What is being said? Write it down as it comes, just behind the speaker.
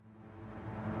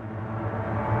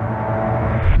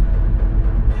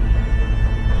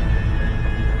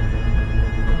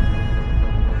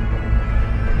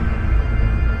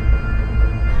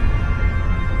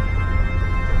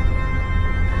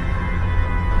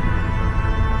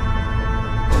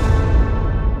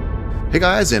Hey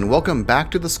guys, and welcome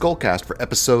back to the Skullcast for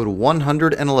episode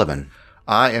 111.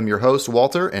 I am your host,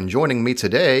 Walter, and joining me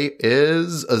today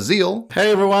is Azil. Hey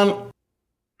everyone.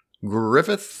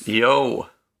 Griffith. Yo.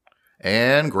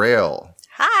 And Grail.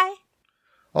 Hi.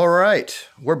 All right,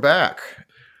 we're back.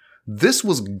 This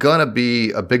was gonna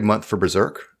be a big month for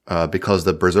Berserk, because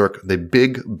the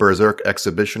big Berserk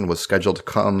exhibition was scheduled to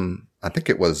come, I think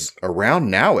it was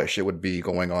around nowish it would be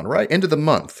going on, right? End of the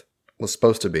month was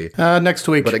supposed to be. Next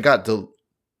week. But it got, in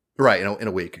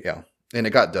a week, yeah. And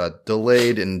it got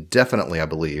delayed indefinitely, I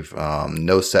believe.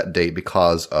 No set date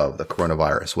because of the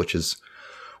coronavirus, which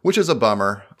is a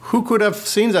bummer. Who could have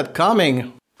seen that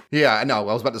coming? Yeah, I know.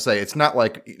 I was about to say, it's not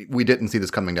like we didn't see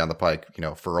this coming down the pike,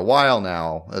 for a while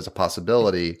now as a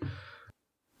possibility.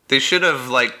 They should have,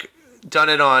 done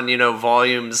it on,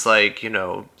 volumes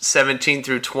 17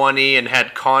 through 20 and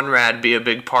had Conrad be a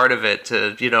big part of it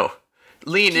to,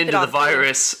 lean into the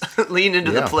virus, lean into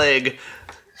the plague.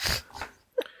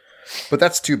 But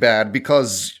that's too bad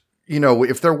because,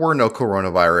 if there were no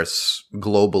coronavirus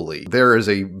globally, there is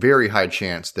a very high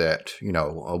chance that,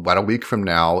 about a week from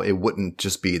now, it wouldn't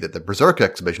just be that the Berserk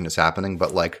exhibition is happening,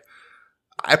 but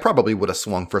I probably would have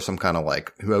swung for some kind of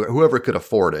whoever could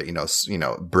afford it,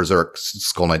 Berserk,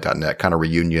 SkullKnight.net kind of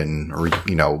reunion or,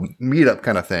 meetup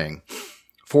kind of thing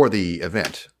for the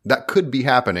event. That could be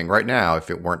happening right now if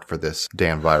it weren't for this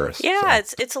damn virus. Yeah,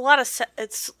 so. It's a lot of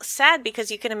it's sad because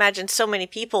you can imagine so many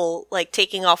people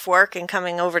taking off work and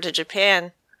coming over to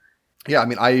Japan. Yeah, I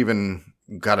mean, I even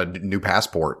got a new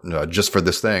passport just for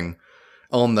this thing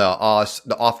on the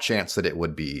off chance that it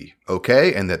would be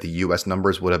okay and that the U.S.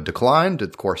 numbers would have declined.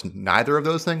 Of course, neither of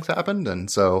those things happened, and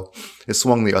so it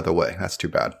swung the other way. That's too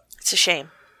bad. It's a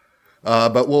shame.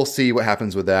 But we'll see what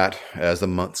happens with that as the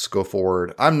months go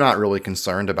forward. I'm not really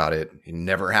concerned about it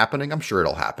never happening. I'm sure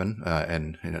it'll happen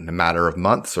in a matter of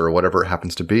months or whatever it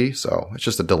happens to be. So it's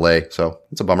just a delay. So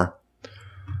it's a bummer.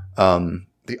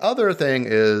 The other thing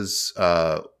is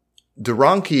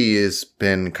Duranki has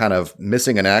been kind of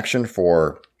missing in action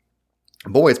for,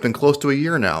 it's been close to a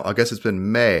year now. I guess it's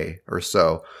been May or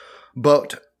so.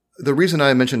 But the reason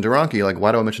I mentioned Duranki,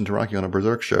 why do I mention Duranki on a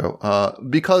Berserk show?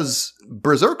 Because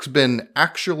Berserk's been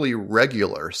actually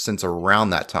regular since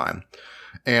around that time.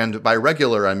 And by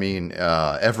regular, I mean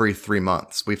every 3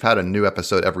 months. We've had a new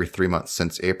episode every 3 months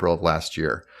since April of last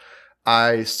year.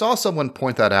 I saw someone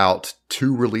point that out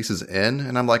 2 releases in,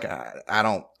 and I'm like,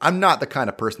 I'm not the kind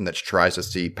of person that tries to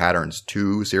see patterns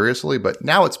too seriously, but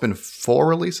now it's been 4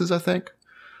 releases, I think,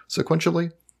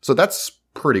 sequentially. So that's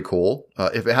pretty cool.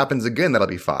 If it happens again, that'll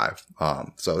be 5.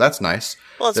 So that's nice.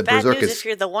 Well, it's bad news if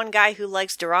you're the one guy who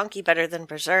likes Duranki better than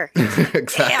Berserk.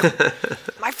 Exactly. Damn.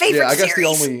 My favorite I guess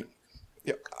series.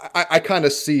 I kind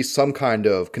of see some kind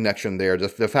of connection there.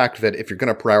 The fact that if you're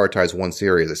going to prioritize one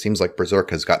series, it seems like Berserk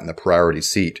has gotten the priority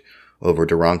seat over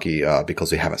Duranki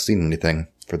because we haven't seen anything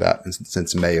for that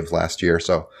since May of last year.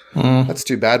 So that's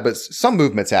too bad. But some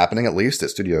movement's happening, at least at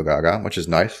Studio Gaga, which is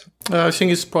nice. I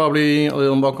think it's probably a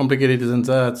little more complicated than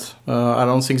that. I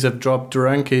don't think they've dropped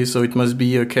Duranki, so it must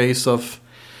be a case of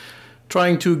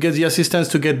trying to get the assistants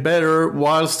to get better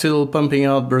while still pumping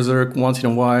out Berserk once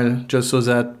in a while, just so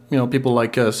that people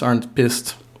like us aren't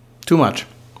pissed too much.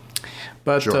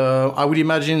 But sure. I would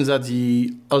imagine that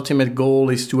the ultimate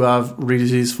goal is to have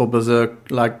releases for Berserk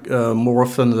more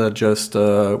often than just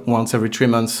once every 3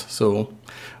 months. So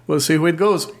we'll see who it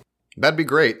goes. That'd be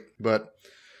great, but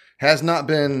has not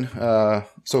been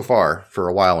so far for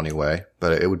a while anyway.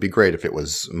 But it would be great if it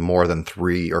was more than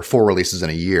 3 or 4 releases in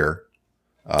a year.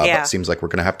 But it seems like we're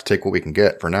going to have to take what we can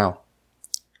get for now.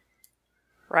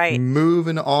 Right.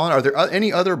 Moving on. Are there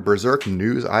any other Berserk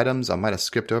news items I might have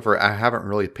skipped over? I haven't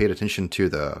really paid attention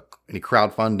to any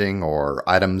crowdfunding or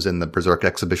items in the Berserk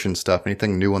exhibition stuff.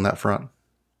 Anything new on that front?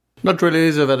 Not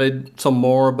really. They've added some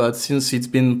more, but since it's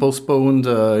been postponed,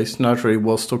 it's not really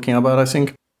worth talking about, I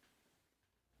think.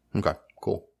 Okay,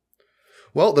 cool.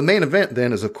 Well, the main event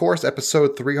then is, of course,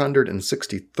 episode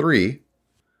 363,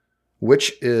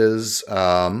 which is,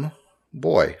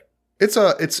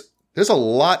 there's a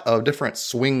lot of different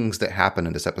swings that happen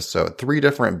in this episode. 3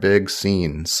 different big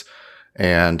scenes.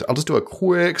 And I'll just do a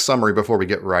quick summary before we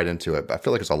get right into it. But I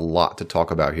feel like there's a lot to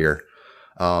talk about here.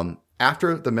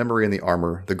 After the memory in the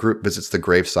armor, the group visits the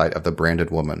gravesite of the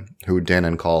branded woman, who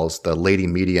Danan calls the Lady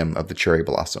Medium of the Cherry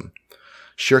Blossom.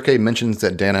 Shirke mentions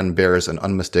that Danan bears an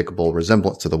unmistakable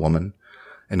resemblance to the woman.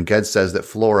 And Ged says that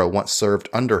Flora once served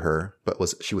under her, but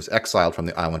she was exiled from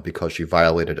the island because she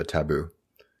violated a taboo.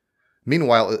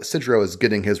 Meanwhile, Sidro is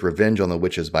getting his revenge on the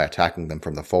witches by attacking them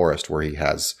from the forest, where he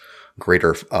has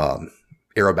greater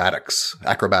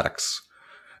acrobatics.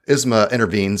 Isma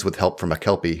intervenes with help from a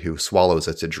Kelpie who swallows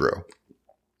a Sidro.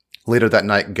 Later that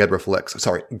night,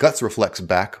 Guts reflects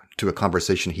back to a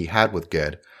conversation he had with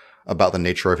Ged about the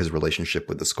nature of his relationship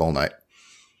with the Skull Knight.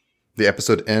 The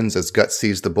episode ends as Guts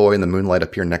sees the boy in the moonlight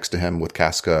appear next to him with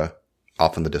Casca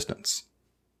off in the distance.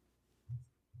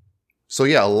 So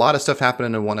yeah, a lot of stuff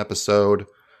happening in one episode.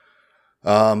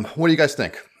 What do you guys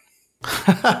think?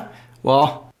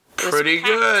 Well, pretty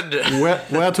good.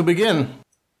 Where to begin?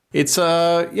 It's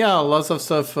lots of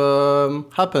stuff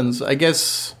happens. I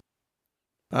guess.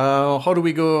 How do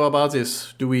we go about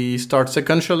this? Do we start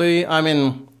sequentially? I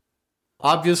mean,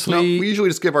 obviously, no, we usually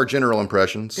just give our general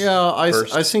impressions. Yeah, I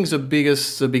think the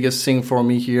biggest thing for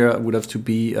me here would have to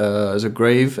be the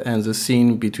grave and the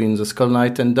scene between the Skull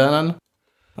Knight and Danan,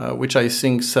 which I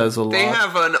think says a lot. They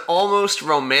have an almost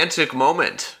romantic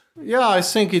moment. Yeah, I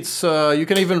think it's you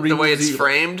can even remove the way it's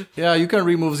framed. Yeah, you can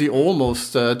remove the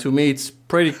almost. To me, it's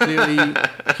pretty clearly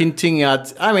hinting at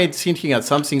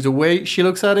something. The way she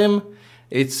looks at him.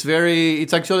 It's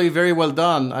actually very well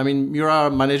done. I mean, Miura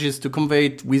manages to convey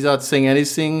it without saying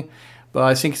anything, but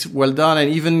I think it's well done. And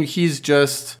even he's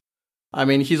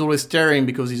always staring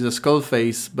because he's a skull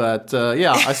face. But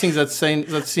I think that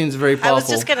scene's very powerful. I was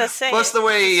just gonna say. Plus the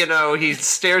way he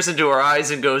stares into her eyes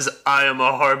and goes, "I am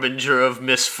a harbinger of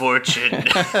misfortune."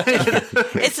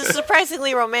 It's a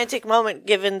surprisingly romantic moment,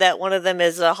 given that one of them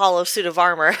is a hollow suit of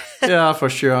armor. Yeah, for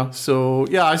sure. So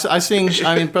yeah, I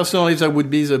think personally that would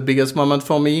be the biggest moment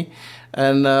for me.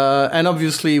 And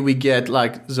obviously we get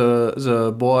like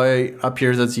the boy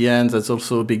appears at the end. That's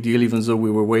also a big deal, even though we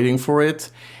were waiting for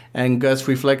it. And Gus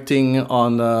reflecting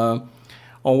on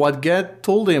what Ged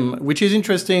told him, which is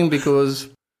interesting because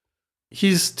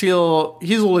he's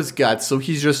always Ged, so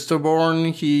he's just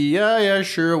stubborn.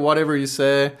 Sure, whatever you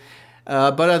say.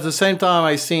 But at the same time,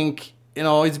 I think,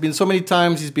 it's been so many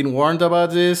times he's been warned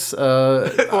about this. Well,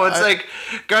 it's like,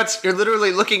 Guts, you're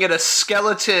literally looking at a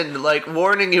skeleton, like,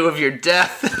 warning you of your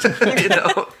death,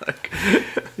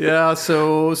 Yeah,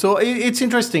 so it's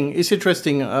interesting. It's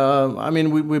interesting.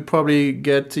 We probably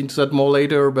get into that more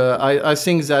later, but I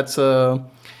think that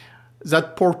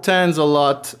portends a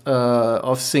lot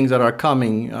of things that are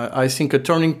coming. I think a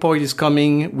turning point is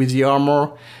coming with the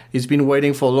armor. He's been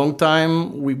waiting for a long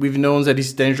time. We've known that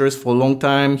he's dangerous for a long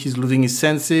time. He's losing his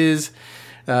senses.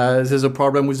 There's a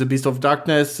problem with the Beast of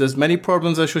Darkness. There's many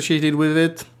problems associated with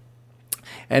it.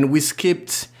 And we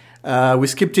skipped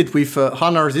it with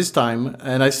Honor this time.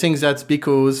 And I think that's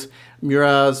because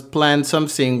Miura's planned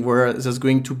something where there's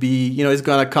going to be, it's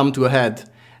going to come to a head.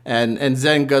 And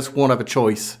then Gus won't have a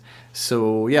choice.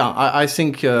 So, yeah, I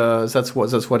think that's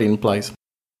what it implies.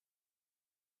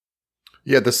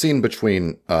 Yeah, the scene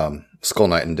between Skull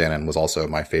Knight and Danan was also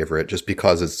my favorite, just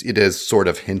because it is sort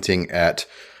of hinting at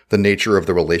the nature of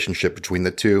the relationship between the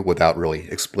two without really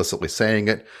explicitly saying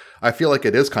it. I feel like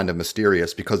it is kind of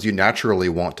mysterious because you naturally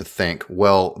want to think,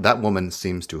 well, that woman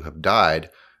seems to have died.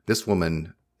 This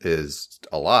woman is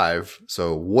alive.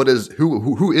 So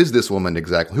who is this woman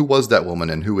exactly? Who was that woman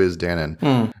and who is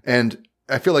Danan? And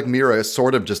I feel like Miura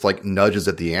sort of just like nudges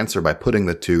at the answer by putting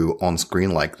the two on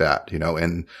screen like that,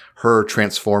 and her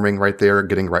transforming right there,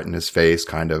 getting right in his face,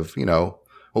 kind of,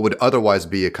 what would otherwise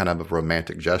be a kind of a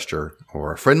romantic gesture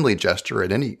or a friendly gesture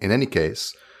in any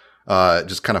case,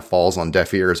 just kind of falls on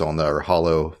deaf ears on the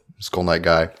hollow Skull Knight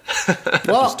guy.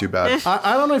 Well, it's too bad.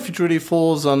 I don't know if it really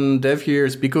falls on deaf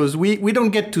ears because we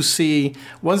don't get to see.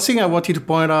 One thing I wanted to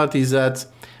point out is that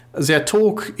their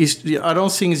talk I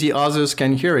don't think the others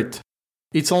can hear it.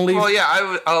 It's only. Well, yeah.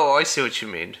 I see what you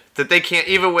mean. That they can't,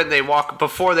 even when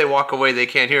before they walk away, they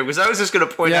can't hear. Because I was just going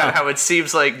to point out how it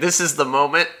seems like this is the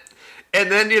moment, and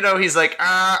then he's like,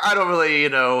 I don't really,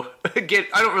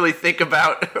 I don't really think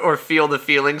about or feel the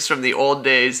feelings from the old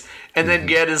days, and then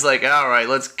Ged is like, all right,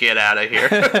 let's get out of here.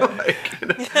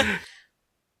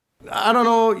 I don't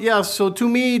know. Yeah. So to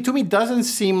me, it doesn't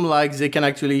seem like they can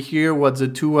actually hear what the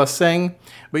two are saying.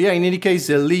 But yeah, in any case,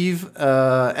 they leave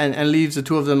and leave the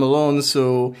two of them alone.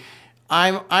 So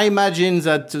I imagine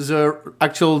that the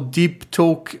actual deep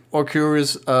talk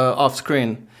occurs off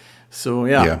screen. So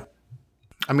yeah.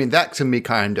 I mean, that to me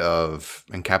kind of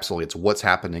encapsulates what's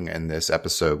happening in this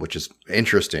episode, which is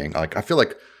interesting. Like, I feel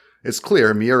like it's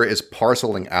clear Miura is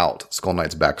parceling out Skull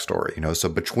Knight's backstory. So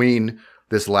between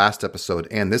this last episode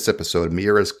and this episode,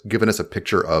 Miura's given us a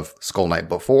picture of Skull Knight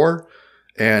before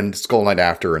and Skull Knight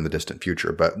after in the distant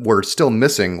future. But we're still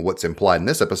missing what's implied in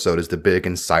this episode is the big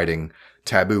inciting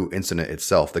taboo incident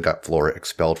itself that got Flora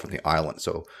expelled from the island.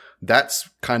 So that's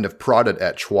kind of prodded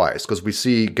at twice because we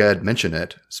see Ged mention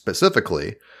it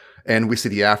specifically and we see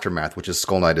the aftermath, which is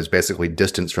Skull Knight is basically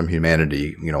distanced from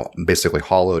humanity, basically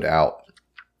hollowed out.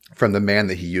 from the man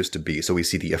that he used to be. So we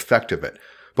see the effect of it,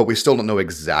 but we still don't know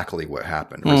exactly what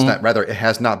happened. Or rather, it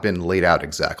has not been laid out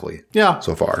exactly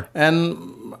so far.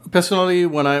 And personally,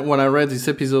 when I read this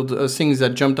episode, things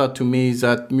that jumped out to me is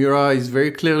that Miura is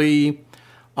very clearly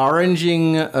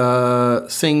arranging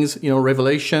things,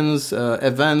 revelations,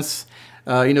 events,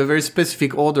 in a very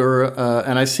specific order,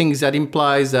 and I think that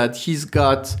implies that he's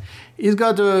got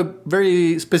a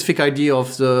very specific idea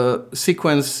of the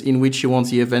sequence in which he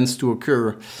wants the events to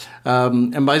occur.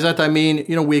 And by that I mean,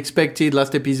 we expected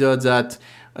last episode that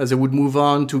they would move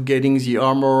on to getting the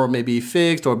armor maybe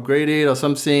fixed or upgraded or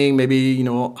something. Maybe,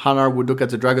 Hannah would look at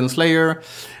the Dragon Slayer,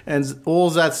 and all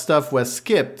that stuff was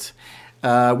skipped.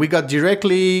 We got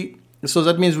directly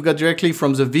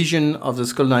from the vision of the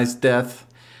Skull Knight's death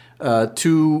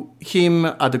to him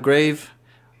at the grave,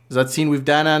 that scene with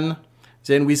Danan.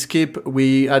 Then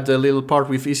we had a little part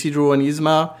with Isidro and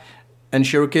Yzma and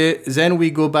Cherokee. Then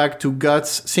we go back to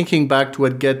Guts, thinking back to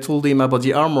what Get told him about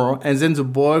the armor. And then the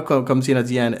boy comes in at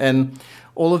the end. And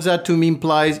all of that to me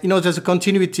implies, there's a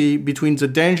continuity between the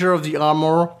danger of the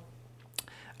armor,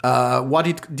 what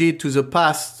it did to the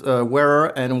past wearer,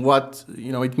 and what,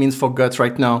 it means for Guts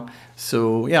right now.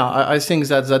 So, yeah, I think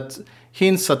that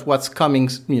hints at what's coming,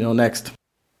 next.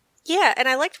 Yeah, and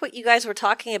I liked what you guys were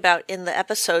talking about in the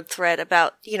episode thread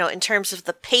about, in terms of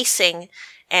the pacing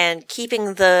and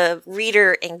keeping the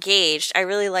reader engaged. I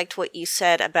really liked what you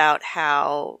said about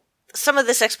how some of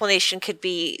this explanation could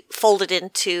be folded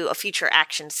into a future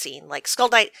action scene. Like, Skull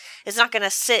Knight is not going to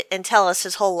sit and tell us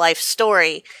his whole life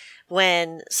story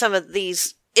when some of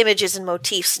these images and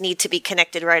motifs need to be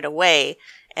connected right away,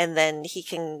 and then he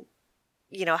can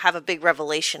have a big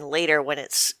revelation later when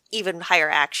it's even higher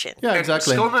action. Yeah,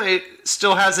 exactly. Skull Knight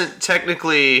still hasn't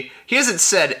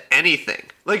said anything.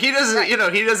 Like, he doesn't,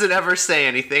 he doesn't ever say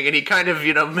anything, and he kind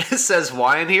of, says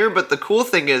why in here, but the cool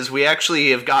thing is we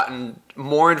actually have gotten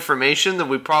more information than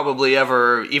we probably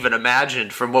ever even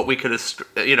imagined from what we could,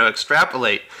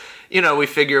 extrapolate. We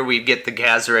figure we'd get the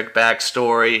Gazarick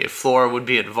backstory, if Flora would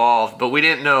be involved, but we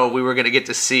didn't know we were going to get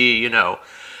to see,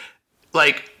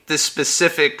 the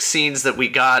specific scenes that we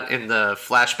got in the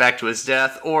flashback to his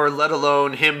death, or let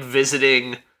alone him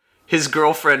visiting his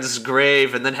girlfriend's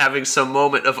grave and then having some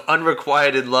moment of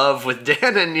unrequited love with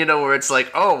Danan, where it's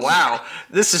like, oh, wow,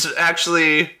 this is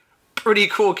actually pretty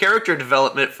cool character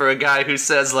development for a guy who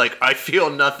says, like, I feel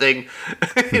nothing,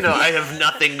 I have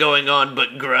nothing going on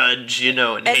but grudge,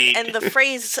 and hate. And the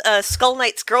phrase Skull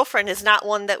Knight's girlfriend is not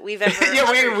one that we've ever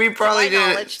yeah, we probably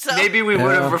did. So. Maybe we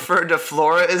would have referred to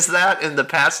Flora as that in the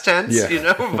past tense,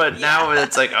 but now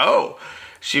it's like, oh,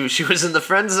 she was in the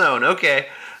friend zone, okay.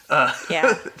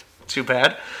 Too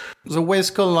bad. The way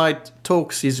Skull Knight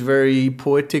talks is very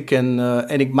poetic and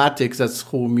enigmatic. That's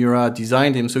how Miura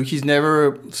designed him. So he's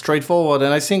never straightforward.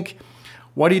 And I think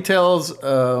what he tells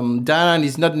Danan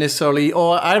is not necessarily,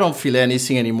 oh, I don't feel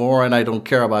anything anymore and I don't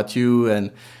care about you and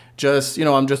just,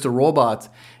 I'm just a robot.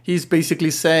 He's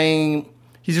basically saying,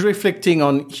 he's reflecting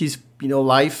on his,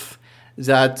 life,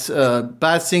 that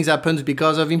bad things happened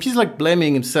because of him. He's like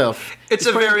blaming himself. It's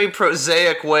a very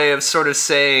prosaic way of sort of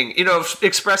saying,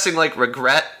 expressing like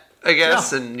regret, I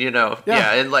guess, and,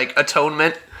 and like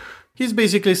atonement. He's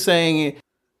basically saying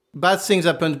bad things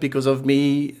happened because of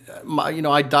me.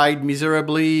 I died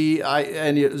miserably.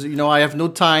 I have no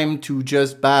time to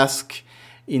just bask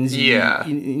in the,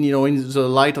 in the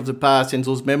light of the past and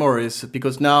those memories,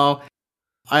 because now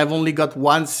I have only got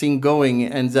one thing going,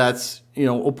 and that's,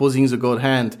 opposing the God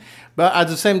hand. But at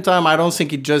the same time, I don't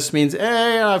think it just means,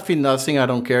 hey, I feel nothing, I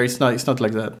don't care. It's not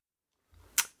like that.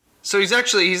 So he's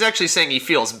actually saying he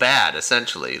feels bad,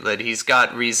 essentially, that he's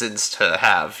got reasons to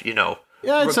have,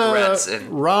 it's regrets. A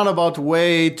roundabout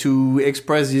way to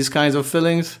express these kinds of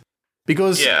feelings.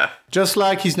 Because just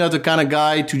like he's not the kind of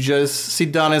guy to just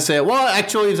sit down and say, well,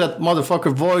 actually, that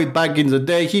motherfucker Void back in the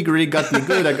day, he really got me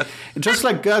good. Just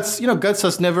like Guts, Guts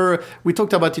has never, we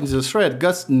talked about it in the thread,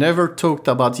 Guts never talked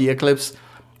about the Eclipse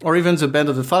or even the Band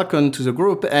of the Falcon to the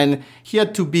group, and he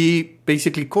had to be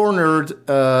basically cornered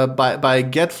by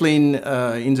Gatlin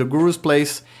in the Guru's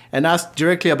place and asked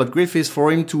directly about Griffiths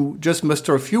for him to just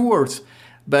muster a few words.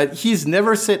 But he's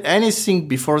never said anything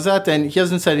before that, and he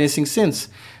hasn't said anything since.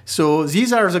 So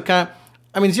these are the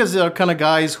kind of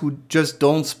guys who just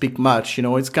don't speak much.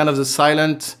 It's kind of the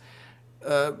silent,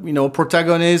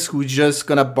 protagonist who's just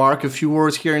gonna bark a few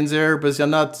words here and there, but they're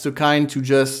not the kind to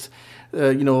just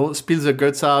spill their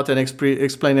guts out and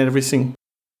explain everything.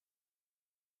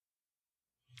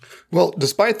 Well,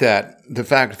 despite that, the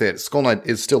fact that Skull Knight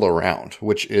is still around,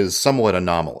 which is somewhat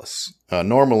anomalous.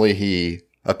 Normally he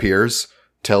appears,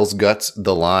 tells Guts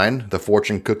the line, the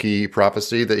fortune cookie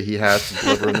prophecy that he has to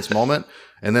deliver in this moment,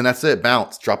 And then that's it.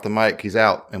 Bounce. Drop the mic. He's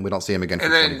out. And we don't see him again for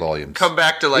And 20 then volumes. come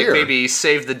back to like Here. maybe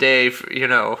save the day,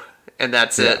 and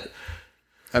that's it.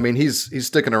 I mean, he's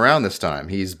sticking around this time.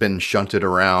 He's been shunted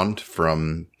around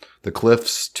from the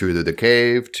cliffs to the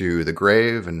cave to the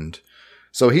grave. And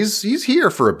so he's here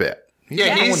for a bit. He's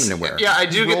not going anywhere. Yeah, I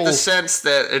do get the sense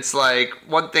that it's like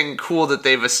one thing cool that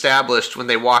they've established when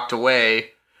they walked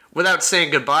away, without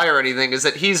saying goodbye or anything, is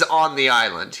that he's on the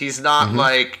island. He's not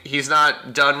he's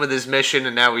not done with his mission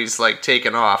and now he's like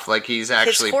taken off. Like he's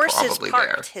actually probably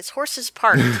there. His horse is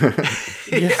parked.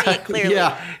 Clearly.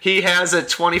 Yeah. He has a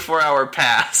 24-hour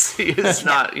pass. He is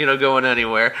not, going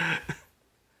anywhere.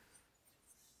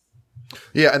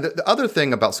 Yeah, and the other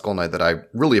thing about Skull Knight that I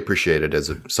really appreciated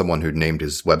as someone who named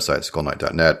his website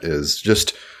skullknight.net is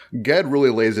just Ged really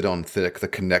lays it on thick, the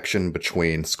connection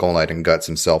between Skull Knight and Guts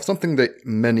himself, something that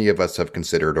many of us have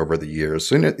considered over the years.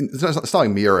 And it's not like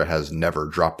Miura has never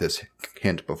dropped this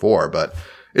hint before, but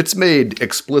it's made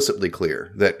explicitly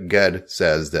clear that Ged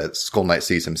says that Skull Knight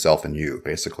sees himself in you,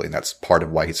 basically, and that's part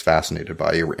of why he's fascinated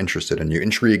by you, or interested in you,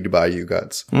 intrigued by you,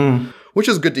 Guts. Which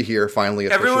is good to hear,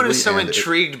 finally. Everyone is so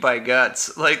intrigued by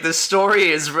Guts. Like, the story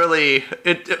is really...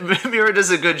 Miura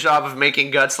does a good job of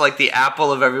making Guts like the apple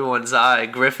of everyone's eye.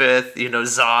 Griffith,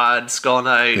 Zod, Skull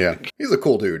Knight. Yeah, he's a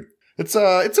cool dude. It's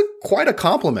quite a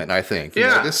compliment, I think. You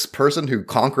know, this person who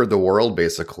conquered the world,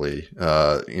 basically,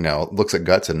 looks at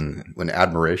Guts in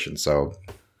admiration. So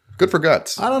good for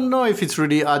Guts. I don't know if it's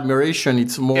really admiration.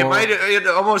 It's more. It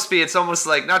almost be. It's almost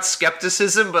like not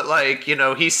skepticism, but like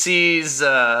he sees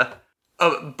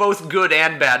both good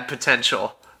and bad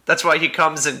potential. That's why he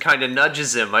comes and kind of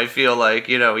nudges him. I feel like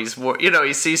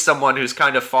he sees someone who's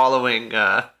kind of following,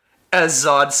 as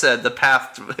Zod said, the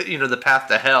path. The path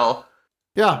to hell.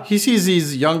 Yeah, he sees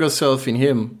his younger self in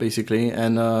him, basically,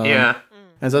 and and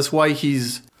that's why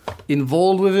he's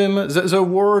involved with him. The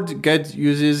word Ged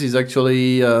uses is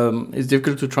actually it's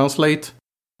difficult to translate,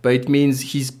 but it means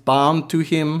he's bound to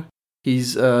him.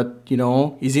 He's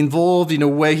he's involved in a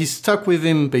way. He's stuck with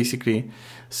him, basically.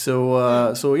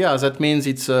 So that means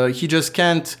it's he just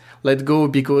can't let go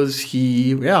because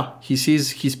he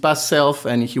sees his past self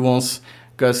and he wants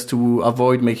Gus to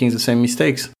avoid making the same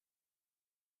mistakes.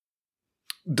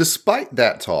 Despite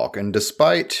that talk, and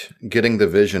despite getting the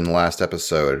vision last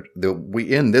episode, we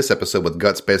end this episode with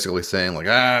Guts basically saying, like,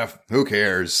 who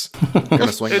cares?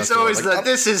 It's always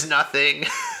this is nothing.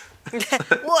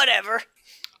 Whatever.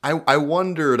 I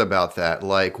wondered about that.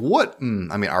 Like, what? I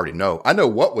mean, I already know. I know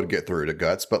what would get through to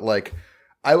Guts, but, like,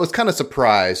 I was kind of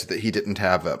surprised that he didn't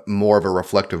have more of a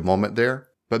reflective moment there.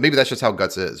 But maybe that's just how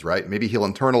Guts is, right? Maybe he'll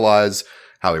internalize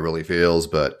how he really feels,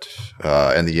 but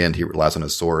in the end, he relies on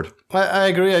his sword. I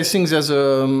agree. I think there's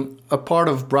a part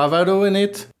of bravado in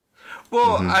it.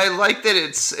 Well, I like that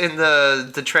it's in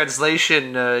the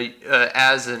translation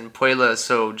as in Puella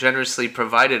so generously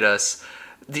provided us.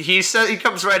 He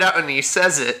comes right out and he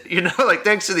says it, like,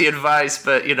 thanks for the advice,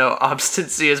 but,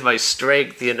 obstinacy is my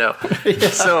strength, Yeah.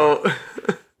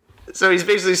 So he's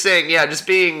basically saying, just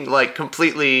being, like,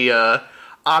 completely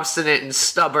obstinate and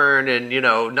stubborn and,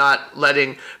 not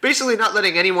letting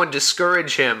anyone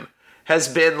discourage him has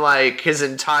been, like, his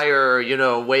entire,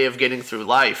 way of getting through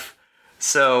life.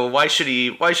 So why should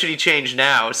he change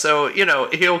now? So,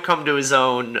 he'll come to his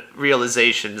own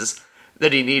realizations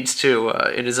that he needs to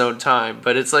in his own time.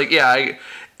 But it's like,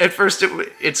 at first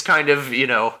it's kind of,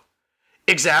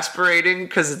 exasperating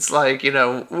because it's like,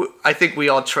 I think we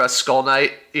all trust Skull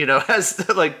Knight, has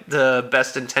like the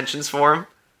best intentions for him.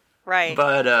 Right.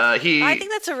 But I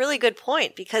think that's a really good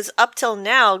point because up till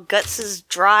now, Guts's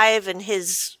drive and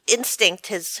his instinct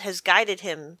has guided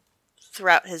him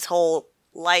throughout his whole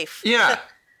life. Yeah.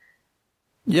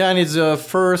 Yeah, and it's the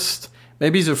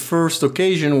first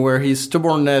occasion where his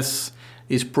stubbornness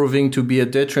is proving to be a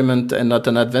detriment and not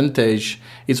an advantage.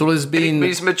 It's always been...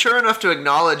 He's mature enough to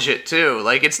acknowledge it, too.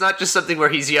 Like, it's not just something where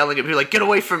he's yelling at people like, get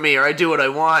away from me, or I do what I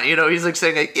want. He's like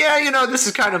saying, like, this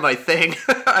is kind of my thing.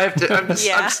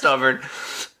 I'm stubborn.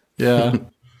 Yeah.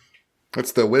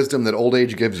 That's the wisdom that old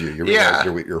age gives you. You realize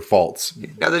your faults.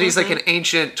 Now that he's like an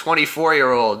ancient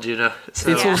 24-year-old,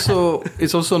 So.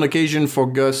 It's also an occasion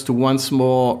for Gus to once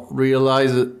more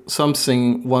realize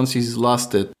something once he's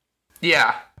lost it.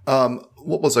 Yeah.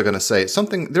 What was I going to say?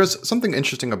 There's something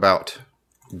interesting about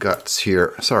Guts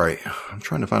here. Sorry, I'm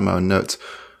trying to find my own notes.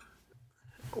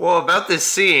 Well, about this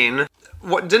scene,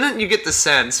 didn't you get the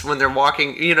sense when they're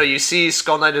walking, you see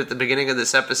Skull Knight at the beginning of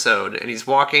this episode, and he's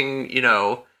walking,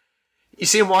 you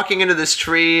see him walking into this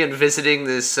tree and visiting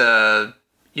this,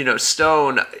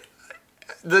 stone.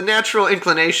 the natural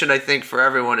inclination, I think, for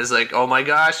everyone is like, oh my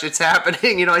gosh, it's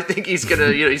happening. I think he's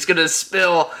gonna, he's gonna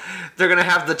spill. They're gonna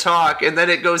have the talk, and then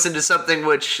it goes into something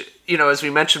which, as we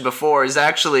mentioned before, is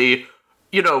actually,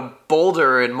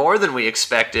 bolder and more than we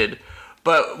expected.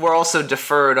 But we're also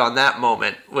deferred on that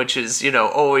moment, which is,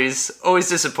 always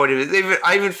disappointing.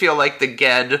 I even feel like the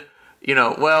Ged,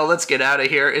 well, let's get out of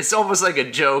here. It's almost like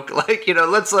a joke. Like,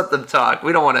 let's let them talk.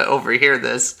 We don't want to overhear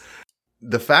this.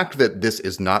 The fact that this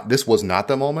was not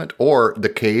the moment, or the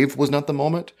cave was not the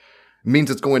moment, means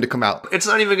it's going to come out. It's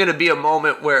not even going to be a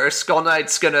moment where Skull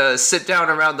Knight's going to sit down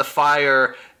around the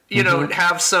fire,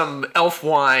 have some elf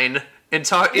wine and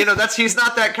talk. He's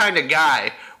not that kind of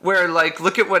guy. Where, like,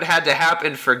 look at what had to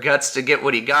happen for Guts to get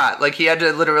what he got. Like, he had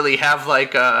to literally have,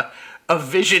 like, a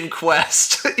vision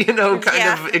quest, kind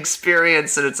of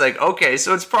experience. And it's like, okay,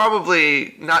 so it's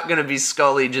probably not going to be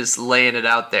Scully just laying it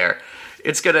out there.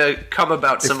 It's going to come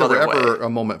about some other way. If there were ever a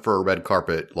moment for a red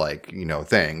carpet,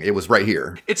 thing, it was right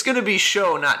here. It's going to be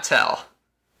show, not tell.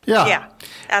 Yeah. Yeah,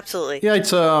 absolutely. Yeah,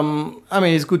 it's,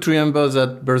 it's good to remember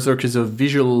that Berserk is a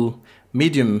visual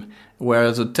medium,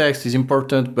 whereas the text is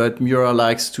important, but Miura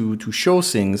likes to show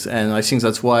things, and I think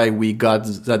that's why we got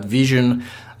that vision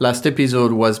last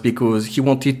episode, was because he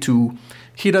wanted to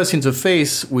hit us in the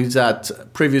face with that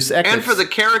previous eclipse. And for the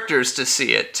characters to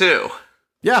see it, too.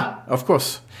 Yeah, of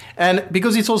course. And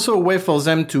because it's also a way for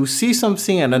them to see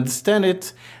something and understand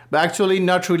it, but actually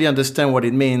not really understand what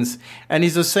it means. And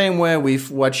it's the same way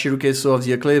with what Shiruke saw of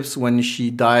the eclipse when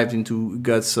she dived into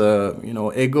Guts'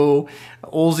 ego.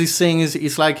 All these things,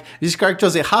 it's like these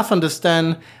characters, they half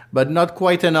understand, but not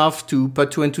quite enough to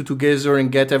put two and two together and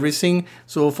get everything.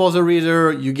 So for the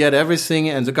reader, you get everything,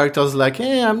 and the character's like,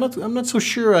 hey, I'm not so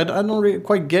sure. I don't really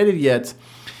quite get it yet.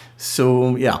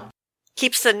 So, yeah.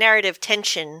 Keeps the narrative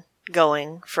tension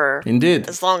going for Indeed.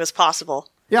 As long as possible.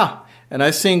 Yeah, and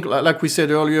I think, like we said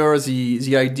earlier,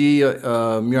 the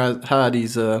idea Miura had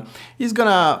is he's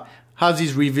gonna have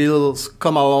these reveals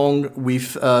come along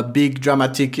with big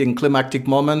dramatic and climactic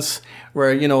moments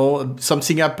where,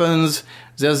 something happens,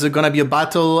 there's gonna be a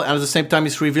battle, and at the same time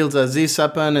it's revealed that this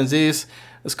happened and this,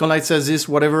 Skull Knight says this,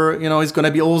 whatever, it's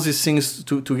gonna be all these things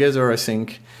together, I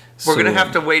think. We're going to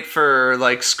have to wait for,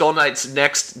 Skull Knight's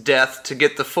next death to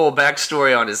get the full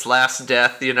backstory on his last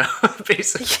death,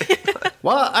 basically.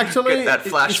 Well, actually,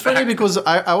 it's funny because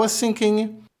I was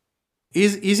thinking,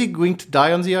 is he going to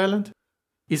die on the island?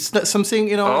 It's not something,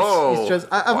 it's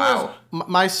just... wow.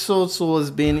 My thoughts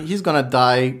always been, he's going to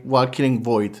die while killing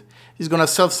Void. He's going to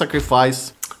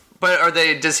self-sacrifice. But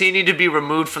does he need to be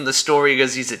removed from the story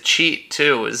because he's a cheat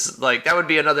too? That would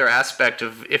be another aspect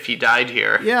of if he died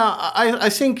here. Yeah, I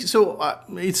think so.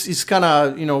 It's kind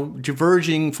of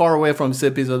diverging far away from this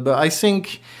episode, but I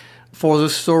think for the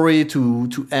story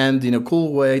to end in a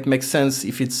cool way, it makes sense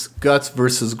if it's Guts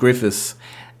versus Griffiths,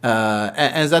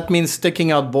 and that means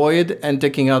taking out Boyd and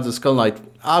taking out the Skull Knight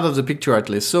out of the picture at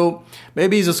least. So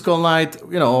maybe the Skull Knight,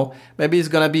 maybe it's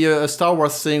gonna be a Star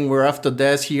Wars thing where after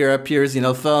death he appears in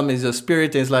a film as a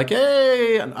spirit and is like,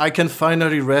 hey, I can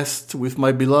finally rest with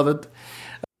my beloved.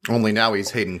 Only now he's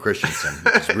Hayden Christensen,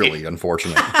 which is really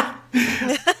unfortunate.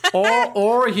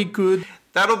 or he could...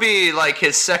 That'll be like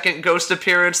his second ghost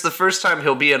appearance. The first time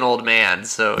he'll be an old man.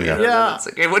 So yeah. It's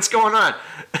like, hey, what's going on?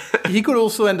 He could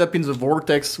also end up in the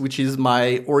Vortex, which is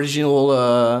my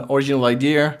original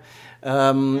idea.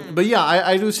 But yeah,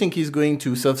 I do think he's going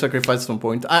to self-sacrifice at some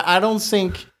point. I don't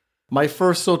think my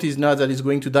first thought is not that he's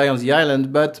going to die on the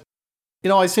island, but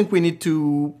I think we need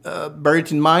to bear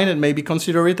it in mind and maybe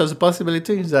consider it as a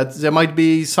possibility that there might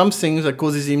be something that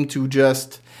causes him to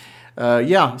just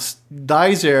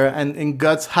die there, and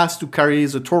Guts has to carry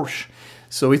the torch.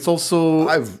 So it's also...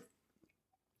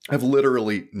 I've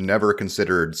literally never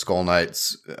considered Skull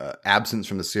Knight's absence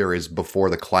from the series before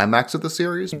the climax of the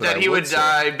series. That he would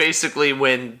die basically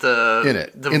when in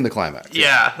the climax.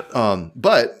 Yeah.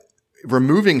 But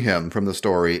removing him from the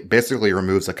story basically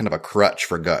removes a kind of a crutch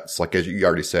for Guts. Like as you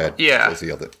already said,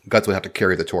 that Guts would have to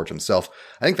carry the torch himself.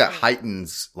 I think that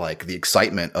heightens the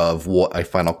excitement of what a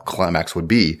final climax would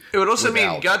be. It would also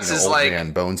mean Guts is old man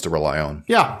bones to rely on.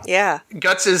 Yeah.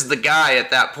 Guts is the guy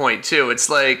at that point too. It's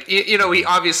like, he's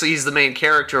the main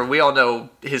character. We all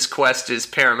know his quest is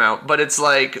paramount, but it's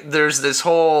like there's this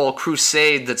whole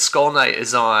crusade that Skull Knight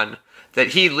is on that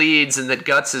he leads and that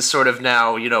Guts is sort of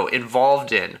now,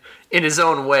 involved in his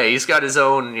own way. He's got his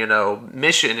own,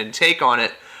 mission and take on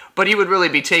it, but he would really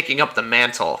be taking up the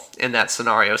mantle in that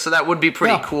scenario. So that would be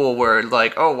pretty cool where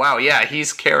oh wow, yeah,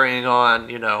 he's carrying on,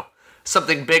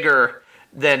 something bigger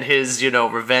than his,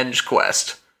 revenge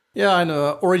quest. Yeah, I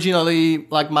know. Originally,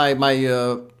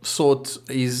 my thought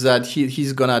is that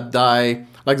he's gonna die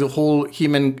like the whole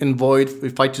him and Void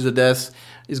fight to the death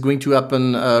is going to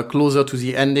happen closer to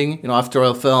the ending. You know, after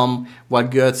a film, while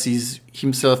Guts is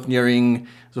himself nearing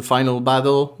the final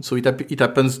battle, so it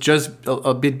happens just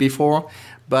a bit before.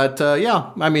 But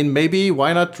yeah, I mean, maybe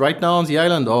why not right now on the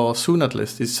island, or soon at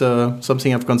least? It's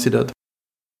something I've considered.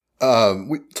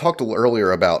 We talked a little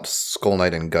earlier about Skull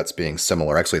Knight and Guts being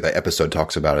similar. Actually, the episode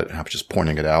talks about it, and I was just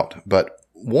pointing it out. But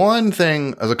one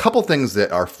thing, there's a couple things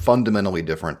that are fundamentally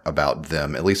different about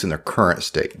them, at least in their current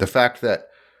state. The fact that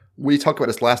we talked about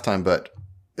this last time, but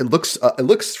it looks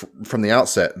from the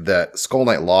outset that Skull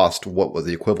Knight lost what was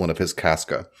the equivalent of his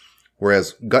Casca,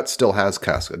 whereas Guts still has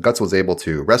Casca. Guts was able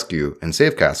to rescue and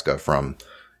save Casca from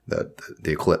the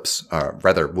eclipse,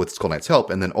 rather with Skull Knight's help,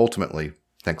 and then ultimately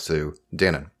thanks to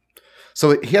Danan.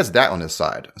 So he has that on his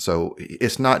side. So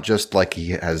it's not just like he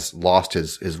has lost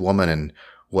his woman and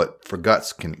what for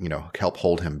Guts can, help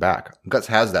hold him back. Guts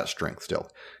has that strength still.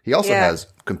 He also has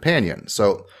companion.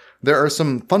 So there are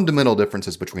some fundamental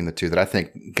differences between the two that I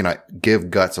think can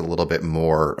give Guts a little bit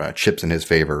more chips in his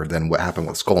favor than what happened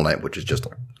with Skull Knight, which is just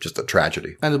a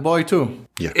tragedy. And the boy too.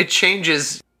 Yeah. It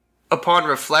changes upon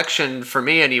reflection for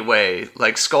me anyway.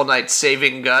 Like Skull Knight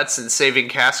saving Guts and saving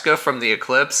Casca from the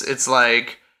eclipse. It's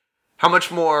like, how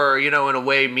much more, in a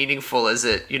way, meaningful is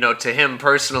it, to him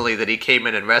personally that he came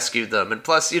in and rescued them? And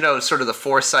plus, sort of the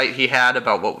foresight he had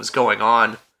about what was going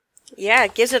on. Yeah,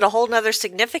 it gives it a whole nother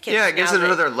significance. Yeah, it gives it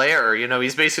another layer.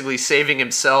 He's basically saving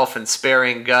himself and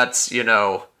sparing Guts,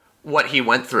 what he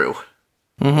went through.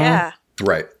 Mm-hmm. Yeah.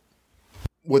 Right.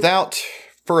 Without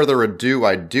further ado,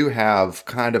 I do have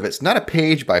it's not a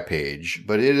page by page,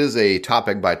 but it is a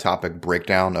topic by topic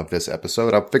breakdown of this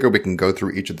episode. I figure we can go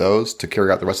through each of those to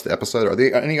carry out the rest of the episode. Are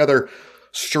there any other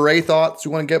stray thoughts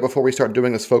you want to get before we start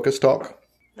doing this focus talk?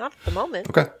 Not at the moment.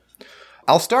 Okay.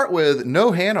 I'll start with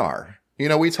no Hanar.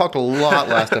 We talked a lot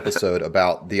last episode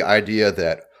about the idea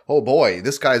that, oh boy,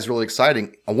 this guy's really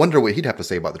exciting. I wonder what he'd have to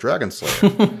say about the Dragon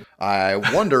Slayer. I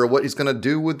wonder what he's going to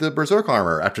do with the Berserk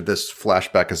armor after this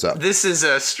flashback is up. This is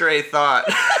a stray thought,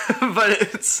 but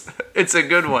it's a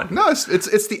good one. No, it's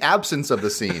the absence of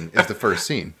the scene is the first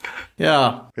scene.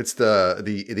 Yeah. It's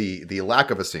the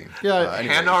lack of a scene. Yeah.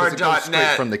 Anyway, Hanar.net. it goes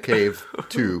straight from the cave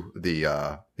to the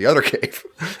other cave,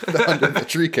 under the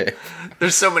tree cave.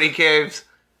 There's so many caves.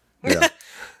 Yeah.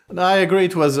 No, I agree.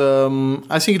 It was.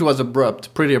 I think it was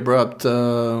abrupt, pretty abrupt.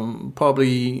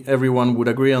 Probably everyone would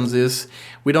agree on this.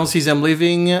 We don't see them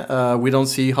leaving. We don't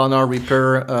see Hanar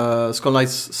repair Skull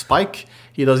Knight's spike.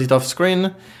 He does it off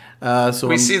screen. So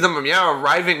we see them,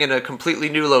 arriving in a completely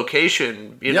new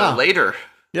location. Later.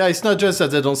 Yeah, it's not just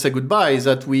that they don't say goodbye. It's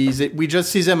that we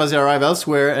just see them as they arrive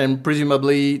elsewhere, and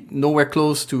presumably nowhere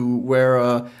close to where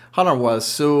Hanar was.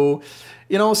 So.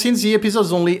 Since the episode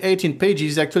is only 18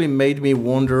 pages, it actually made me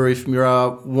wonder if Miura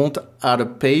won't add a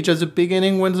page at the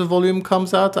beginning when the volume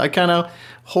comes out. I kind of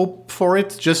hope for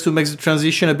it just to make the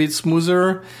transition a bit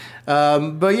smoother.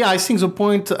 But yeah, I think the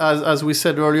point, as we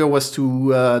said earlier, was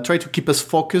to try to keep us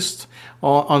focused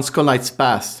on Skull Knight's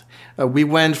past. We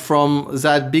went from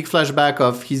that big flashback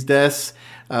of his death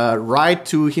right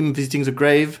to him visiting the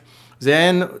grave.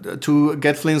 Then to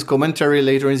get Flynn's commentary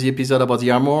later in the episode about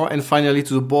the armor, and finally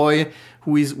to the boy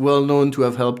who is well known to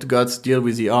have helped Guts deal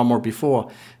with the armor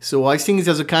before. So I think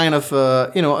there's a kind of,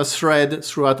 a thread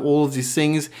throughout all of these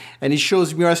things, and it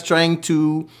shows Miura's trying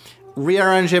to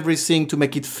rearrange everything to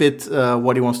make it fit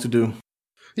what he wants to do.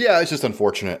 Yeah, it's just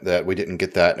unfortunate that we didn't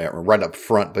get that right up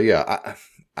front, but yeah,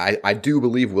 I do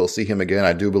believe we'll see him again.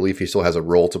 I do believe he still has a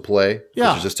role to play.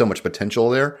 Yeah. There's just so much potential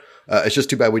there. It's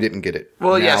just too bad we didn't get it.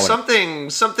 Well, yeah,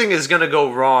 something is going to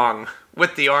go wrong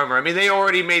with the armor. I mean, they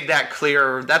already made that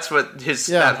clear. That's what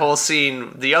that whole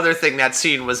scene, the other thing that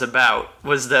scene was about,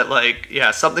 was that,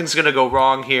 something's going to go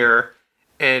wrong here,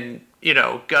 and,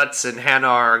 Guts and Hanar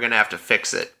are going to have to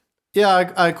fix it.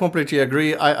 Yeah, I completely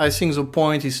agree. I think the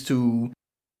point is to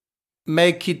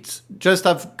make it just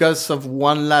have Guts of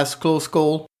one last close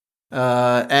call,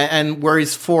 and where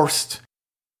he's forced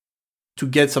to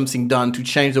get something done, to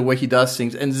change the way he does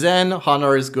things. And then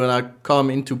Hanar is going to come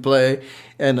into play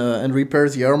and repair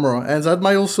the armor. And that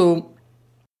might also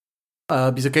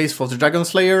be the case for the Dragon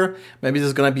Slayer. Maybe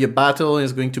there's going to be a battle and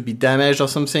it's going to be damaged or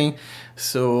something.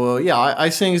 So, I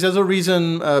think there's a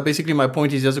reason. Basically, my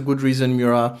point is there's a good reason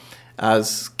Miura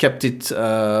has kept it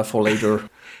for later.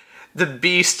 The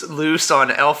beast loose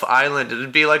on Elf Island.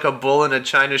 It'd be like a bull in a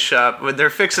china shop when they're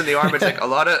fixing the armor. It's like a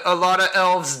lot of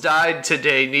elves died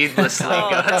today needlessly.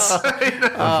 Guts.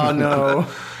 Oh no!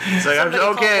 It's like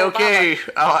okay.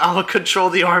 I'll control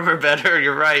the armor better.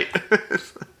 You're right.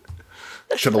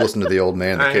 Should have listened to the old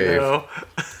man in the cave. Know.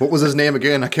 What was his name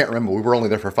again? I can't remember. We were only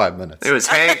there for 5 minutes. It was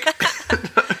Hank.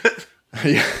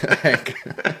 Yeah, Hank.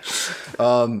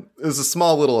 There's a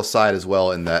small little aside as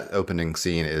well in that opening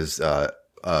scene is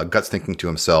Guts thinking to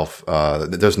himself,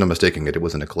 there's no mistaking it. It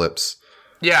was an eclipse.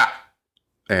 Yeah.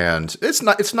 And it's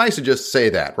nice to just say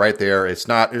that right there.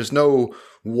 There's no,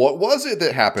 what was it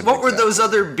that happened? What were those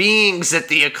other beings at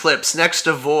the eclipse next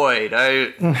to Void?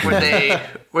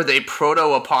 Were they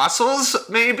proto-apostles,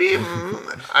 maybe?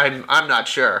 I'm not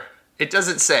sure. It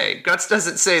doesn't say. Guts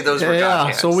doesn't say those were God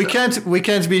hands. So we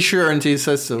can't be sure until he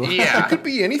says so. Yeah. It could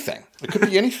be anything.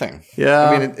 Yeah.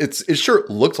 I mean, it sure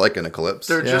looked like an eclipse.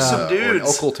 They're just some Or an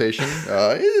dudes. occultation.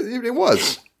 It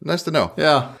was. Nice to know.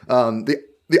 Yeah.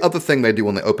 The other thing they do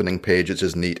on the opening page, which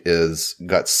is neat, is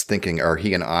Guts thinking, are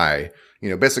he and I,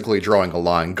 basically drawing a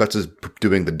line. Guts is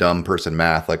doing the dumb person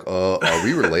math, like, are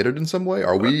we related in some way?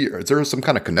 Is there some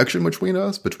kind of connection between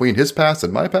us, between his past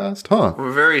and my past? Huh?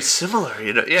 We're very similar,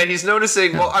 Yeah, he's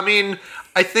noticing. Well, I mean,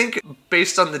 I think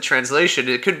based on the translation,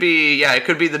 it could be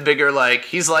the bigger, like,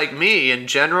 he's like me in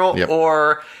general, Yep.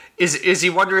 or is he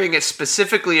wondering it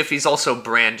specifically if he's also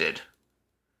branded?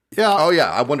 Yeah. Oh, yeah.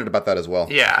 I wondered about that as well.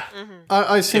 Yeah.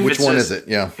 I think Which one is it?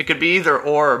 Yeah. It could be either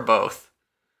or both.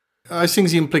 I think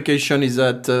the implication is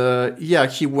that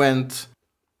he went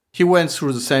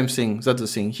through the same thing. That's the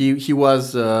thing. He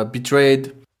was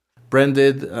betrayed,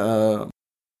 branded,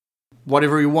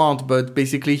 whatever you want, but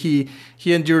basically he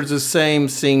endured the same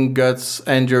thing Guts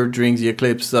endured during the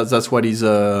eclipse. That's what he's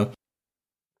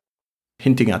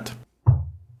hinting at.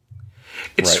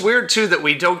 It's Right. weird, too, that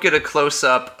we don't get a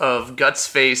close-up of Guts'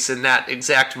 face in that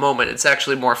exact moment. It's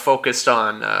actually more focused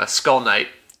on Skull Knight,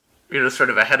 sort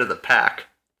of ahead of the pack.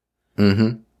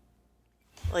 Mm-hmm.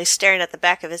 Well, he's staring at the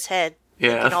back of his head.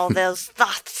 Yeah. And all those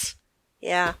thoughts.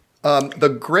 Yeah.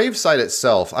 The gravesite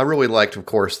itself, I really liked, of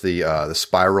course, the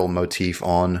spiral motif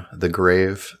on the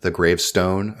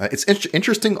gravestone. It's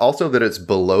interesting also that it's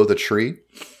below the tree.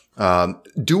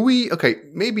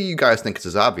 Maybe you guys think this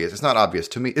is obvious. It's not obvious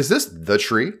to me. Is this the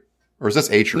tree? Or is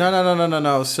this a tree?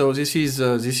 No. So this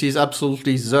is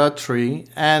absolutely the tree,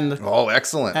 and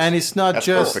Excellent. And it's not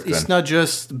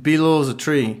just below the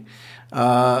tree.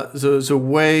 The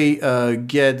way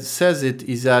Ged says it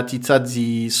is that it's at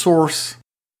the source,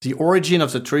 the origin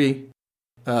of the tree.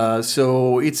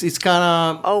 So it's kind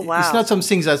of it's not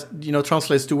something that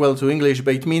translates too well to English,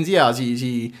 but it means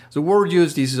the word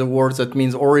used is a word that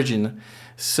means origin.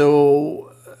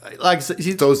 So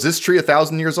so is this tree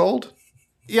 1,000 years old?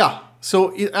 Yeah.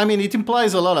 So it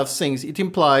implies a lot of things. It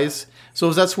implies.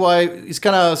 So that's why it's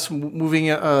kind of moving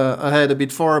ahead a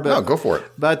bit far. But, no, go for it.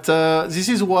 But this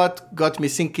is what got me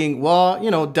thinking,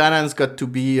 Danan's got to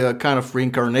be a kind of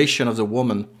reincarnation of the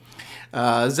woman.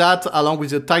 That, along with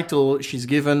the title she's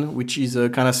given, which is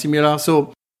kind of similar.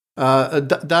 So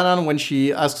Danan, when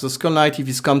she asks the Skull Knight if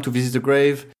he's come to visit the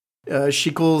grave, she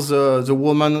calls the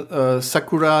woman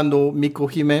Sakura no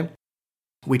Mikohime,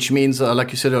 which means,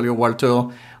 like you said earlier, Walter,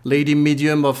 lady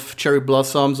medium of cherry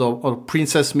blossoms or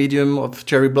princess medium of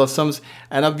cherry blossoms.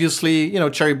 And obviously,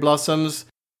 cherry blossoms,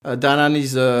 Danan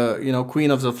is, queen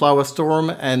of the flower storm.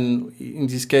 And in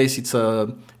this case, it's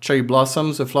cherry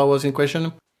blossoms, the flowers in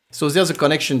question. So there's a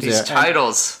connection there. These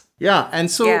titles. And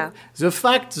so the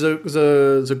fact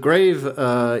the grave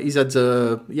is at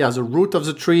the root of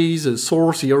the tree, the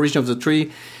source, the origin of the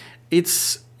tree.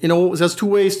 It's there's two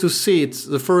ways to see it.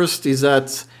 The first is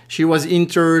that she was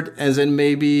interred, and then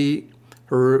maybe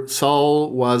her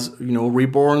soul was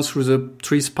reborn through the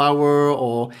tree's power,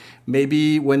 or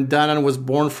maybe when Danan was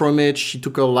born from it, she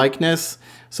took a likeness.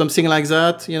 Something like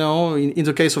that, in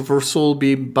the case of her soul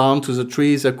being bound to the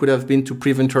trees, that could have been to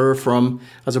prevent her from,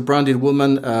 as a branded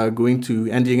woman,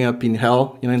 ending up in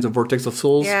hell, in the vortex of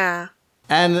souls. Yeah.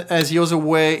 And as the other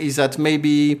way is that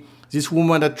maybe this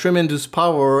woman had tremendous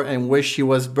power, and where she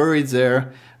was buried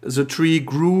there, the tree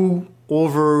grew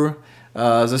over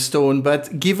the stone.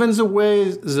 But given the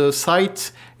way the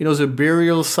site, the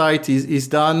burial site is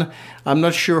done, I'm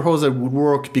not sure how that would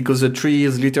work, because the tree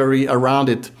is literally around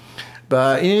it.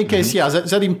 But in any case,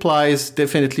 that implies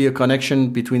definitely a connection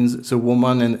between the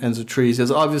woman and the trees.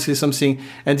 There's obviously something,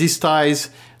 and this ties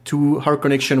to her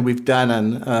connection with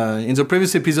Danan. In the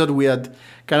previous episode, we had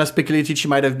kind of speculated she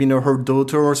might have been her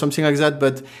daughter or something like that.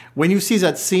 But when you see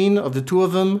that scene of the two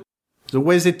of them, the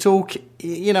way they talk,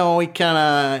 it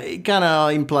kind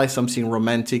of implies something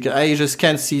romantic. I just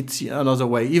can't see it another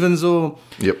way. Even though,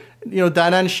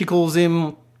 Danan, she calls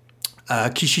him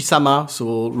Kishi-sama,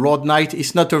 so Lord Knight.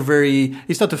 It's not a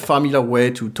familiar way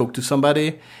to talk to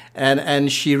somebody, and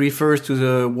she refers to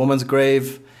the woman's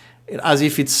grave as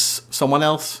if it's someone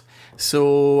else.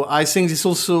 So I think this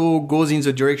also goes in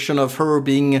the direction of her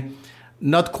being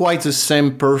not quite the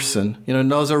same person,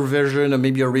 another version or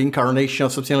maybe a reincarnation or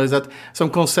something like that. Some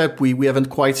concept we haven't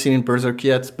quite seen in Berserk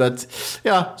yet, but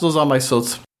yeah, those are my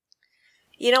thoughts.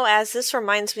 As this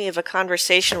reminds me of a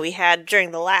conversation we had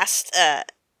during the last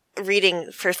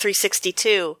reading for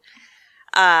 362,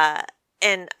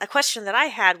 and a question that I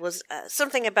had was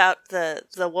something about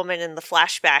the woman in the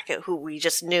flashback who we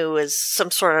just knew as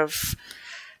some sort of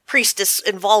priestess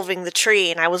involving the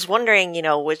tree, and I was wondering,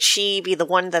 would she be the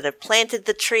one that had planted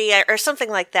the tree or something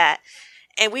like that?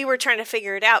 And we were trying to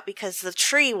figure it out because the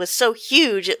tree was so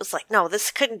huge. It was like, no,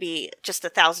 this couldn't be just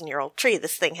 1,000-year-old tree.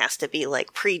 This thing has to be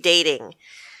like predating.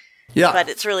 Yeah. But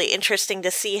it's really interesting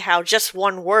to see how just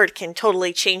one word can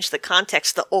totally change the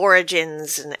context, the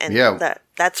origins, and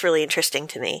that's really interesting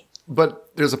to me.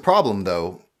 But there's a problem,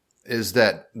 though, is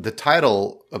that the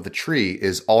title of the tree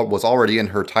was already in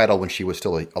her title when she was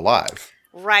still alive.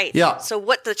 Right. Yeah. So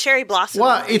what the cherry blossom?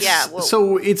 Well,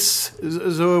 it's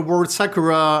the word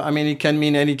sakura. I mean, it can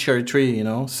mean any cherry tree,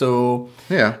 So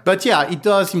yeah. But yeah, it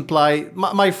does imply.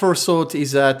 My first thought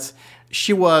is that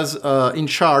she was in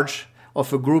charge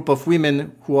of a group of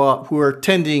women who are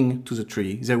tending to the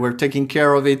tree. They were taking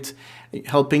care of it,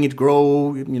 helping it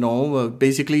grow.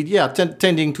 Basically,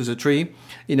 tending to the tree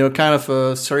in a kind of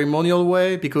a ceremonial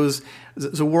way, because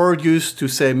the word used to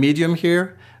say medium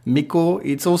here, Miko,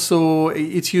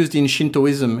 it's used in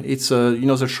Shintoism. It's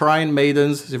the shrine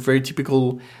maidens, the very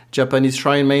typical Japanese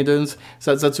shrine maidens.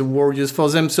 That's a word used for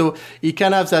them. So it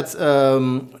can have that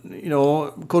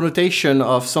connotation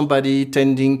of somebody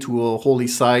tending to a holy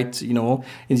site. In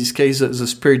this case, the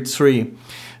spirit tree.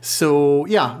 So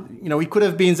it could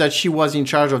have been that she was in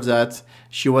charge of that.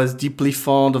 She was deeply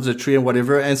fond of the tree and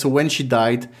whatever. And so when she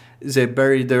died, they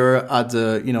buried her at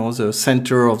the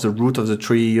center of the root of the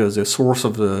tree, or the source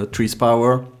of the tree's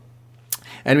power.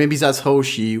 And maybe that's how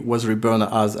she was reborn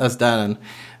as Danan.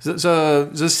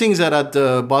 The thing that had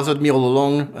bothered me all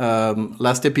along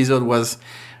last episode was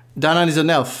Danan is an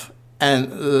elf and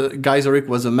Geyserik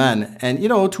was a man. And,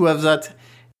 to have that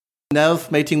an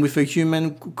elf mating with a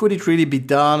human, could it really be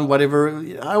done? Whatever.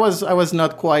 I was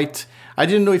not quite... I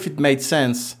didn't know if it made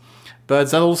sense.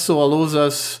 But that also allows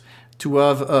us to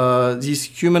have this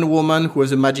human woman who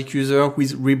is a magic user, who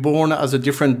is reborn as a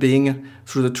different being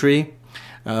through the tree.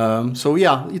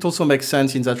 It also makes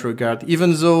sense in that regard,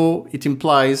 even though it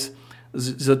implies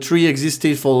the tree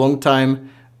existed for a long time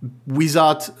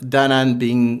without Danan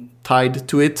being tied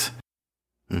to it.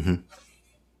 Mm-hmm.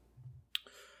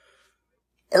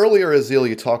 Earlier, Azil,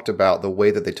 you talked about the way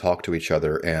that they talk to each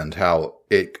other and how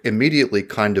it immediately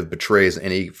kind of betrays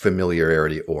any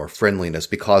familiarity or friendliness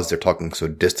because they're talking so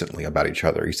distantly about each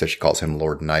other. You said she calls him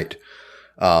Lord Knight.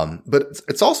 But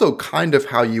it's also kind of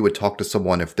how you would talk to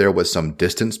someone if there was some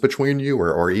distance between you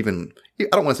or even, I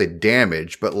don't want to say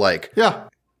damage, but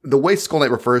the way Skull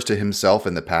Knight refers to himself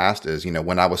in the past is,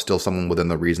 when I was still someone within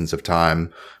the reasons of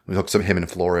time. We talked to him and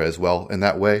Flora as well in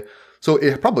that way. So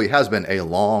it probably has been a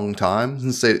long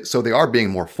time. So they are being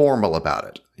more formal about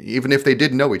it. Even if they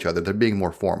did know each other, they're being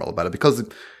more formal about it because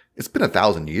it's been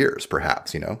 1,000 years,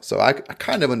 perhaps, So I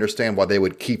kind of understand why they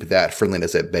would keep that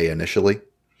friendliness at bay initially.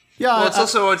 Yeah.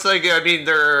 Well,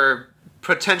 they're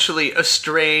potentially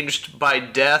estranged by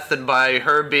death and by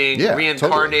her being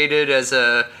reincarnated as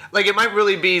a... it might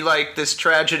really be like this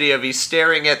tragedy of he's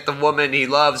staring at the woman he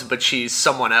loves, but she's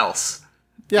someone else.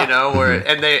 Yeah.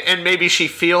 And maybe she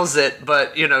feels it,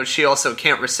 but, she also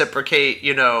can't reciprocate,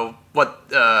 what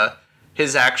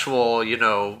his actual,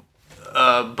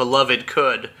 beloved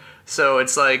could. So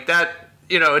it's like that,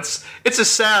 it's a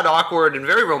sad, awkward, and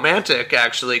very romantic,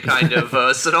 actually, kind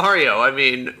of scenario. I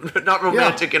mean, not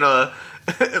romantic in a,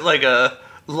 a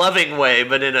loving way,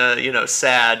 but in a,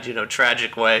 sad,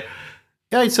 tragic way.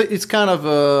 Yeah, it's kind of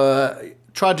a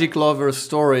tragic lover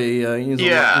story in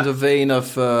the vein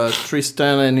of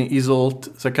Tristan and Isolde,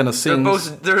 that kind of thing.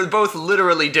 They're both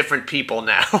literally different people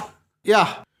now.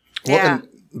 Yeah. Well, and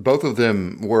both of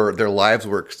them their lives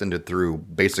were extended through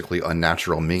basically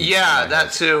unnatural means. Yeah,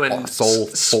 that too. And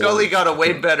Scully got a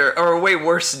way better or a way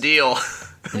worse deal.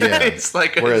 Yeah. It's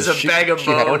like it's a bag of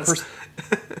bones.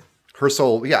 Her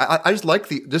soul, I just like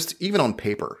just even on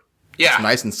paper. Yeah. It's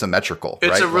nice and symmetrical.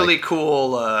 It's a really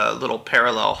cool little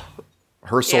parallel.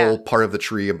 Her soul, part of the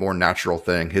tree, a more natural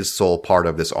thing. His soul, part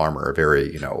of this armor, a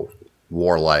very,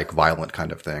 warlike, violent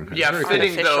kind of thing. Yeah,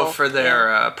 fitting, though, for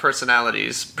their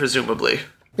personalities, presumably.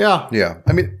 Yeah. Yeah.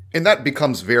 I mean, and that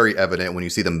becomes very evident when you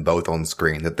see them both on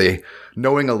screen, that they,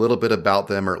 knowing a little bit about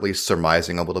them, or at least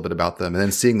surmising a little bit about them, and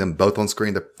then seeing them both on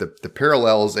screen, the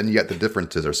parallels and yet the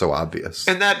differences are so obvious.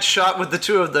 And that shot with the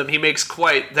two of them, he makes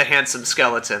quite the handsome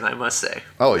skeleton, I must say.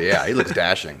 Oh, yeah. He looks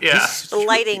dashing. Yeah. The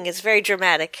lighting is very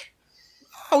dramatic.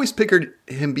 I always figured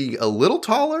him be a little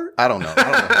taller. I don't know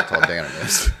how tall Danan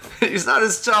is. He's not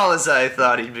as tall as I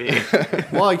thought he'd be.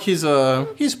 Well,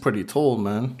 he's pretty tall,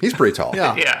 man. He's pretty tall.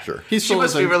 Yeah. Yeah. Sure. She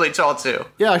must be really tall, too.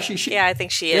 Yeah, Yeah, I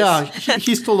think she is. Yeah,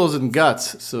 he's taller than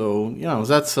Guts. So,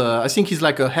 that's, I think he's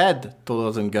like a head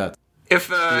taller than Guts.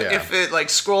 If it like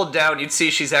scrolled down, you'd see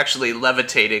she's actually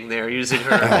levitating there using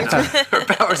her her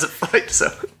powers of flight. So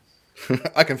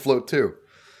I can float too.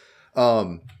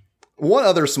 One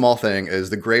other small thing is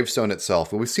the gravestone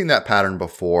itself. We've seen that pattern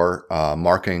before,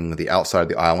 marking the outside of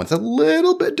the island. It's a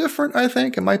little bit different, I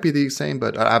think. It might be the same,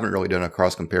 but I haven't really done a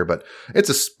cross compare. But it's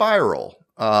a spiral,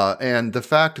 and the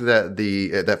fact that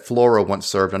that Flora once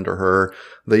served under her,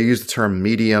 they use the term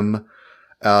medium.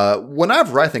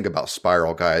 Whenever I think about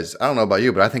spiral, guys, I don't know about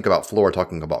you, but I think about Flora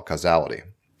talking about causality,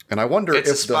 and I wonder if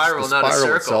the spiral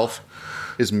itself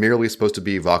is merely supposed to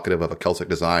be evocative of a Celtic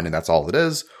design, and that's all it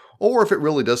is. Or if it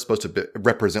really does supposed to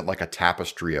represent like a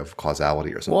tapestry of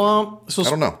causality or something. Well, so I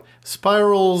don't know.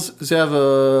 Spirals, they have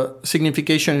a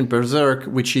signification in Berserk,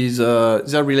 which is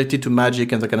they're related to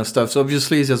magic and that kind of stuff. So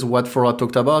obviously there's what Flora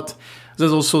talked about.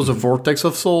 There's also the Vortex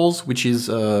of Souls, which is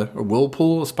a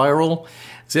whirlpool, a spiral.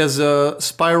 There's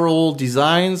spiral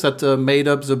designs that made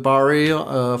up the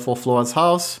barrier for Flora's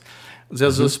house.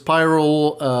 There's a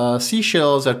spiral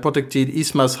seashells that protected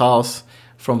Isma's house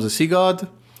from the sea god,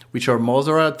 which her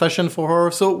mother had fashioned for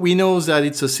her. So we know that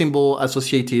it's a symbol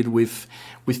associated with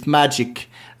magic.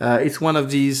 It's one of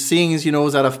these things,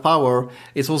 that have power.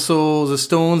 It's also the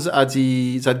stones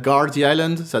that guard the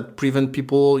island, that prevent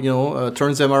people,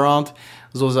 turn them around.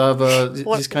 Those have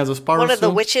these kinds of spirals. One of the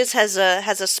witches has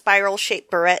a spiral-shaped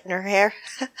barrette in her hair.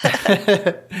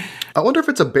 I wonder if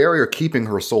it's a barrier keeping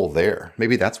her soul there.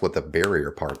 Maybe that's what the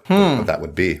barrier part of that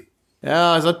would be.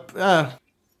 Yeah,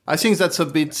 I think that's a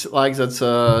bit like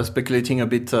speculating a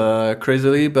bit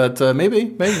crazily, but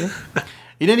maybe.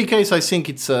 In any case, I think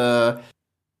it's a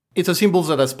symbol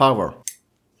that has power.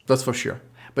 That's for sure.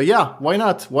 But yeah, why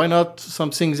not? Why not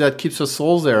something that keeps her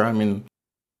soul there? I mean,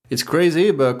 it's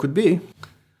crazy, but could be.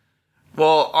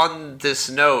 Well, on this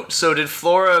note, so did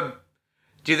Flora...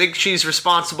 Do you think she's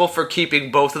responsible for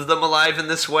keeping both of them alive in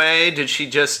this way? Did she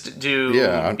just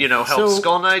help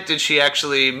Skull Knight? Did she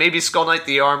actually... Maybe Skull Knight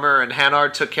the armor and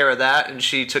Hanar took care of that and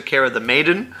she took care of the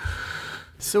maiden?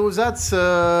 So that's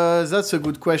a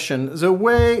good question. The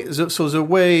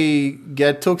way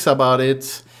Get talks about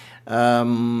it...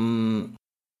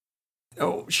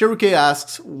 Shiruke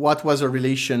asks what was the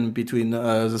relation between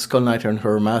the Skull Knight and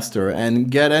her master,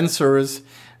 and Get answers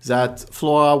that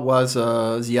Flora was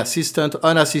the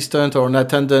an assistant or an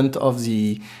attendant of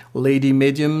the lady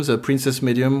medium, the princess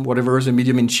medium, whatever, the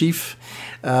medium in chief,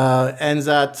 and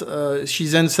that she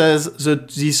then says that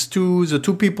the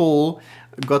two people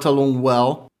got along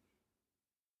well.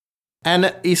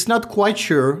 And it's not quite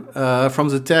sure from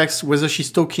the text whether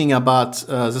she's talking about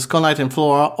the Skull Knight and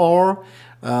Flora or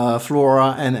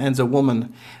Flora and the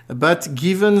woman. But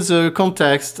given the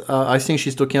context, I think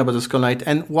she's talking about the Skull Knight.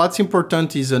 And what's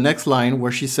important is the next line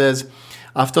where she says,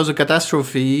 after the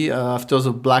catastrophe, after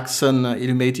the black sun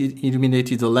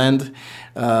illuminated the land,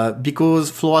 because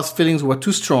Flora's feelings were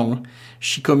too strong,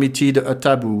 she committed a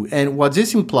taboo. And what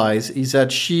this implies is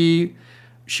that she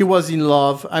was in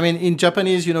love. I mean, in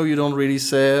Japanese, you don't really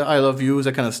say, I love you,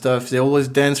 that kind of stuff. They always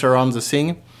dance around the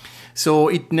thing. So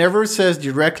it never says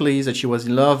directly that she was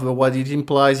in love, but what it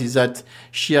implies is that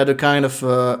she had a kind of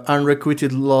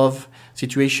unrequited love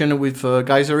situation with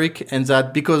Geyserik, and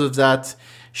that because of that,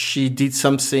 she did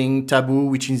something taboo,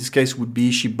 which in this case would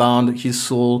be she bound his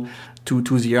soul to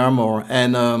the armor.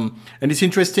 And it's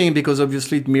interesting because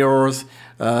obviously it mirrors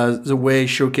the way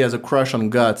Shoki has a crush on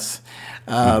Guts.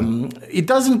 It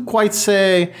doesn't quite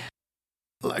say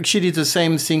like she did the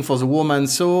same thing for the woman,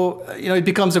 so it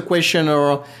becomes a question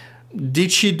or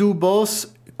did she do both?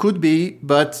 Could be,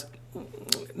 but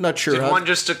not sure. Did one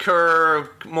just occur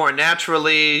more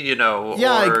naturally,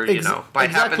 by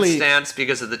happenstance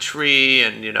because of the tree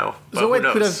and, the way it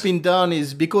could have been done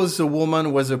is because the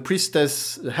woman was a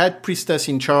head priestess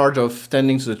in charge of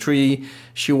tending to the tree.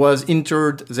 She was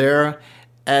interred there.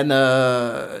 And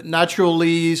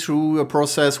naturally, through a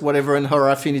process, whatever, in her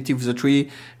affinity with the tree,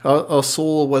 her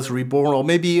soul was reborn. Or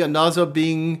maybe another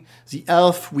being, the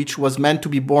elf, which was meant to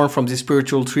be born from the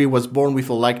spiritual tree, was born with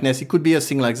a likeness. It could be a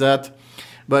thing like that,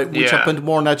 but which happened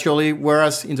more naturally.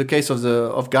 Whereas in the case of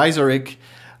Geyserik,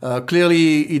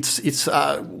 clearly it's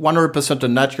 100%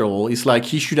 unnatural. It's like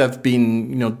he should have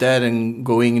been, dead and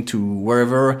going to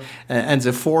wherever, and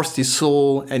they forced his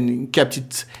soul and kept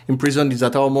it imprisoned in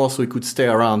that armor so he could stay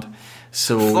around.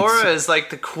 So Flora is like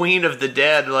the queen of the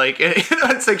dead. Like,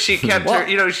 it's like she kept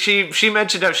her. She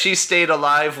mentioned how she stayed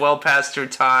alive well past her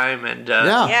time, and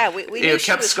we knew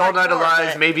kept Skull Knight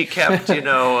alive. Maybe kept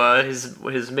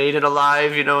his maiden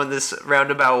alive. In this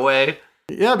roundabout way.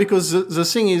 Yeah, because the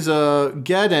thing is,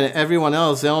 Gad and everyone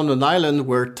else, they're on an island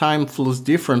where time flows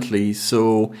differently,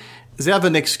 so they have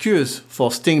an excuse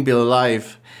for staying being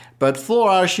alive. But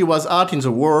Flora, she was out in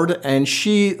the world, and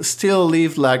she still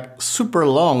lived like super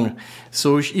long.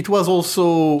 So it was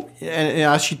also, and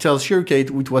as she tells Shirkate,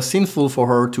 it was sinful for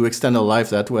her to extend her life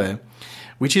that way.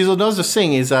 Which is another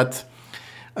thing, is that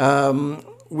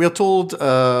we're told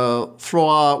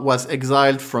Flora was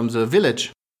exiled from the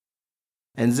village.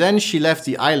 And then she left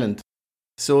the island.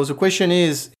 So the question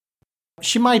is,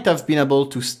 she might have been able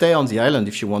to stay on the island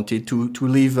if she wanted to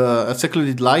live a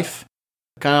secluded life,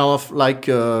 kind of like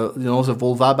the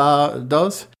Volvaba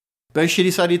does. But she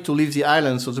decided to leave the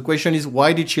island. So the question is,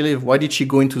 why did she leave? Why did she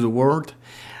go into the world?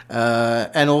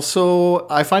 And also,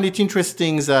 I find it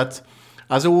interesting that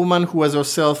as a woman who was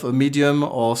herself a medium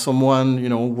or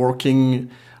someone, working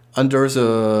under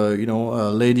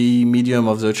the, lady medium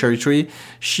of the cherry tree,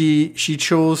 she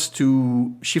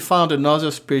found another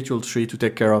spiritual tree to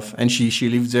take care of. And she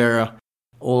lived there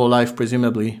all her life,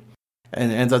 presumably.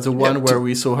 And that's the one where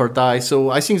we saw her die. So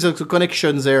I think there's a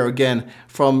connection there again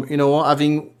from,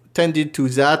 having tended to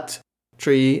that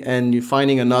tree and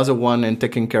finding another one and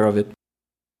taking care of it.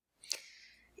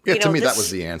 Yeah, to me, that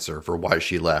was the answer for why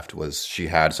she left, was she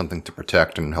had something to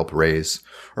protect and help raise.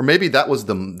 Or maybe that was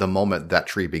the moment that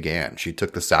tree began. She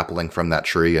took the sapling from that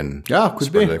tree and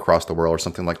spread it across the world or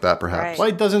something like that, perhaps. Right. Well,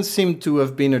 it doesn't seem to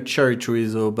have been a cherry tree,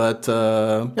 though, but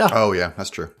yeah. Oh, yeah, that's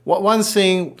true. One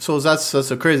thing, so that's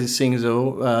a crazy thing,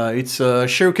 though. It's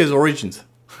Shiruke's origins.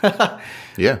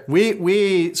 Yeah.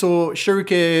 So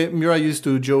Shiruke, Miura used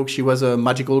to joke she was a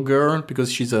magical girl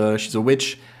because she's a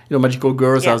witch. Magical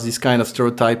girls are this kind of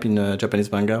stereotype in Japanese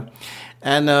manga.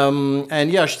 And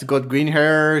she's got green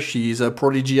hair. She's a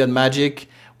prodigy at magic.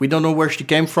 We don't know where she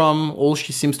came from. All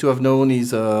she seems to have known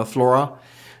is Flora.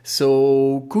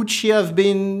 So could she have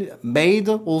been made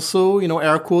also,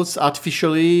 air quotes,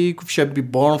 artificially? Could she have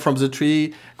been born from the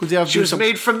tree? Could there have she was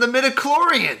made from the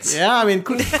midichlorians. Yeah, I mean,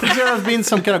 could there have been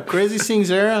some kind of crazy things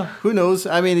there? Who knows?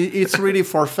 I mean, it's really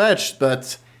far-fetched,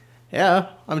 but yeah,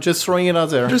 I'm just throwing it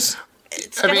out there.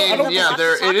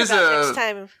 It is a... Next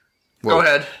time. Go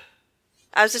ahead.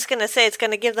 I was just going to say it's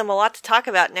going to give them a lot to talk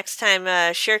about next time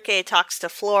Shirke talks to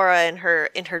Flora in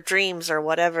her dreams or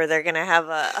whatever. They're going to have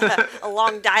a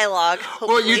long dialogue.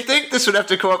 Hopefully. Well, you'd think this would have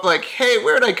to come up like, hey,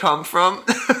 where'd I come from?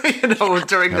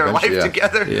 During their life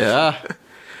together. Yeah.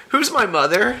 Who's my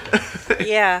mother?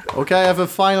 Yeah. Okay, I have a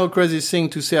final crazy thing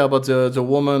to say about the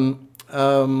woman.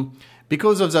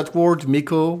 Because of that word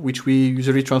Miko, which we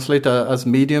usually translate as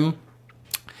medium,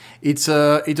 it's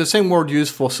the same word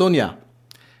used for Sonia,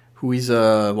 who is,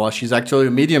 she's actually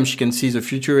a medium. She can see the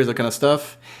future, that kind of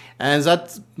stuff. And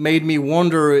that made me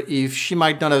wonder if she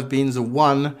might not have been the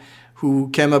one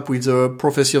who came up with the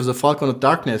prophecy of the Falcon of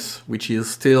Darkness, which is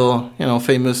still,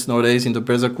 famous nowadays in the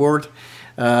Berserk world.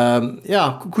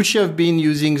 Could she have been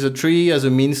using the tree as a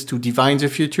means to divine the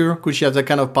future? Could she have that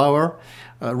kind of power?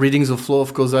 Reading the flow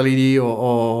of causality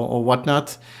or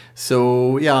whatnot.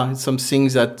 So, some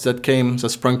things that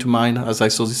sprung to mind as I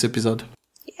saw this episode.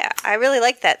 Yeah, I really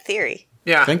like that theory.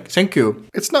 Yeah. Thank you.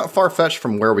 It's not far-fetched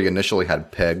from where we initially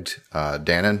had pegged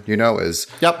Danan,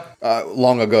 Yep.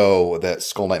 Long ago that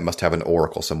Skull Knight must have an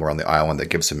oracle somewhere on the island that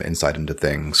gives him insight into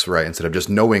things, right? Instead of just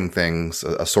knowing things,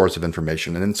 a source of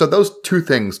information. And so those two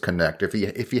things connect. If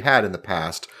he had in the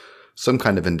past some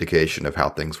kind of indication of how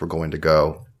things were going to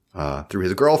go through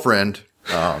his girlfriend,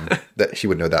 that she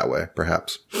would know that way,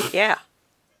 perhaps. Yeah.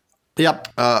 Yep.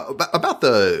 About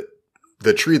the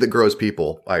tree that grows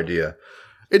people idea.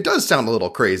 It does sound a little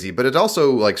crazy, but it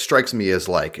also strikes me as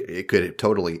it could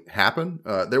totally happen.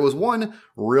 There was one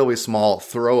really small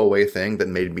throwaway thing that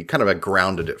made me kind of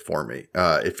grounded it for me.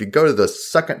 If you go to the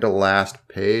third to last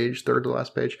page,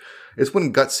 it's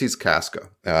when Guts sees Casca,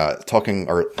 talking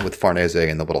with Farnese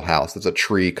in the little house. There's a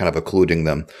tree kind of occluding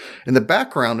them. In the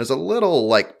background is a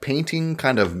little painting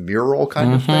kind of mural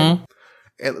kind of thing.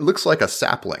 It looks like a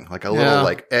sapling,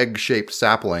 little egg-shaped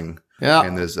sapling. Yeah.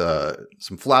 And there's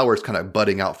some flowers kind of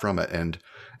budding out from it. And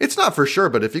It's not for sure,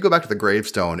 but if you go back to the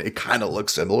gravestone, it kind of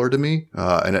looks similar to me.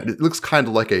 And it looks kind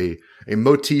of like a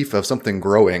motif of something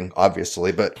growing,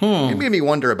 obviously. But it made me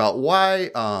wonder about why,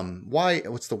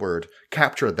 what's the word?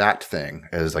 Capture that thing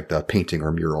as like the painting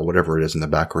or mural, whatever it is in the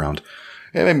background.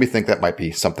 It made me think that might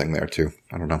be something there too.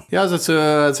 I don't know. Yeah, that's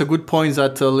a good point.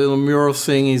 That little mural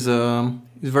thing is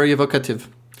very evocative.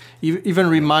 Even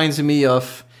reminds me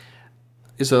of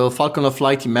a Falcon of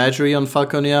Light imagery on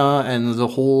Falconia and the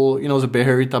whole, the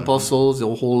Beherit Apostles,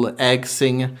 the whole egg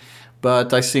thing.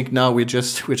 But I think now we're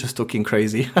just talking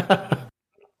crazy.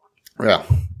 Yeah.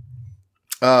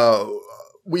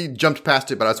 We jumped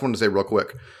past it, but I just wanted to say real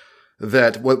quick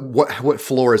that what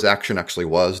Flora's action actually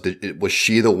was. Was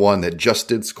she the one that just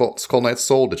did Skull Knight's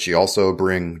soul? Did she also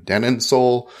bring Danan's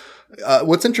soul?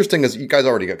 What's interesting is you guys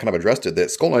already kind of addressed it,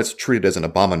 that Skull Knight's treated as an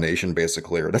abomination,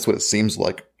 basically, or that's what it seems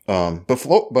like.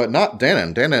 But not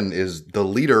Danan. Danan is the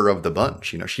leader of the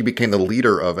bunch. She became the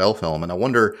leader of Elfhelm, and I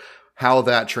wonder how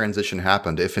that transition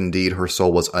happened, if indeed her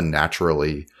soul was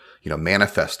unnaturally,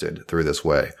 manifested through this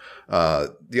way.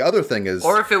 The other thing is,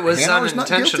 or if it was Hanar's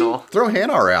unintentional. Throw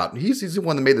Hanar out. He's the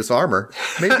one that made this armor.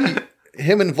 Maybe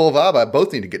him and Volvaba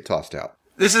both need to get tossed out.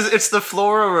 It's the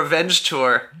Flora revenge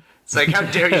tour. It's like, how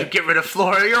dare you get rid of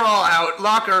Flora? You're all out.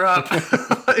 Lock her up.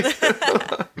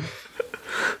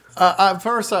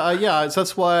 First,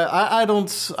 that's why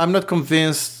I'm not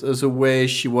convinced the way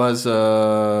she was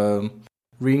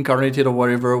reincarnated or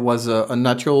whatever was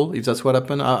unnatural. If that's what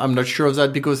happened, I'm not sure of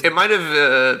that, because it might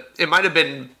have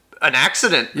been an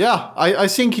accident. Yeah, I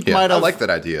think it might have. I like that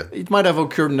idea. It might have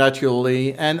occurred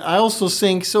naturally, and I also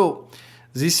think so.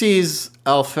 This is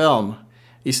Elfhelm.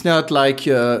 It's not like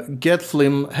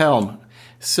Getflim Helm.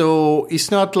 So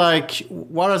it's not like,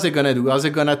 what are they going to do? Are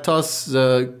they going to toss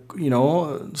the,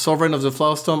 Sovereign of the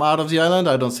Flowerstorm out of the island?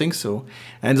 I don't think so.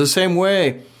 And the same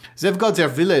way, they've got their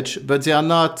village, but they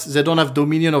don't have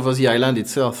dominion over the island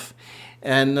itself.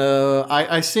 And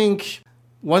I think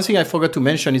one thing I forgot to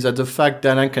mention is that the fact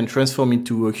Danan can transform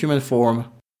into a human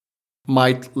form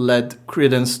might lend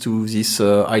credence to this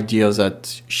idea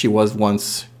that she was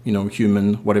once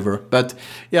human, whatever. But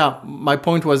yeah, my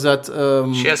point was that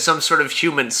she has some sort of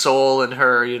human soul in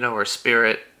her, her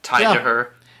spirit tied to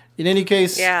her. In any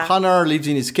case, Hanar lives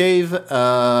in his cave.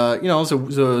 The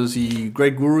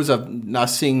great gurus have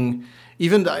nothing.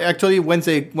 Even actually, when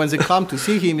they come to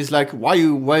see him, it's like, why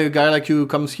a guy like you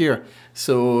comes here?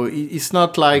 So it's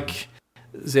not like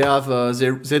they have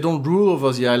they don't rule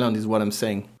over the island, is what I'm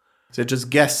saying. They just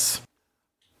guess.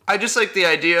 I just like the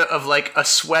idea of like a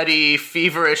sweaty,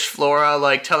 feverish Flora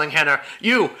like telling Hanar,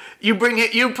 you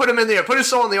put him in there, put his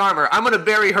soul in the armor. I'm gonna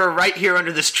bury her right here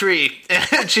under this tree,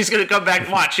 and she's gonna come back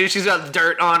and watch. She's got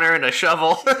dirt on her and a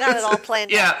shovel. She's got it all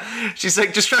planned. Yeah, she's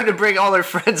like just trying to bring all her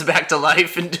friends back to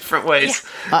life in different ways.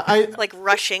 Yeah. Like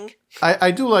rushing.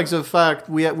 I do like the fact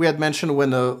we had mentioned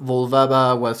when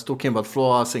Volvaba was talking about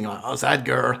Flora, saying, "Oh, that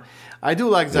girl." I do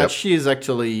like that she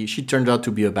turned out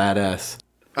to be a badass.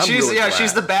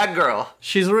 She's the bad girl.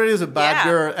 She's really the bad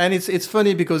girl, and it's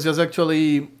funny because there's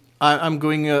actually I'm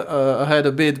going ahead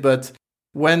a bit, but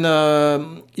when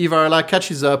Ivarla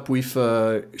catches up with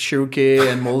Shiruke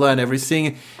and Mola and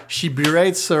everything, she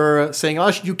berates her, saying,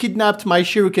 "Oh, you kidnapped my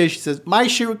Shiruke." She says, "My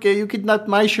Shiruke, you kidnapped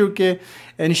my Shiruke,"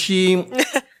 and she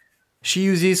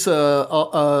uses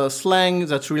a slang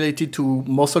that's related to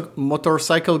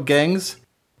motorcycle gangs.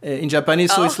 In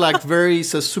Japanese, so it's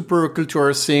it's a super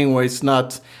cultural thing where it's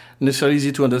not necessarily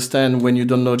easy to understand when you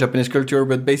don't know Japanese culture,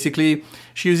 but basically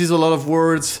she uses a lot of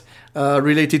words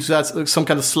related to that, some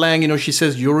kind of slang. She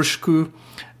says yoroshiku,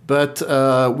 but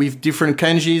with different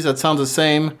kanjis that sound the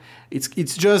same.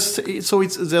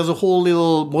 There's a whole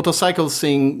little motorcycle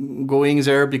thing going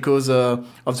there because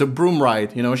of the broom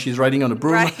ride. She's riding on a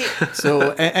broom, right.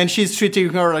 So and she's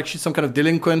treating her like she's some kind of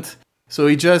delinquent. So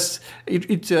it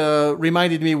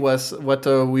reminded me was what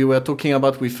we were talking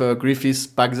about with Griffiths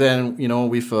back then,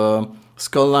 with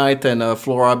Skull Knight and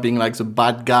Flora being like the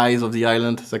bad guys of the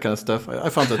island, that kind of stuff. I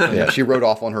found that funny. Yeah, she rode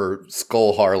off on her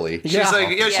Skull Harley.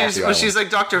 She's like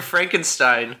Dr.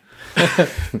 Frankenstein.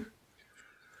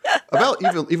 About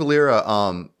Evilira,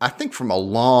 I think from a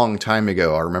long time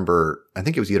ago, I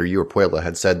think it was either you or Puebla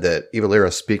had said that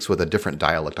Evilira speaks with a different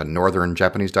dialect, a northern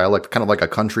Japanese dialect, kind of like a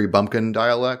country bumpkin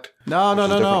dialect. No.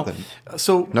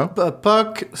 So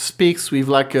Puck speaks with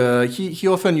like, he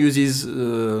often uses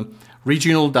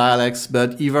regional dialects,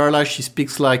 but Evilira, she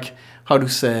speaks like, how to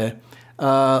say,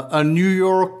 a New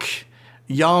York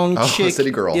young chick. A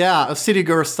city girl. Yeah, a city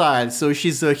girl style. So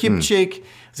she's a hip chick.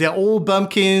 They're all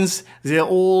bumpkins. They're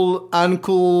all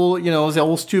uncool. They're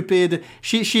all stupid.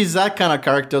 She's that kind of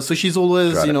character. So she's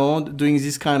always, doing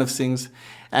these kind of things.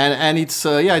 And it's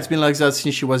it's been like that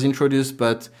since she was introduced,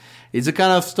 but it's the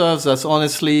kind of stuff that's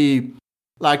honestly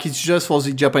like it's just for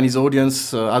the Japanese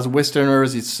audience. As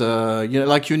Westerners, it's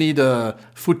like you need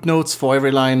footnotes for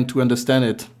every line to understand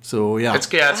it. So yeah, it's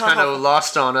kind of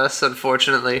lost on us,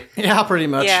 unfortunately. Yeah, pretty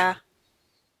much. Yeah.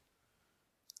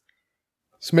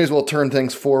 So may as well turn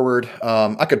things forward.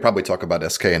 I could probably talk about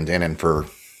SK and Danan for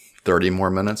 30 more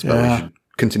minutes, but we should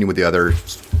continue with the other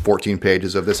 14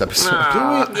 pages of this episode.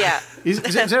 Yeah.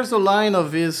 There's a line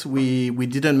of this we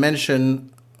didn't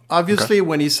mention. Obviously,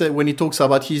 when he talks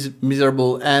about his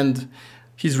miserable end,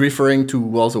 he's referring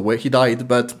to the way he died.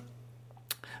 But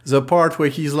the part where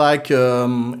he's like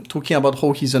talking about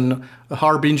how he's a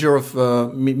harbinger of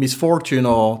misfortune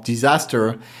or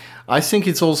disaster, I think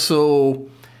it's also.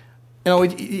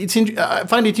 I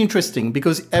find it interesting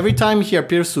because every time he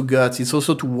appears to Guts, it's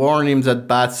also to warn him that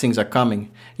bad things are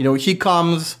coming. He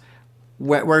comes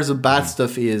where the bad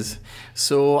stuff is.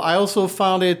 So I also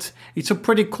found it's a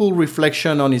pretty cool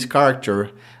reflection on his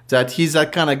character, that he's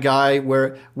that kind of guy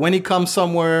where when he comes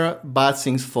somewhere, bad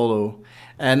things follow.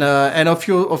 And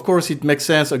of course, it makes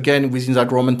sense, again, within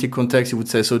that romantic context, you would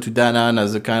say so to Danan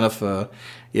as a kind of,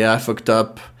 fucked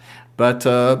up. But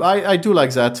I do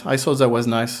like that. I thought that was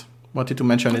nice. Wanted to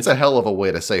mention It's a hell of a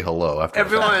way to say hello after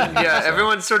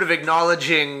everyone's sort of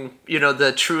acknowledging,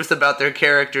 the truth about their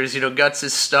characters. Guts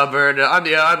is stubborn. I'm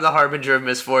the harbinger of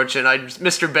misfortune. I'm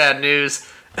Mr. Bad News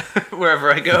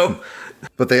wherever I go.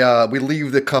 But we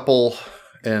leave the couple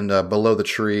and below the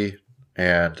tree,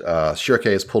 and Shirke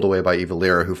is pulled away by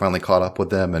Evilira, who finally caught up with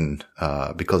them, and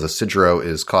because Isidro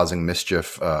is causing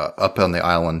mischief up on the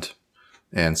island,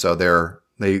 and so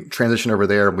they transition over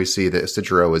there, and we see that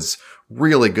Isidro is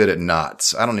really good at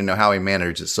knots. I don't even know how he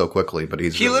managed it so quickly, but he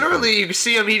really literally, you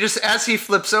see him, he just, as he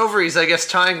flips over, he's, I guess,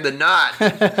 tying the knot.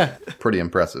 Pretty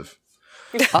impressive.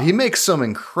 He makes some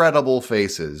incredible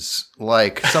faces.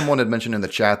 Like, someone had mentioned in the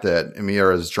chat that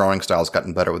Miura's drawing style's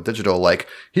gotten better with digital. Like,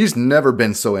 he's never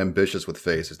been so ambitious with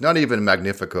faces. Not even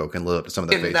Magnifico can live up to some of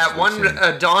the faces. In that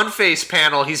one Dawn face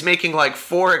panel, he's making like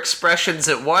 4 expressions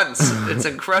at once. It's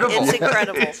incredible. It's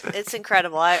incredible. It's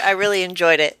incredible. I really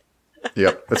enjoyed it.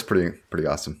 Yep, that's pretty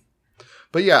awesome.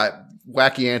 But yeah,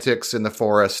 wacky antics in the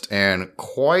forest and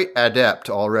quite adept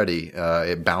already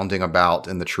at bounding about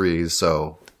in the trees.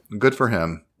 So good for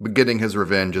him. But getting his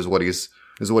revenge is what he's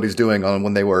doing on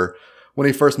when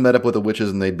he first met up with the witches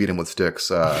and they beat him with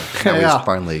sticks. Now he's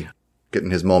finally getting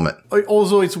his moment.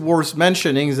 Also, it's worth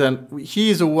mentioning that he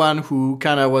is the one who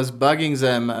kind of was bugging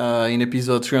them in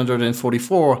episode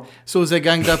 344. So they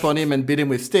ganged up on him and beat him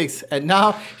with sticks. And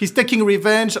now he's taking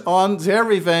revenge on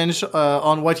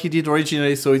what he did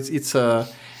originally. So it's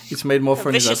made more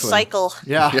funny that way. Vicious cycle.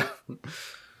 Yeah.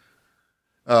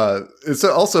 It's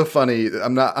also funny.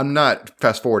 I'm not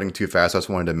fast forwarding too fast. I just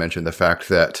wanted to mention the fact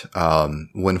that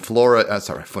when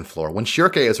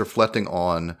Shirke is reflecting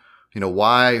on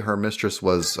why her mistress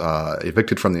was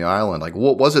evicted from the island, like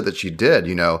what was it that she did?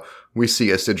 We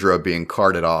see Isidro being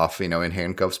carted off, in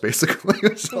handcuffs, basically.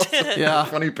 It's also a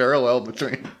funny parallel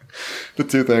between the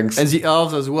two things. And the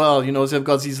elves as well, they've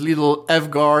got these little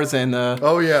elf guards, and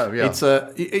it's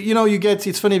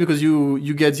it's funny because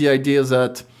you get the idea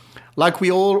that, like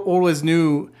we all always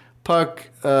knew, Puck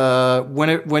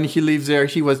when he lives there,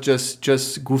 he was just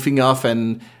goofing off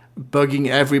and bugging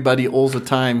everybody all the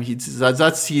time. He's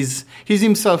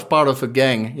himself part of a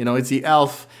gang. It's the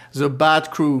elf, the bad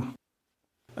crew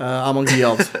among the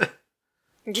elves.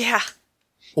 Yeah.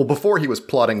 Well, before he was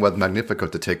plotting with Magnifico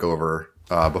to take over,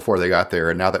 before they got there,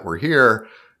 and now that we're here,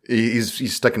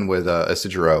 he's sticking with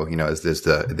Isidro. As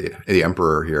the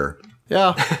emperor here.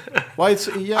 Yeah.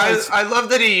 I love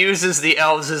that he uses the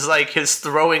elves as like his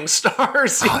throwing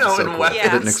stars, and cool. weapons. I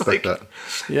didn't expect that.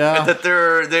 Yeah. And that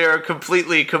they are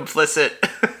completely complicit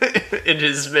in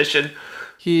his mission.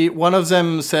 One of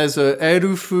them says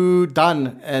Erufu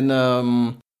Dan,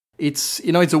 and it's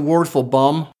a word for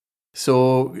bomb.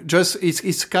 So it's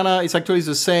actually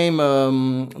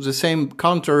the same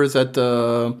counter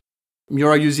that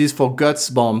Miura uses for guts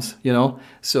bombs,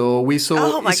 So we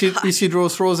saw Isidro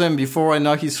throw them before, and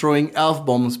now he's throwing elf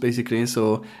bombs, basically.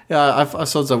 So yeah, I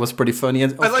thought that was pretty funny.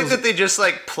 And I like that they just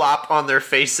like plop on their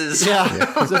faces. Yeah,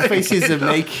 the faces they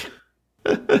make.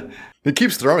 He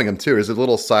keeps throwing them too. There's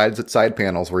little side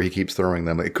panels where he keeps throwing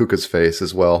them, like Kuka's face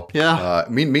as well. Yeah.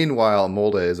 Meanwhile,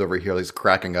 Molde is over here. He's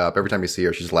cracking up every time you see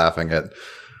her. She's laughing at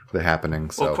the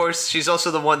happening. So. Well, of course, she's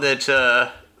also the one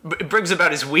that brings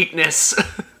about his weakness.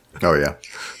 Oh, yeah.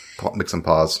 Make some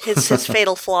pause. His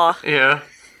fatal flaw. Yeah.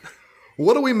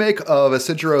 What do we make of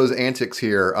Isidro's antics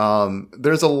here?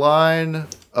 There's a line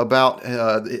about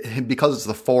because it's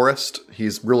the forest,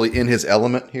 he's really in his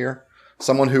element here.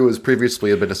 someone who has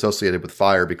previously been associated with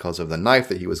fire because of the knife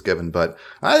that he was given, but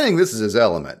I think this is his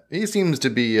element. He seems to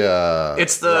be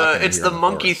it's the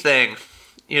monkey thing.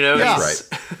 You know, yeah. Right.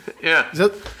 Yeah.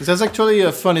 There's actually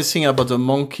a funny thing about the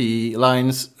monkey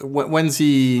lines. When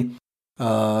the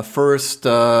first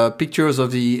pictures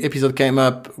of the episode came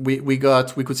up, we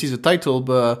could see the title,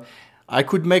 but I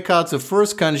could make out the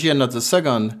first kanji and not the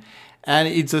second. And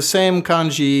it's the same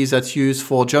kanji that's used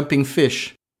for jumping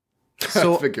fish.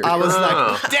 So I was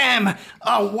like, damn,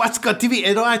 what's got TV?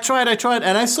 And I tried,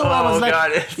 and I saw, I was like,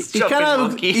 God,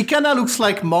 it kind of looks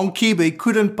like monkey, but it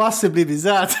couldn't possibly be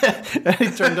that. And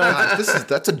it turned out.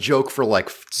 That's a joke for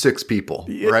like 6 people,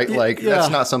 right?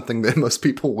 That's not something that most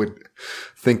people would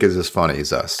think is as funny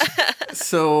as us.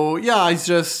 So, yeah, it's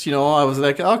just, I was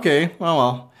like, okay,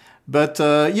 well. But,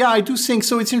 I do think,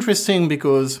 so it's interesting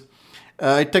because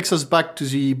it takes us back to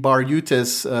the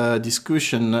Bar-Utes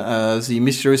discussion, the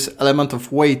mysterious element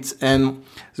of weight. And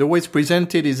the way it's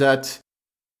presented is that,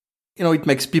 it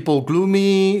makes people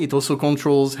gloomy. It also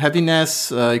controls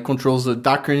heaviness. It controls the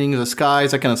darkening of the skies,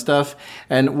 that kind of stuff.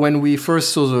 And when we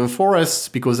first saw the forests,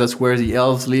 because that's where the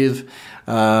elves live,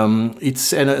 and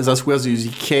that's where the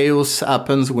chaos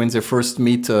happens when they first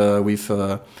meet with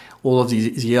all of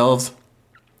the elves.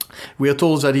 We are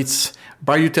told that it's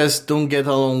Bar-Utes don't get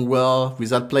along well with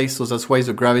that place, so that's why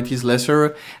the gravity is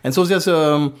lesser. And so there's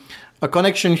a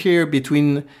connection here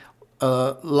between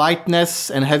lightness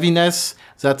and heaviness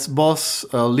that's both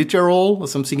literal,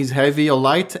 something is heavy or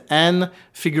light, and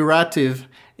figurative,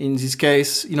 in this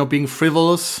case, being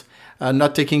frivolous,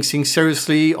 not taking things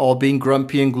seriously, or being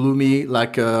grumpy and gloomy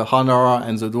like Honora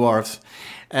and the dwarves.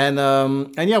 And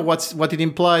what it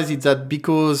implies is that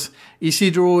because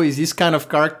Isidro is this kind of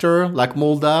character, like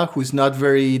Molda, who's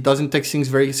doesn't take things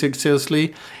very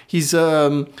seriously, he's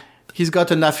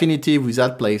got an affinity with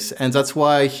that place. And that's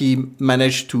why he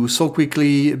managed to so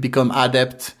quickly become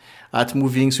adept at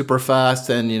moving super fast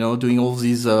and, doing all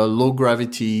these low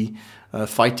gravity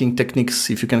fighting techniques,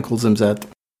 if you can call them that.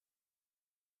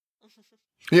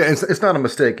 Yeah, it's not a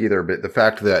mistake either, but the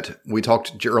fact that we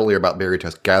talked earlier about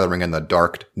Bar-Utes gathering in the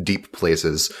dark, deep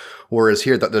places, whereas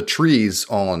here that the trees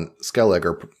on Skellig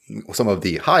are some of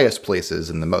the highest places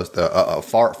and the most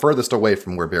furthest away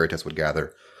from where Bar-Utes would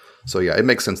gather. So yeah, it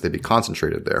makes sense they'd be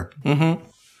concentrated there. Mm-hmm.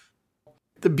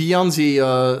 Beyond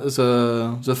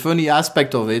the funny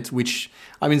aspect of it, which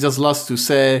there's lots to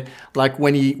say. Like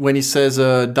when he says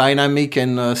dynamic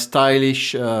and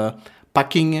stylish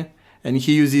packing. And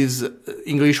he uses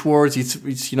English words. It's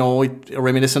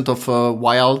reminiscent of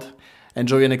wild and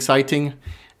joy and exciting.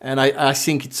 And I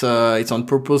think it's on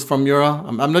purpose from Miura.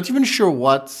 I'm not even sure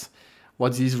what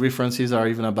these references are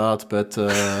even about, but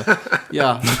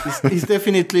it's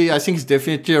definitely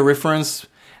a reference.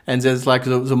 And there's like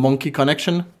the monkey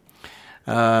connection.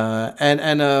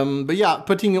 But yeah,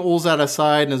 putting all that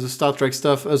aside and the Star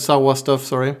Wars stuff,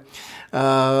 sorry.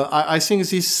 I think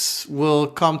this will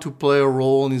come to play a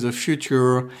role in the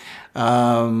future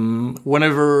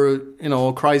whenever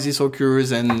crisis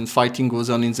occurs and fighting goes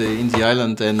on in the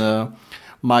island. And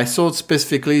my thought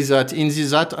specifically is that in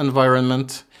that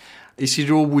environment,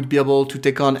 Isidro would be able to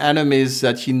take on enemies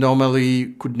that he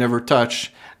normally could never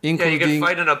touch. Including, you can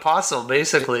fight an apostle,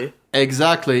 basically.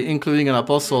 Exactly, including an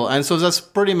apostle. And so that's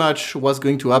pretty much what's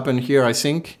going to happen here, I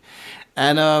think.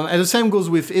 And the same goes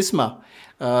with Isma.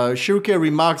 Shiruke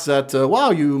remarks that,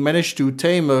 wow, you managed to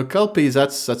tame a Kelpie.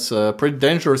 That's a pretty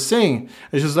dangerous thing.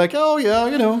 And she's like, oh, yeah,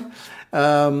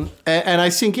 and I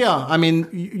think,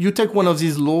 you take one of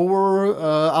these lower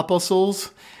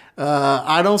apostles.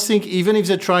 I don't think, even if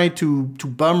they try to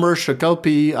bum rush a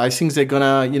Kelpie, I think they're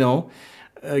gonna,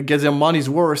 get their money's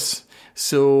worth.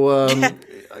 So,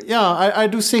 I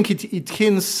do think it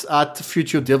hints at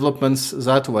future developments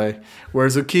that way, where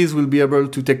the kids will be able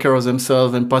to take care of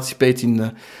themselves and participate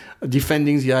in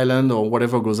defending the island or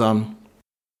whatever goes on.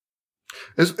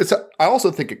 I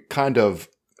also think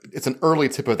it's an early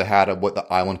tip of the hat of what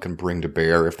the island can bring to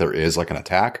bear if there is like an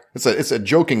attack. It's a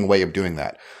joking way of doing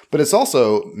that. But it's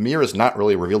also, Miura's not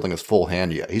really revealing his full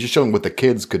hand yet. He's just showing what the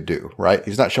kids could do, right?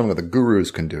 He's not showing what the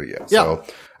gurus can do yet. Yeah. So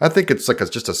I think it's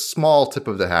just a small tip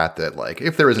of the hat that like,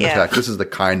 if there is an attack, this is the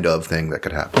kind of thing that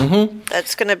could happen. Mm-hmm.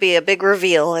 That's going to be a big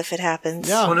reveal if it happens.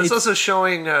 Yeah. Well, it's also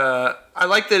showing, I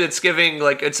like that it's giving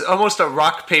like, it's almost a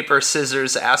rock, paper,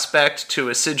 scissors aspect to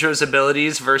Isidro's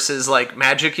abilities versus like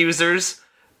magic users.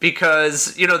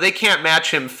 Because, they can't match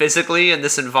him physically in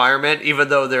this environment, even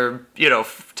though they're,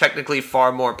 technically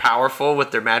far more powerful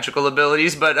with their magical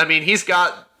abilities. But, he's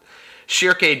got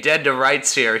Shirke dead to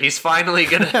rights here. He's finally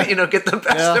going to, get the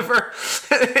best of her.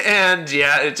 And,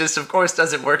 it just, of course,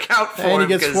 doesn't work out for him.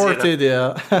 And he gets thwarted,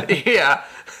 yeah.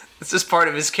 It's just part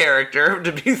of his character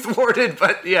to be thwarted,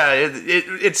 but yeah,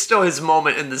 it's still his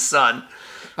moment in the sun.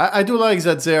 I do like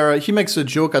that he makes a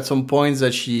joke at some point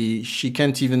that she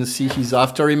can't even see his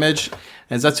after image.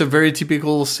 And that's a very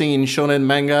typical thing in shonen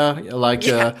manga, like,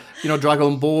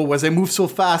 Dragon Ball, where they move so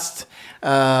fast.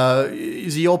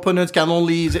 The opponent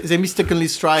they mistakenly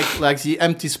strike like the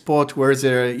empty spot where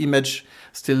their image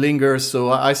still lingers.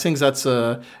 So I think that's,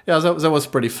 that was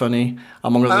pretty funny.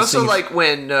 Among other things. I also like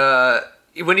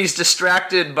when he's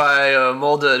distracted by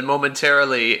Molda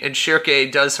momentarily and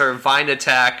Shirke does her vine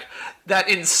attack. That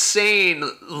insane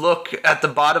look at the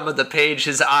bottom of the page,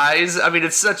 his eyes. I mean,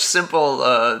 it's such simple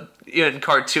and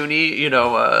cartoony,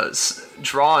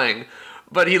 drawing,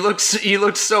 but he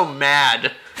looks so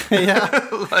mad. Yeah,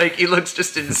 like he looks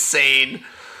just insane.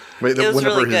 Wait,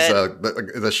 whenever his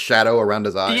the shadow around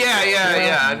his eyes.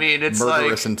 Yeah. I mean, it's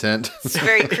murderous intent. It's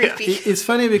very creepy. It's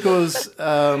funny because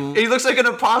he looks like an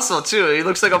apostle too. He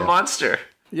looks like a monster.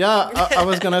 Yeah, I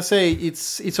was gonna say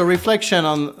it's a reflection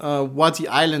on what the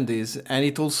island is, and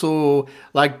it also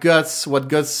like Guts. What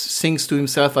Guts thinks to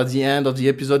himself at the end of the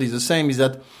episode is the same: is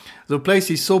that the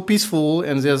place is so peaceful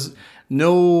and there's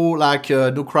no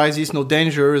no crisis, no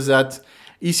danger that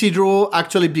Isidro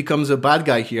actually becomes a bad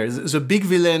guy here, the big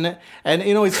villain. And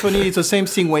it's funny. It's the same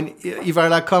thing when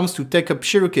Ivala comes to take up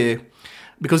Shiruke,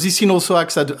 because this scene also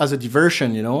acts as a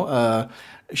diversion.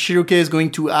 Shiruke is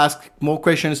going to ask more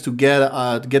questions to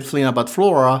get Flynn about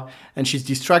Flora, and she's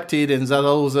distracted, and that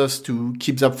allows us to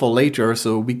keep that for later,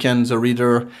 so we can, the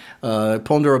reader,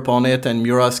 ponder upon it, and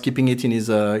Miura's keeping it in his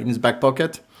back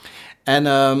pocket. And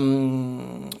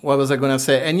what was I gonna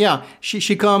say? And yeah,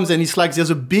 she comes, and it's like there's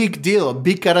a big deal, a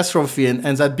big catastrophe,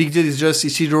 and that big deal is just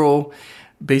Isidro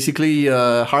basically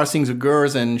harassing the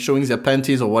girls and showing their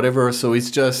panties or whatever. So it's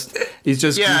just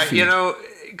goofy.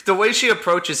 The way she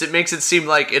approaches it makes it seem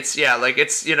like it's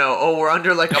we're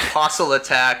under like apostle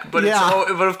attack, but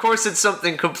but of course it's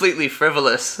something completely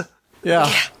frivolous.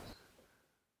 Yeah.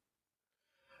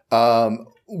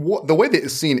 The way the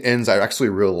scene ends, I actually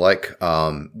really like.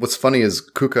 What's funny is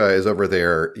Kuka is over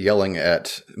there yelling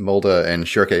at Molda and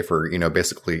Shirke for,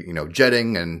 basically,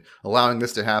 jetting and allowing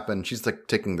this to happen. She's like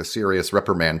taking the serious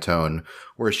reprimand tone,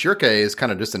 whereas Shirke is kind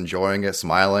of just enjoying it,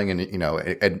 smiling and,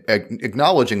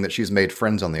 acknowledging that she's made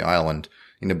friends on the island,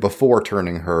 before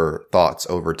turning her thoughts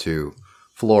over to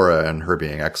Flora and her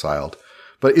being exiled.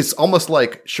 But it's almost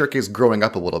like Shirke's growing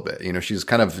up a little bit. She's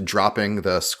kind of dropping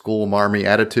the school marmy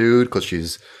attitude because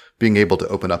she's being able to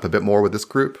open up a bit more with this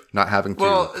group, not having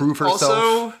to prove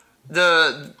herself.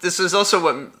 This is also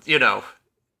what,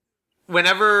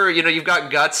 whenever, you've got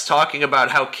Guts talking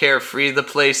about how carefree the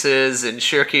place is and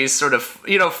Shirke's sort of,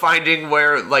 finding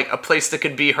where, like, a place that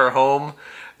could be her home.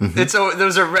 Mm-hmm.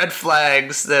 Those are red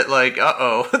flags that, like,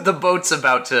 the boat's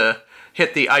about to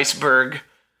hit the iceberg.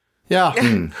 Yeah,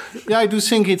 yeah, I do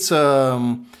think it's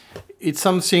something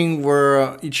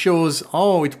where it shows,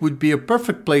 it would be a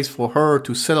perfect place for her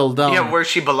to settle down. Yeah, where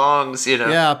she belongs,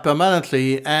 Yeah,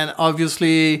 permanently. And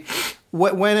obviously,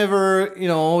 whenever,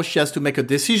 she has to make a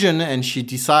decision and she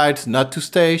decides not to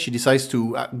stay, she decides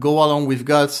to go along with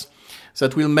Guts,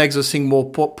 that will make the thing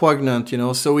more poignant,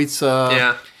 So it's,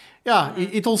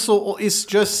 it also is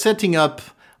just setting up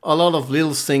a lot of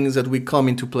little things that will come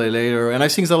into play later. And I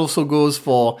think that also goes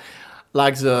for,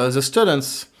 like, the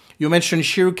students. You mentioned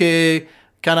Shiruke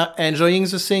kind of enjoying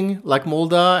the thing, like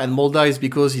Molda, and Molda is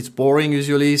because it's boring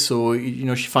usually, so,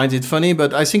 she finds it funny.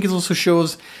 But I think it also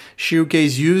shows Shiruke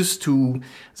is used to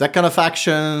that kind of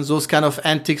action, those kind of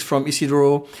antics from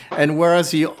Isidro. And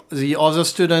whereas the other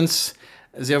students,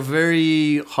 they're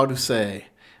very, how to say,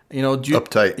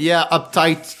 uptight. Yeah,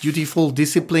 uptight, dutiful,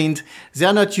 disciplined.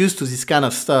 They're not used to this kind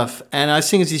of stuff. And I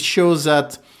think this shows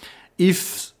that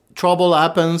if trouble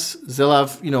happens, they'll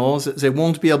have, they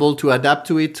won't be able to adapt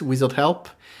to it without help.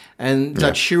 And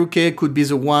that Shiruke could be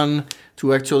the one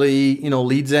to actually,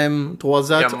 lead them towards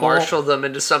that. Yeah, marshal them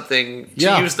into something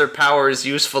to use their powers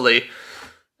usefully.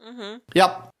 Mm-hmm.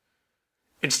 Yep.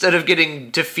 Instead of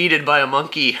getting defeated by a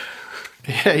monkey.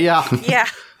 Yeah. Yeah.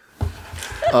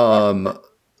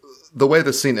 The way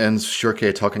the scene ends,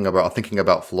 Shirke thinking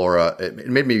about Flora, it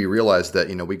made me realize that,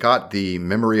 we got the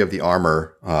memory of the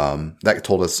armor, that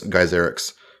told us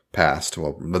Geizeric's past,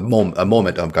 a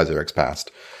moment of Geizeric's past.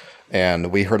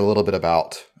 And we heard a little bit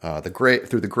about,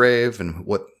 through the grave and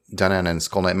what Danan and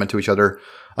Skull Knight meant to each other.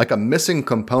 Like, a missing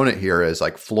component here is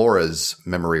like Flora's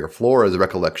memory or Flora's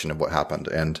recollection of what happened.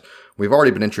 And we've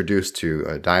already been introduced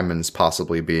to diamonds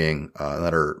possibly being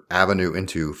another avenue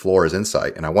into Flora's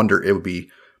insight. And I wonder it would be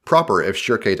proper if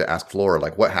Shirke to ask Flora,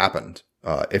 like, what happened,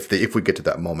 if we get to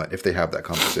that moment, if they have that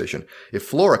conversation. If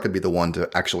Flora could be the one to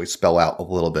actually spell out a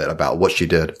little bit about what she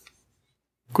did.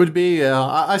 Could be.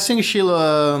 I think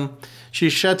she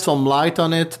shed some light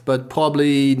on it, but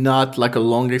probably not like a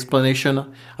long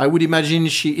explanation. I would imagine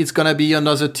it's gonna be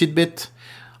another tidbit.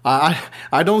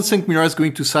 I don't think Miura is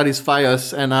going to satisfy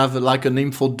us and have like an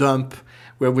info dump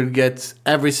where we'll get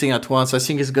everything at once. I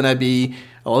think it's gonna be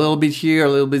a little bit here, a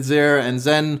little bit there, and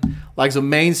then like the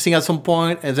main thing at some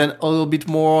point, and then a little bit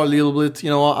more, a little bit.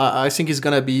 I think it's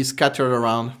gonna be scattered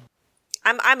around.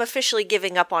 I'm officially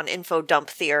giving up on info dump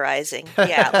theorizing.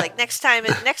 Yeah, like next time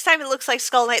it looks like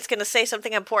Skull Knight's going to say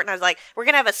something important. I was like, we're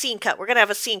going to have a scene cut.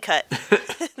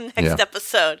 Next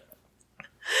episode.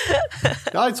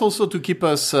 Yeah, it's also to keep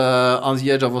us on the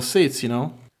edge of our seats,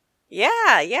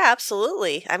 Yeah,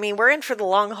 absolutely. I mean, we're in for the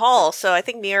long haul, so I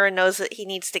think Miura knows that he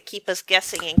needs to keep us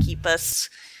guessing and keep us,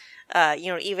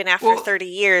 even after 30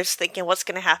 years, thinking what's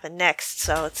going to happen next.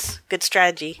 So it's good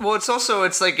strategy. Well,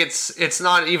 it's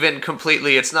not even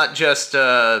completely. It's not just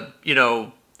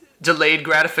delayed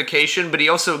gratification, but he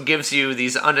also gives you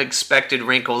these unexpected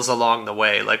wrinkles along the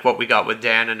way, like what we got with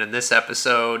Danan in this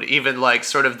episode. Even like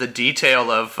sort of the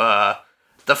detail of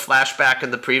the flashback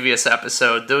in the previous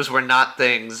episode. Those were not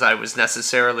things I was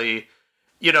necessarily.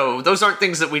 Those aren't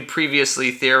things that we'd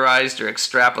previously theorized or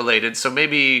extrapolated, so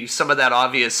maybe some of that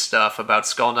obvious stuff about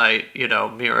Skull Knight,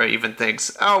 Miura even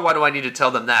thinks, oh, why do I need to tell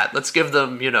them that? Let's give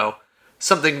them,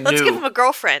 something new. Let's give him a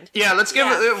girlfriend. Yeah, let's give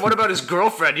him, what about his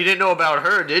girlfriend? You didn't know about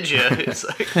her, did you? It's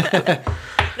like...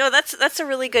 No, that's a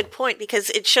really good point, because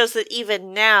it shows that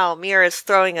even now, Miura is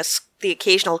throwing us the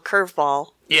occasional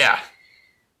curveball. Yeah.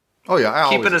 Oh, yeah, I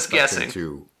keeping always us guessing.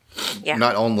 To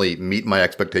not only meet my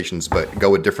expectations, but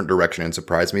go a different direction and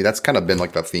surprise me. That's kind of been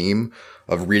like the theme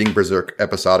of reading Berserk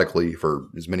episodically for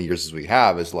as many years as we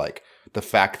have, is like the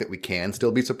fact that we can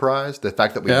still be surprised, the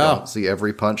fact that we don't see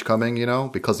every punch coming,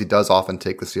 because he does often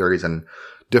take the series in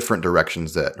different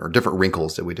directions or different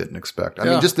wrinkles that we didn't expect. I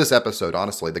mean, just this episode,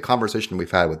 honestly, the conversation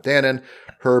we've had with Danan,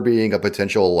 her being a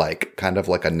potential, like, kind of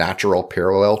like a natural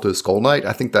parallel to Skull Knight,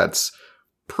 I think that's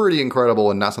pretty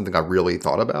incredible and not something I really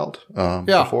thought about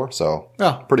before. So,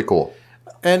 pretty cool.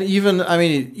 And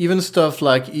even stuff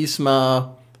like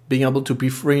Isma being able to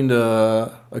befriend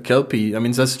a Kelpie, I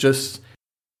mean, that's just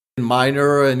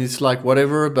minor and it's like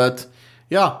whatever, but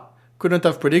couldn't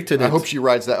have predicted it. I hope she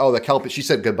rides that. Oh, the Kelpie. She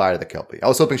said goodbye to the Kelpie. I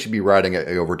was hoping she'd be riding it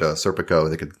over to Serpico.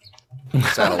 They could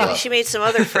saddle Maybe up. she made some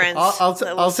other friends.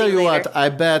 I'll tell you what, I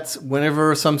bet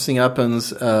whenever something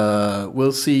happens,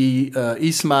 we'll see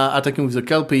Isma attacking with the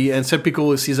Kelpie, and Serpico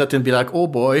will see that and be like, oh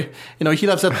boy. He'll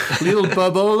have that little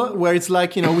bubble where it's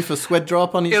like, with a sweat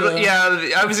drop on his...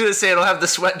 Yeah, I was going to say it'll have the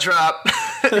sweat drop,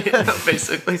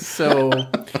 basically. So...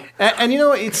 And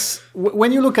it's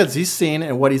when you look at this scene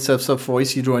and what it sets up for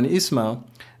Isidro and Isma,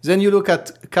 then you look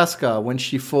at Casca when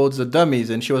she fought the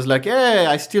dummies and she was like, hey,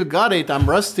 I still got it, I'm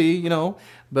rusty,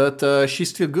 but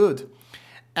she's still good.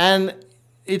 And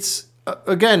it's,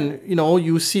 again,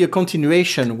 you see a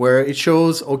continuation where it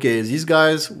shows, okay, these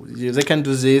guys, they can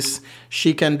do this,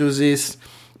 she can do this.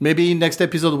 Maybe next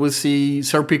episode we'll see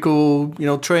Serpico,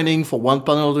 training for one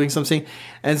panel doing something.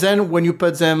 And then when you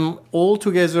put them all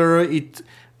together, it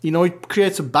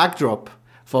creates a backdrop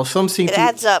for something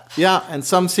adds up. Yeah, and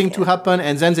something to happen,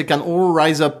 and then they can all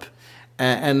rise up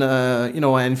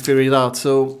and figure it out.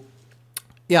 So,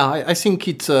 I think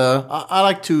it's... I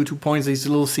like to point these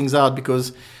little things out,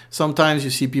 because sometimes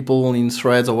you see people in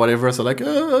threads or whatever, so like...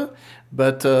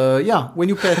 But, when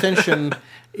you pay attention,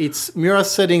 it's Miura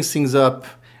setting things up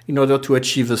in order to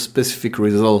achieve a specific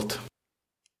result.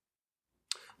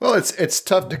 Well, it's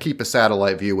tough to keep a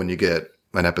satellite view when you get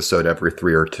an episode every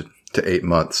 3 or to 8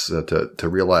 months to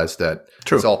realize that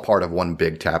it's all part of one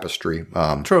big tapestry.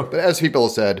 True. But as people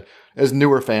have said, as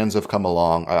newer fans have come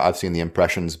along, I've seen the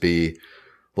impressions be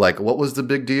like, what was the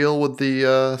big deal with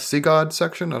the Sea God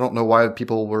section? I don't know why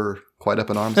people were quite up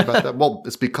in arms about that. Well,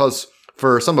 it's because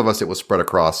for some of us, it was spread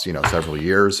across, several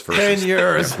years. 10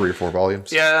 years. 3 or 4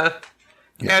 volumes. Yeah.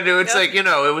 And it's like,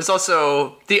 it was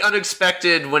also the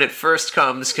unexpected when it first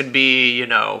comes can be,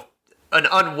 an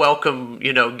unwelcome,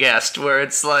 guest where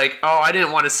it's like, oh, I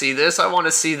didn't want to see this. I want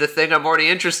to see the thing I'm already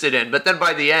interested in. But then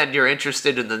by the end, you're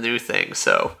interested in the new thing.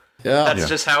 So that's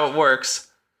just how it works.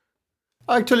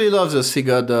 I actually love the Sea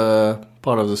God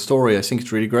part of the story. I think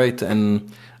it's really great.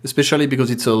 And especially because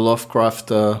it's a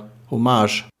Lovecraft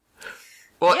homage.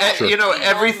 Well,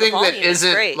 everything that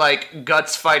isn't like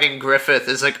Guts fighting Griffith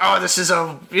is like, oh, this is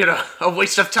a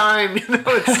waste of time.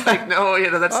 It's like, no,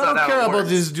 that's not how it works. I don't care about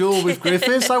this duel with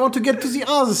Griffiths. I want to get to the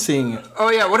other thing.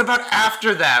 Oh yeah, what about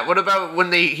after that? What about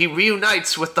when he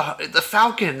reunites with the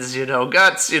Falcons?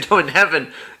 Guts, in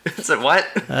heaven. It's like what?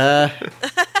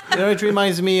 It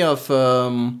reminds me of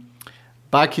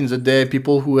back in the day,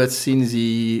 people who had seen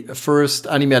the first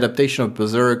anime adaptation of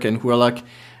Berserk and who were like,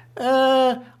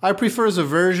 I prefer the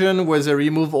version where they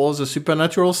remove all the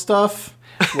supernatural stuff.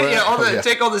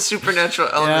 Take all the supernatural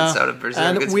elements out of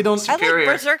Berserk. And we don't. Superior.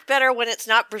 I like Berserk better when it's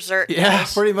not Berserk. Yeah,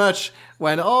 guys. pretty much.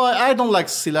 When I don't like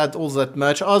Silat all that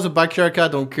much. The Backyard, I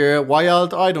don't care.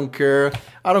 Wild, I don't care.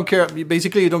 I don't care.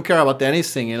 Basically, you don't care about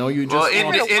anything. You know, you just. In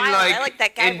I like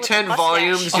that guy in with 10 the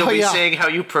volumes, you'll be yeah. saying how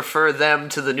you prefer them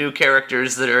to the new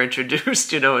characters that are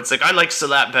introduced. You know, it's like I like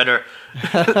Salat better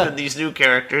than these new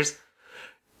characters.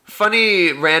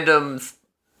 Funny random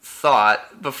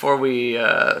thought before we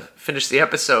finish the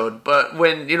episode, but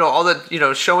when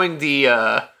showing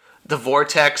the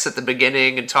vortex at the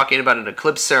beginning and talking about an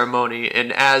eclipse ceremony,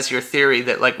 and as your theory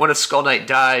that like one of Skull Knight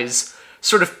dies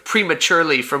sort of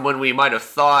prematurely from when we might have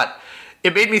thought,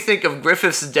 it made me think of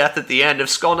Griffith's death at the end. If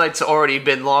Skull Knight's already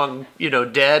been long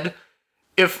dead,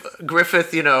 if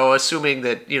Griffith, assuming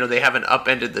that they haven't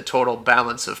upended the total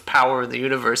balance of power in the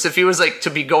universe, if he was like to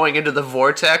be going into the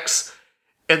vortex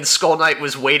and Skull Knight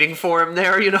was waiting for him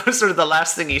there, sort of the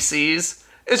last thing he sees.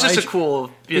 It's just a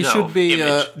cool, It should be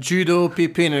image. Judo,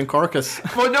 Pippin, and Carcass.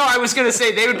 Well, no, I was going to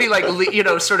say they would be like,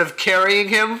 sort of carrying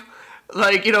him.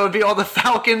 Like, it'd be all the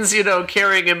Falcons,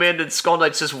 carrying him in, and Skull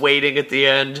Knight's just waiting at the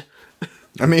end.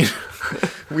 I mean,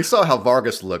 we saw how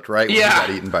Vargas looked, right? When Yeah. he got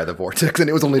eaten by the vortex, and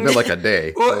it was only been like a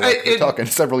day. Well, So, like, we're talking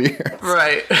several years.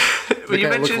 Right. It You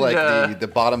kind of looked mentioned... like the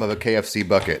bottom of a KFC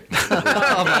bucket.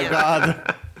 Oh my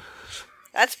god.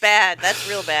 That's bad. That's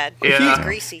real bad. Yeah. He's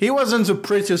greasy. He wasn't the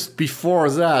prettiest before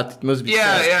that, it must be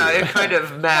said. it kind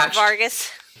of matched. Vargas.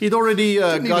 He'd already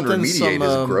Didn't even gotten remediate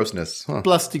his some grossness. Huh.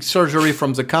 plastic surgery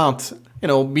from the Count,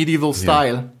 medieval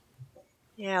style.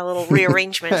 Yeah, a little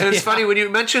rearrangement. It's funny, when you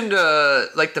mentioned,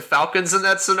 like, the Falcons in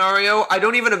that scenario, I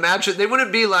don't even imagine... They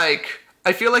wouldn't be, like...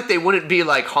 I feel like they wouldn't be,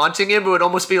 like, haunting him. It would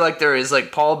almost be like there is,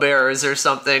 like, pallbearers or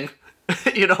something.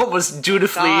 Almost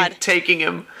dutifully God. taking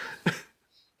him.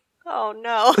 Oh,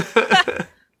 no.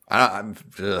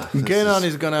 Ganon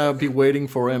is gonna be waiting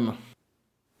for him.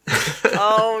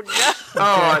 Oh, no.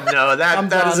 Oh, no, that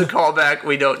is a done. callback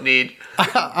we don't need.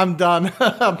 I'm done.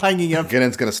 I'm hanging up.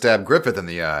 Ganon's going to stab Griffith in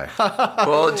the eye.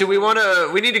 Well, do we want to...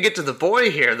 We need to get to the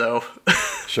boy here, though.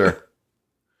 Sure.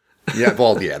 Yeah,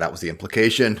 well, yeah, that was the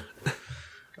implication.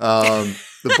 The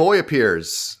boy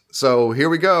appears. So here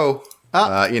we go.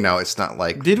 It's not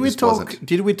like Did we this talk? wasn't-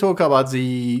 Did we talk about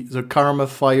the Karma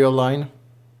Fire line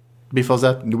before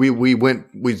that?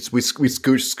 We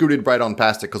scooted right on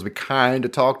past it because we kind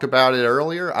of talked about it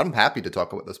earlier. I'm happy to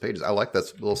talk about those pages. I like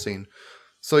that little scene.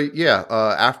 So yeah,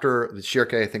 after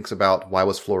Shirke thinks about why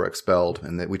was Flora expelled,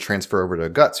 and that we transfer over to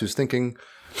Guts, who's thinking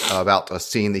about a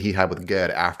scene that he had with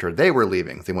Ged after they were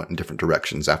leaving. They went in different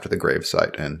directions after the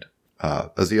gravesite. And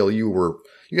Azil,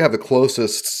 you have the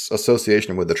closest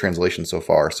association with the translation so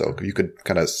far, so you could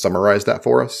kind of summarize that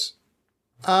for us.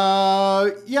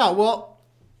 Yeah. Well,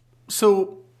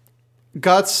 so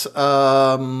Guts,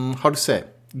 how to say?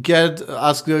 Ged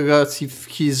asks Guts if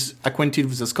he's acquainted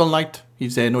with the Skull Knight,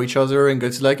 if they know each other, and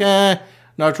Guts is like,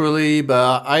 not really,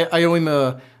 but I owe him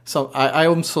I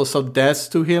owe some debts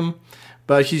to him,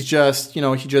 but he's just,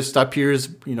 he just appears,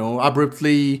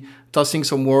 abruptly tossing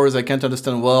some words I can't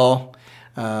understand well,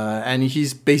 and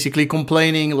he's basically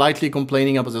lightly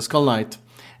complaining about the Skull Knight.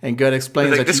 And God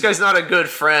explains that This guy's not a good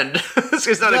friend. This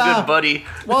guy's not a good buddy.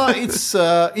 Well, it's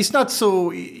not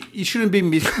so. It shouldn't be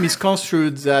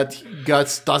misconstrued that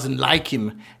Guts doesn't like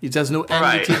him. There's no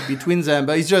enmity between them.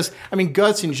 But it's just,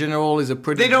 Guts in general is a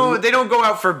pretty. They don't go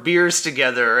out for beers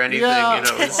together or anything. Yeah.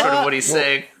 It's sort of what he's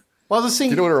saying. Well, the thing.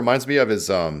 Do you know what it reminds me of is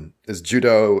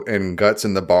Judo and Guts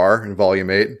in the bar in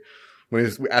Volume 8 when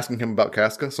he's asking him about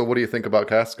Casca. So what do you think about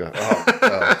Casca?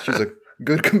 She's a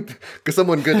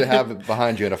someone good to have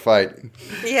behind you in a fight.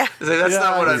 Yeah. That's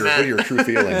not what I meant. What are your true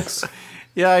feelings?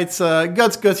 Yeah, it's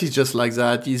Guts is just like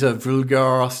that. He's a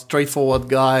vulgar, straightforward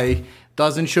guy.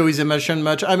 Doesn't show his emotion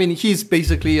much. He's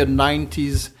basically a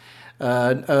 1980s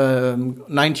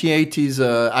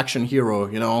action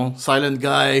hero, silent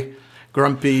guy,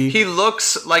 grumpy. He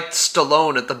looks like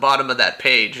Stallone at the bottom of that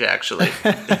page, actually.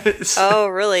 Oh,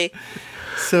 really?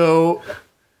 So,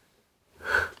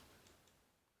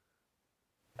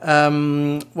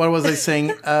 what was I saying?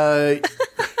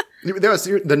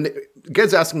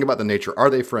 Ged's asking about the nature. Are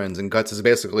they friends? And Guts is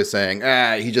basically saying,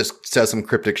 he just says some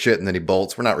cryptic shit and then he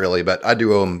bolts. We're not really, but I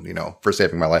do owe him, for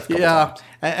saving my life a couple times.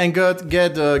 And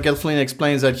Ged Flynn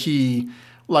explains that he,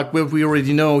 like what we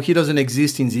already know, he doesn't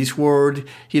exist in this world.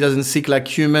 He doesn't seek like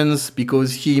humans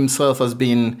because he himself has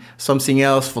been something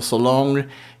else for so long.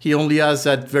 He only has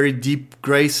that very deep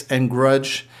grace and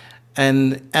grudge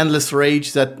and endless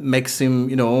rage that makes him,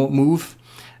 move.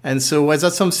 And so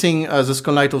that's something the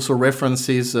Skull Knight also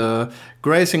references.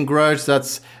 Grace and grudge,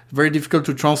 that's very difficult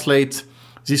to translate.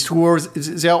 These two words,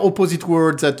 they are opposite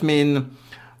words that mean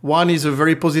one is a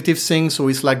very positive thing, so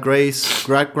it's like grace,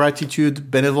 gratitude,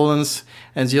 benevolence,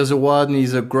 and the other one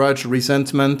is a grudge,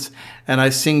 resentment. And I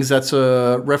think that's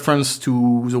a reference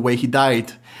to the way he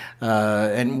died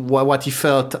and what he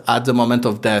felt at the moment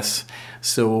of death.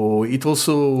 So it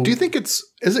also... Do you think is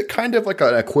it kind of like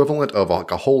an equivalent of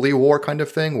like a holy war kind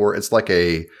of thing, where it's like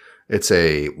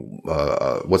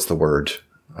what's the word?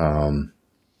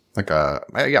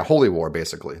 Holy war,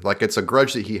 basically. Like it's a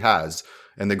grudge that he has,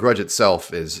 and the grudge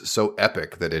itself is so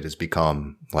epic that it has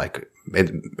become like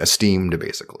esteemed,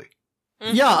 basically.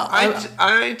 Yeah.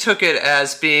 I took it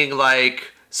as being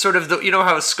like sort of you know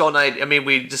how Skull Knight, I mean,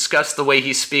 we discussed the way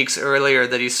he speaks earlier,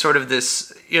 that he's sort of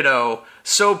this, you know,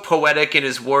 so poetic in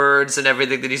his words and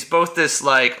everything, that he's both this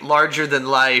like larger than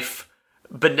life,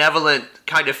 benevolent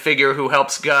kind of figure who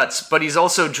helps Guts, but he's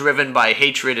also driven by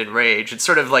hatred and rage. It's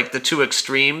sort of like the two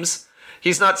extremes.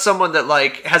 He's not someone that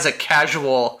like has a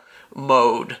casual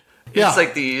mode. It's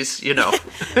like these, you know.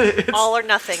 All or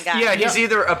nothing guy. Yeah, he's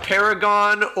either a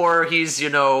paragon or he's, you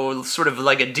know, sort of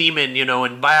like a demon, you know,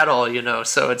 in battle, you know.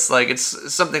 So it's like,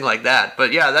 it's something like that.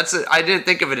 But yeah, I didn't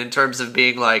think of it in terms of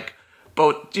being like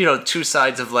both, you know, two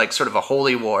sides of like sort of a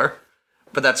holy war.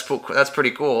 But that's cool. That's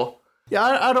pretty cool. Yeah,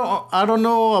 I don't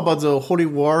know about the holy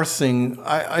war thing.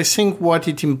 I think what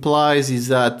it implies is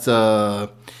that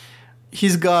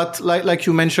he's got, like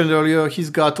you mentioned earlier, he's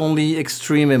got only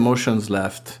extreme emotions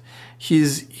left.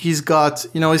 He's got,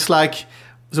 you know, it's like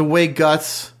the way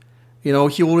Guts, you know,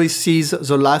 he always sees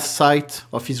the last sight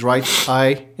of his right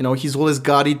eye. You know, he's always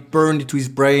got it burned into his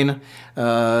brain.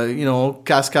 You know,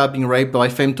 Casca being raped by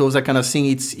Femtos, that kind of thing,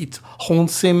 it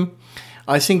haunts him.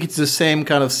 I think it's the same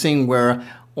kind of thing where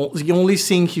the only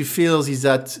thing he feels is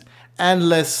that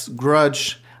endless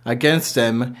grudge against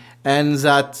them, and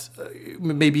that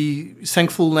maybe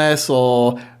thankfulness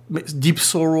or deep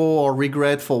sorrow or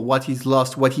regret for what he's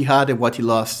lost, what he had and what he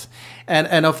lost.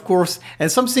 And of course,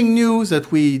 and something new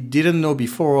that we didn't know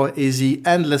before is the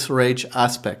endless rage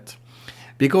aspect.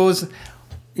 Because,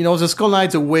 you know, the Skull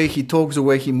Knight, the way he talks, the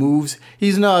way he moves,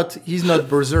 he's not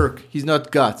berserk, he's not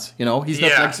Guts, you know, he's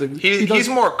not like he's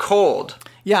more cold.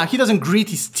 Yeah, he doesn't grit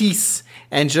his teeth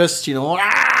and just, you know,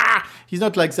 he's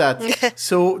not like that.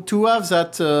 So to have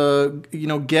that, you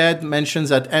know, Ged mentions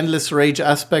that endless rage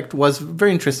aspect was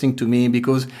very interesting to me,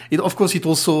 because it also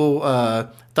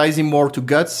ties him more to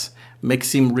Guts,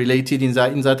 makes him related in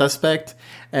that aspect,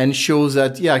 and shows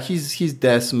that, yeah, his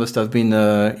death must have been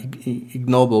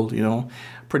ignoble, you know,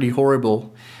 pretty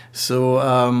horrible. So,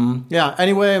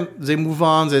 anyway, they move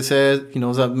on. They say, you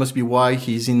know, that must be why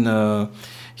he's in...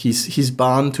 He's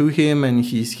bound to him, and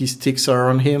his sticks are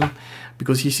on him,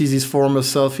 because he sees his former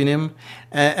self in him.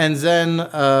 And then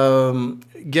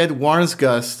Ged warns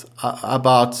Gus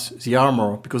about the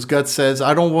armor, because Gus says,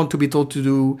 I don't want to be told to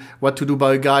do what to do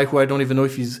by a guy who I don't even know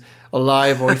if he's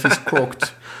alive or if he's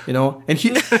croaked, you know. And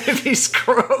if he's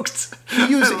croaked, he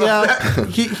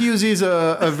uses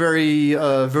a very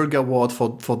vulgar word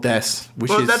for death.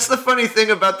 That's the funny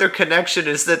thing about their connection,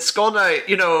 is that Skull Knight,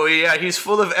 you know, he's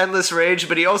full of endless rage,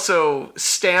 but he also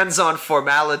stands on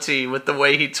formality with the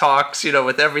way he talks, you know,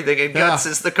 with everything. And Guts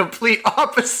is the complete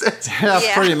opposite. Yeah,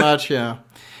 pretty much, yeah.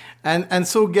 And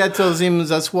so Ged tells him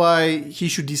that's why he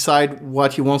should decide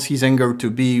what he wants his anger to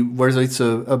be, whether it's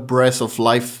a breath of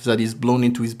life that is blown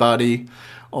into his body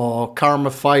or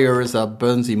karma fire that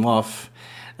burns him off.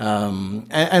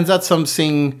 And that's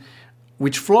something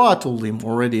which Flora told him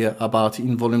already about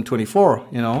in volume 24,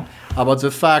 you know, about the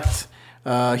fact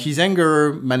his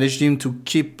anger managed him to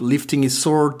keep lifting his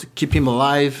sword, to keep him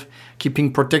alive,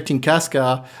 protecting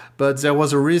Casca, but there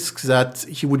was a risk that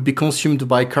he would be consumed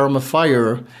by karma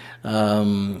fire,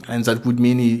 and that would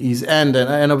mean his end.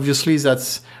 And obviously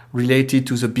that's related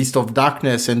to the beast of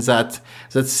darkness, and that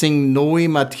thing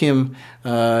gnawing at him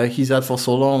he's had for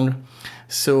so long.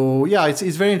 So yeah, it's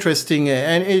very interesting.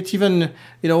 And it even,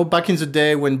 you know, back in the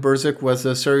day when Berserk was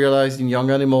serialized in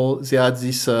Young Animal, they had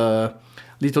this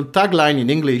little tagline in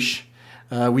English,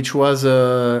 which was,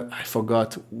 I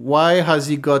forgot, why has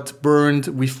he got burned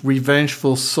with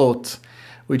revengeful thought?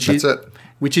 Which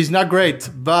is not great,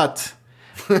 but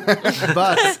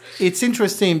it's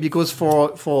interesting, because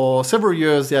for several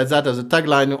years they had that as a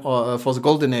tagline for the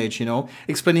Golden Age, you know,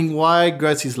 explaining why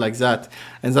Guts is like that.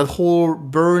 And that whole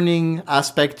burning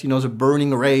aspect, you know, the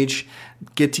burning rage,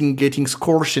 getting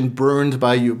scorched and burned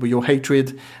by your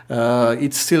hatred,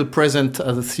 it's still present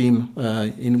as a theme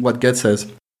in what Guts says.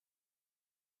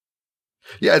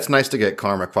 Yeah, it's nice to get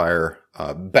Karmic Fire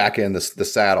back in the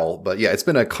saddle, but yeah, it's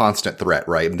been a constant threat,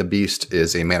 right? And the Beast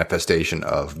is a manifestation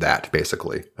of that,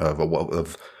 basically,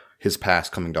 of his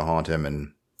past coming to haunt him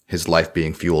and his life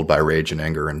being fueled by rage and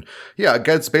anger. And yeah,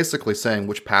 God's basically saying,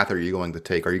 which path are you going to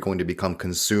take? Are you going to become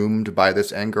consumed by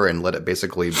this anger and let it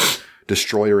basically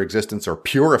destroy your existence or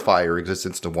purify your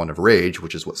existence to one of rage,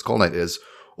 which is what Skull Knight is?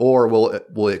 Or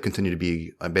will it continue to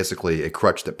be basically a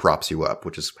crutch that props you up,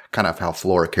 which is kind of how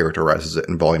Flora characterizes it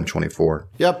in Volume 24.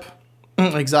 Yep,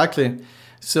 exactly.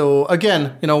 So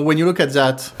again, when you look at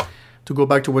that, to go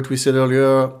back to what we said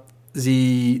earlier,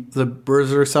 the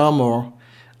Berserk's armor,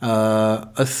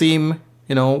 a theme,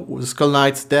 Skull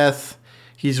Knight's death,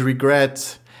 his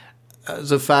regret,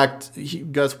 the fact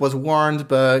Guts was warned,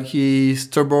 but he's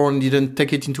stubborn, didn't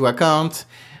take it into account.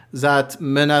 That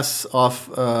menace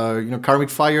of Karmic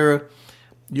Fire,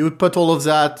 you put all of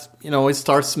that, it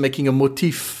starts making a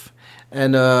motif,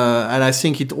 and I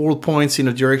think it all points in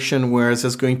a direction where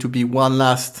there's going to be one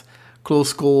last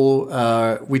close call,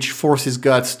 which forces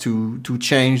Guts to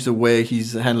change the way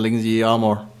he's handling the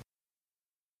armor.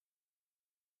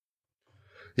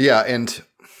 Yeah, and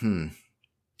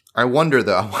I wonder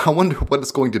what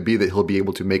it's going to be that he'll be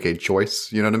able to make a choice.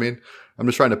 You know what I mean? I'm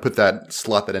just trying to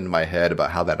slot that into my head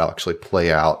about how that'll actually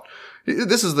play out.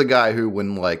 This is the guy who,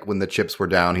 when the chips were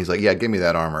down, he's like, "Yeah, give me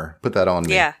that armor, put that on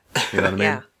me." Yeah, you know what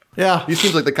I mean? Yeah, he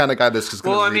seems like the kind of guy that's just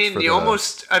going to reach for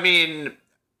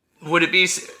would it be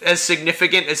as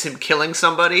significant as him killing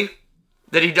somebody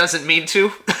that he doesn't mean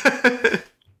to?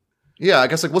 Yeah, I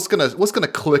guess what's gonna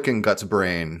click in Guts'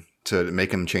 brain to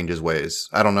make him change his ways?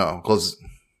 I don't know, because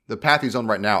the path he's on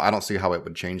right now, I don't see how it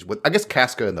would change. I guess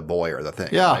Casca and the boy are the thing.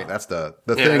 Yeah, right? That's the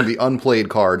thing, the unplayed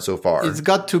card so far. It's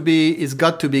got to be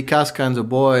Casca and the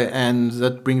boy, and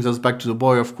that brings us back to the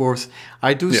boy, of course.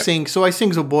 I think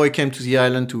the boy came to the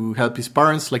island to help his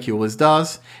parents, like he always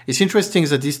does. It's interesting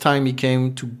that this time he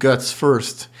came to Guts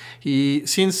first.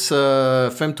 Since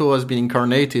Femto has been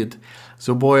incarnated,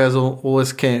 the boy has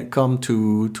always come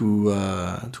to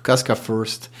Casca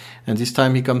first, and this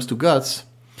time he comes to Guts.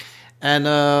 And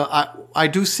I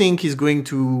do think he's going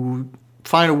to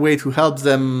find a way to help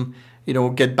them,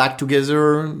 get back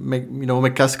together,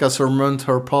 make Casca surmount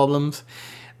her problems.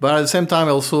 But at the same time,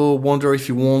 I also wonder if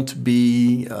he won't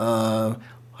be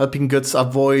helping Guts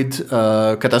avoid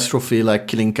catastrophe, like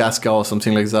killing Casca or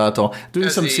something like that, or doing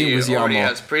something with the armor.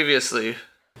 As previously.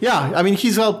 Yeah, I mean,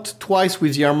 he's helped twice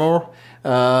with the armor.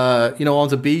 On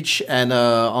the beach and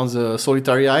on the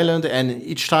solitary island, and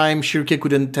each time Shirke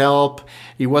couldn't help.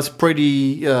 He was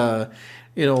pretty,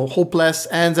 hopeless,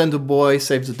 and then the boy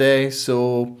saved the day,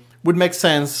 so would make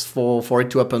sense for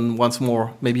it to happen once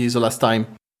more. Maybe it's the last time.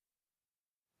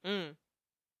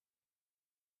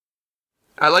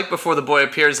 I like before the boy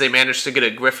appears, they managed to get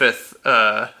a Griffith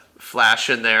flash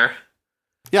in there.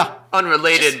 Yeah.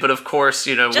 Unrelated, but of course,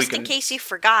 just in case you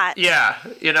forgot. Yeah.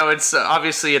 It's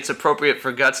obviously it's appropriate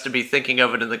for Guts to be thinking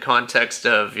of it in the context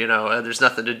of, there's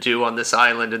nothing to do on this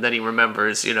island, and then he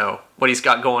remembers, what he's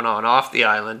got going on off the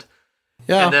island.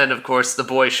 Yeah. And then, of course, the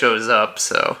boy shows up,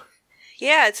 so.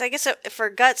 Yeah, I guess for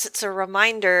Guts, it's a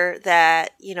reminder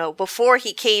that, before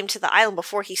he came to the island,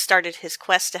 before he started his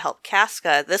quest to help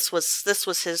Casca, this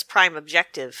was his prime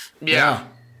objective. Yeah.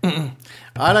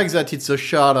 I like that it's a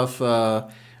shot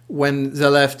of when they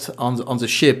left on the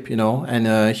ship,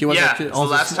 and he was actually on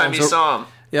the last time you saw him.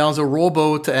 Yeah, on the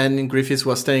rowboat, and Griffiths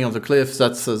was staying on the cliff.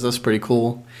 That's pretty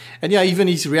cool. And yeah, even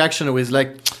his reaction was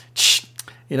like,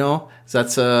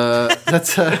 that's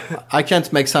I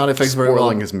can't make sound effects very well.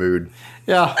 Spoiling his mood.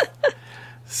 Yeah.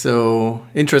 So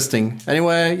interesting.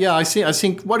 Anyway, yeah, I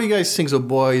think. What do you guys think the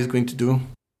boy is going to do?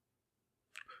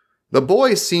 The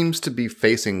boy seems to be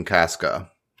facing Casca.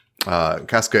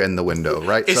 Casca in the window,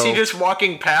 right? Is he just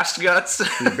walking past Guts?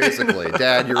 Basically,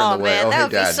 Dad, you're in the way. Oh, hey,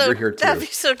 Dad, you're here too. That'd be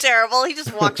so terrible. He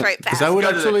just walks right past. That would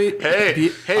actually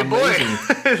hey amazing.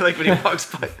 Boy, like when he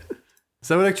walks by.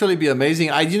 That would actually be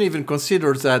amazing. I didn't even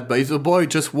consider that, but if the boy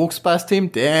just walks past him,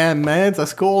 damn man,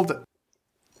 that's cold.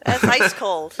 That's ice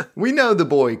cold. We know the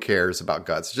boy cares about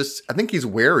Guts. I think he's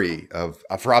wary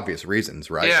for obvious reasons,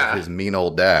 right? Yeah. Of his mean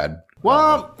old dad.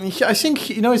 Well, I think,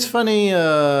 it's funny.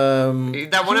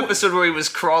 That one episode where he was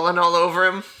crawling all over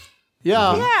him.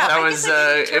 Yeah. That was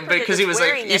because he was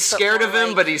he's scared of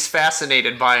him, but he's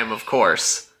fascinated by him, of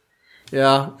course.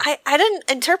 Yeah. I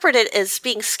didn't interpret it as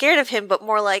being scared of him, but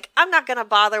more like, I'm not going to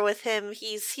bother with him.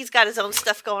 He's got his own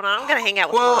stuff going on. I'm going to hang out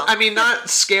with him. Well, I mean, not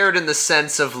scared in the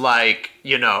sense of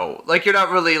you're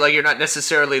not really, you're not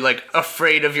necessarily,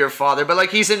 afraid of your father, but,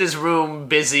 he's in his room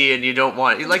busy and you don't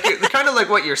want, you're kind of like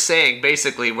what you're saying,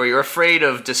 basically, where you're afraid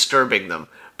of disturbing them,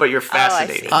 but you're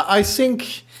fascinated. I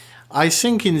think I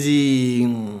think in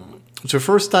the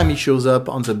first time he shows up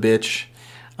on the beach,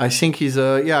 I think he's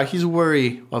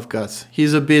wary of Guts.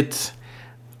 He's a bit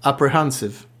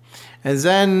apprehensive. And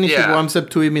then he warms up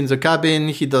to him in the cabin,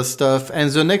 he does stuff, and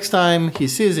the next time he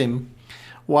sees him,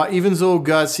 well, even though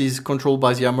Guts is controlled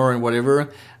by the armor and whatever,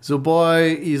 the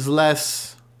boy is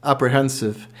less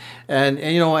apprehensive. And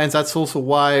that's also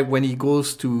why when he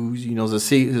goes to, the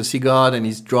sea god and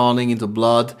he's drowning in the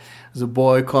blood, the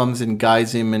boy comes and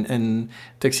guides him and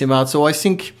takes him out. So I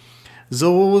think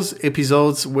those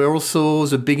episodes were also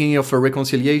the beginning of a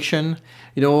reconciliation.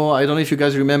 I don't know if you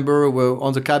guys remember, we're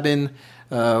on the cabin,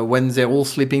 when they're all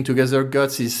sleeping together,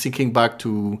 Guts is thinking back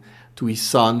to his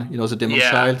son, the demon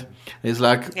child. And he's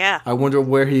like, I wonder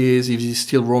where he is, if he's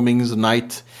still roaming the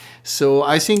night. So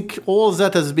I think all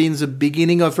that has been the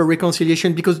beginning of a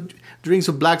reconciliation, because during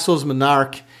the Black Souls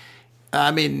Monarch,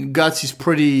 I mean, Guts is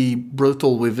pretty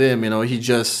brutal with him. He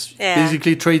just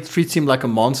basically treats him like a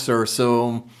monster.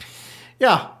 So,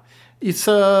 it's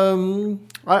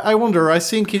I wonder. I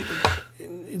think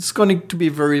it's going to be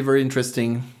very, very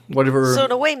interesting. Whatever. So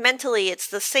in a way, mentally, it's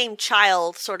the same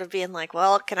child sort of being like,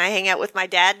 well, can I hang out with my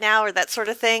dad now, or that sort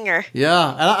of thing, or?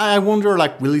 Yeah, and I wonder,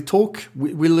 will he talk?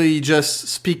 Will he just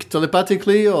speak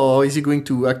telepathically, or is he going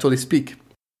to actually speak?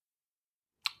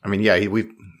 I mean,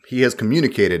 he has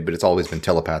communicated, but it's always been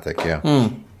telepathic. Yeah.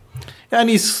 And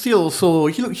he's still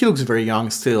he looks very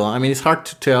young still. I mean, it's hard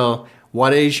to tell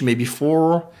what age, maybe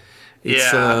 4. It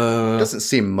doesn't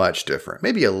seem much different.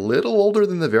 Maybe a little older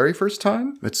than the very first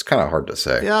time. It's kind of hard to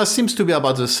say. Yeah, it seems to be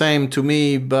about the same to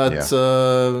me, but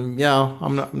I'm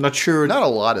not sure. Not a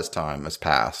lot of time has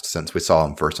passed since we saw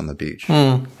him first on the beach.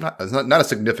 Not a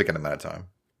significant amount of time.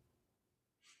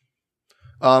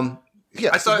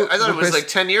 I thought it was like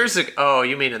 10 years ago. Oh,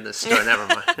 you mean in this story? Never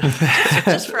mind.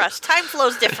 Just for us, time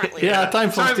flows differently. Yeah,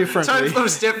 time flows differently. Time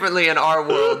flows differently in our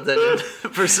world than in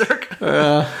Berserk.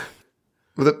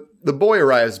 The boy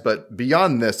arrives, but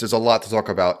beyond this, there's a lot to talk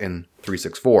about in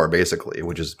 364, basically,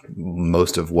 which is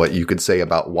most of what you could say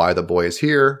about why the boy is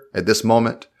here at this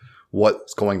moment.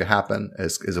 What's going to happen?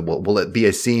 Will it be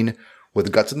a scene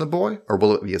with Guts and the boy, or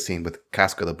will it be a scene with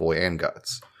Casca, the boy, and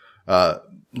Guts?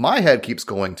 My head keeps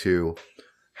going to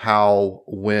how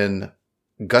when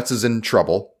Guts is in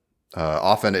trouble,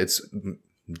 often it's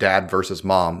dad versus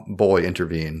mom, boy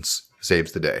intervenes,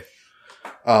 saves the day.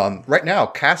 Right now,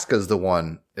 Casca's the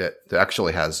one that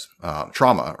actually has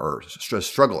trauma or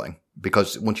struggling,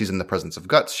 because when she's in the presence of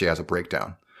Guts, she has a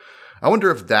breakdown. I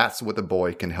wonder if that's what the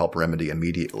boy can help remedy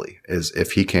immediately, is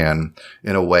if he can,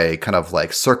 in a way, kind of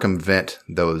like circumvent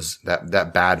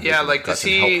that bad vision of Guts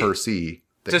and help her see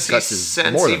that does Guts he is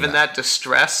sense more than even that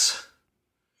distress?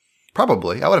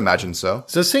 Probably. I would imagine so.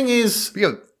 The thing is...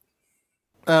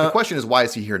 The question is, why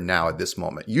is he here now at this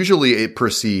moment? Usually it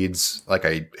precedes like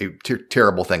a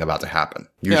terrible thing about to happen.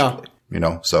 Usually,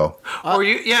 so.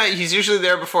 He's usually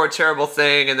there before a terrible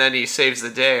thing, and then he saves the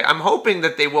day. I'm hoping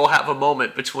that they will have a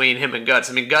moment between him and Guts.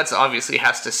 I mean, Guts obviously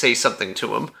has to say something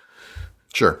to him.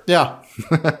 Sure. Yeah.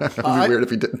 It would be weird if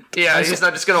he didn't. Yeah, he's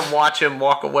not just going to watch him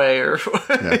walk away or...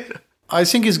 I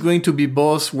think it's going to be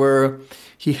both, where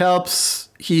he starts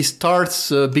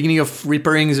beginning of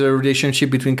repairing the relationship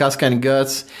between Casca and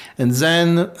Guts, and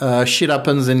then shit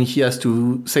happens and he has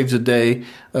to save the day,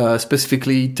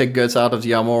 specifically take Guts out of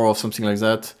the armor or something like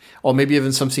that. Or maybe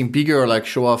even something bigger, like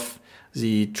show off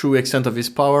the true extent of his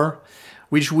power,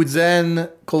 which would then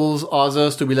cause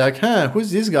others to be like,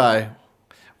 who's this guy?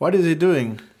 What is he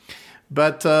doing?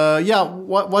 But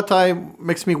what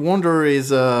makes me wonder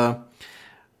is...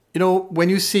 when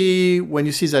you see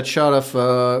that shot of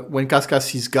when Casca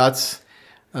sees Guts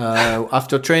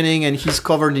after training and he's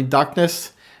covered in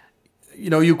darkness,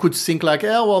 you could think like,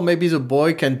 maybe the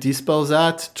boy can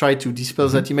try to dispel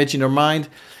that image in her mind.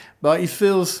 But it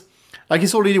feels like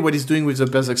it's already what he's doing with the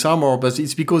Berserk's armor, but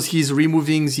it's because he's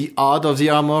removing the art of the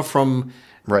armor from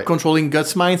controlling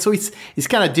Guts' mind. So it's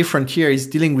kind of different here. He's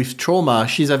dealing with trauma.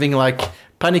 She's having like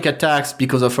panic attacks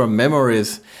because of her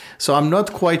memories. So I'm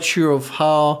not quite sure of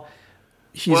how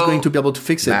he's going to be able to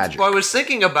fix it. Magic. Well, I was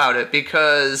thinking about it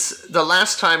because the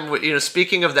last time,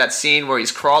 speaking of that scene where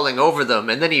he's crawling over them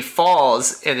and then he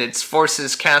falls and it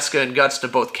forces Casca and Guts to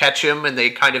both catch him and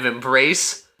they kind of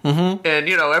embrace. Mm-hmm. And,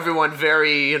 everyone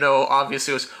very,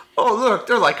 obviously was, oh, look,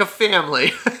 they're like a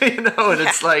family, and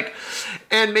it's like,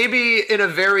 and maybe in a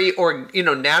very,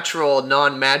 natural,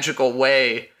 non-magical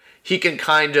way, he can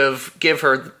kind of give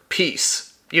her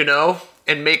peace,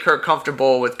 and make her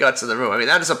comfortable with Guts in the room. I mean,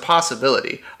 that is a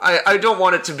possibility. I don't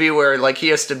want it to be where, like, he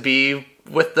has to be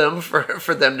with them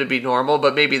for them to be normal,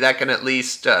 but maybe that can at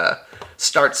least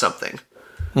start something.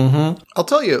 I'll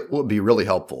tell you what would be really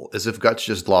helpful is if Guts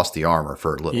just lost the armor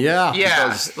for a little. Yeah.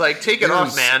 Yeah, like take it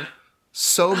off, man.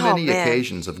 So many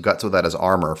occasions of Guts without his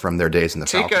armor from their days in the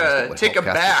Falcons. Take a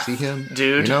bath, see him,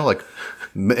 dude. You know, like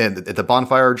at the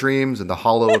bonfire of dreams, in the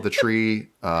hollow of the tree,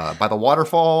 by the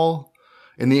waterfall,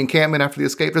 in the encampment after the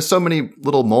escape. There's so many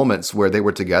little moments where they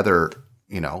were together,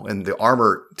 you know, and the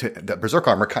armor, that Berserk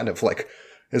armor kind of like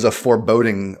is a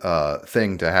foreboding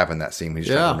thing to have in that scene. We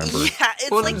just trying to remember. Yeah,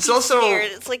 it's like he's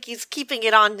scared. It's like he's keeping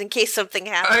it on in case something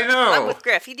happens. I know. I'm with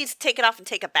Griff. He needs to take it off and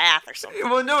take a bath or something.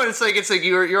 Well, no, it's like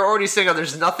you're already saying, oh,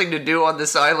 there's nothing to do on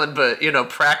this island but, you know,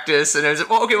 practice. And it's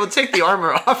well, okay, we'll take the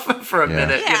armor off for a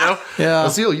minute, you know? Yeah.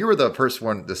 Azil, you were the first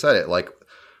one to say it. Like,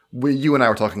 you and I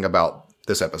were talking about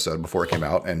this episode before it came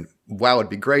out, and wow, it'd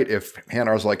be great if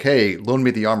Hanar was like, hey, loan me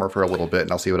the armor for a little bit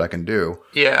and I'll see what I can do.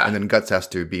 Yeah. And then Guts has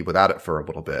to be without it for a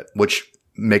little bit, which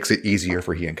makes it easier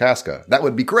for he and Casca. That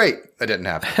would be great. That didn't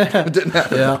happen. It didn't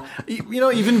happen. Yeah. You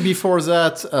know, even before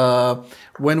that,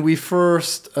 when we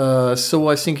first saw,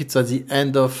 I think it's at the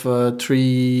end of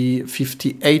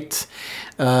 358,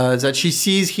 that she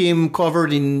sees him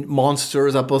covered in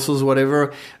monsters, apostles,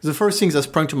 whatever. The first thing that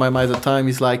sprung to my mind at the time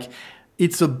is like,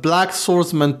 it's a black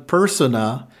swordsman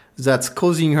persona that's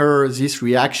causing her this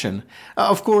reaction.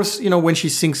 Of course, you know, when she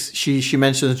sings, she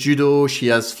mentions judo, she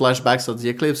has flashbacks of the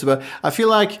eclipse, but I feel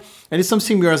like, and it's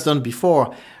something Miura has done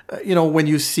before, you know, when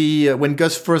you see, when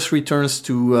Gus first returns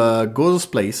to Gozo's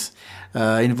place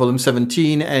in volume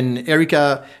 17, and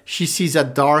Erika, she sees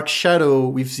that dark shadow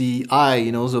with the eye,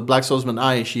 you know, the black swordsman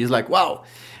eye, she is like, wow.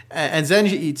 And then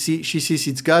she sees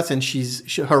its Guts, and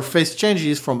her face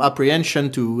changes from apprehension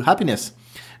to happiness,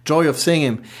 joy of seeing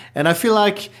him. And I feel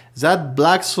like that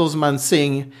black swordsman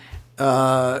thing,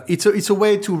 it's a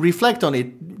way to reflect on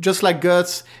it. Just like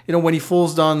Guts, you know, when he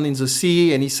falls down in the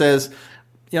sea and he says,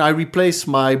 you know, I replace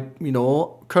my, you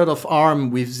know, cut off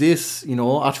arm with this, you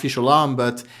know, artificial arm,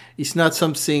 but it's not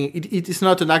something, it's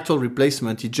not an actual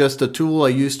replacement. It's just a tool I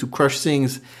use to crush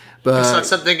things. But it's not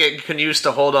something it can use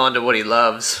to hold on to what he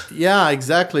loves. Yeah,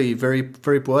 exactly. Very,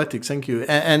 very poetic. Thank you.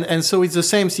 And so it's the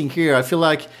same thing here. I feel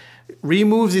like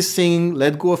remove this thing,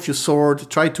 let go of your sword,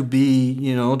 try to be,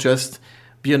 you know, just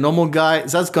be a normal guy.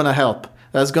 That's going to help.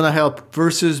 That's going to help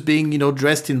versus being, you know,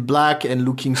 dressed in black and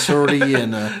looking surly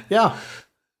and, yeah.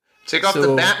 Take off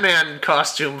the Batman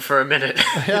costume for a minute.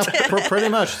 Yeah, pretty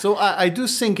much. So I do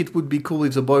think it would be cool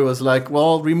if the boy was like,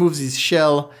 well, remove this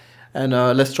shell and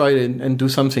let's try it and do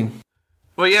something.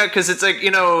 Well, yeah, because it's like, you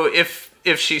know, if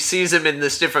she sees him in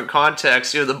this different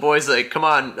context, you know, the boy's like, come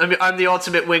on, I mean, I'm the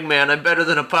ultimate wingman. I'm better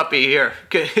than a puppy here.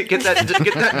 Get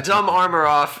that dumb armor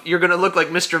off. You're going to look like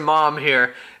Mr. Mom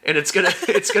here, and it's gonna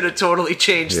totally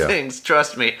change things.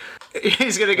 Trust me.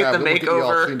 He's going to get the makeover. We'll get you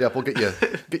all cleaned up. We'll get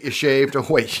you shaved. Oh,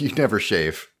 wait, you never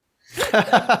shave.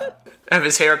 Have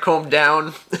his hair combed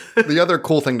down. The other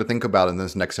cool thing to think about in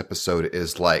this next episode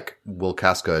is, like, will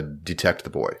Casca detect the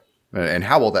boy? And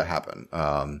how will that happen?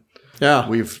 Yeah.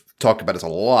 We've talked about this a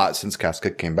lot since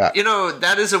Casca came back. You know,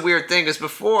 that is a weird thing, is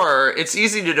before, it's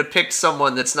easy to depict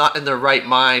someone that's not in their right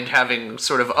mind having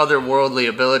sort of otherworldly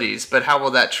abilities, but how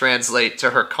will that translate to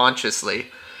her consciously?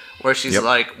 Where she's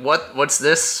like, what's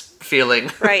this feeling?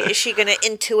 Right. Is she going to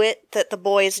intuit that the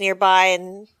boy is nearby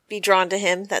and be drawn to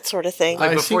him, that sort of thing?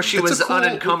 Like before she was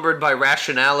unencumbered by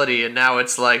rationality, and now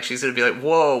it's like she's going to be like,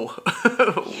 whoa.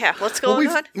 Yeah, what's going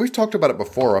on? We've talked about it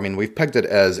before. I mean, we've pegged it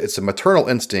as it's a maternal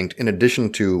instinct in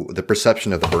addition to the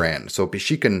perception of the brand. So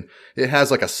it has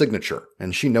like a signature,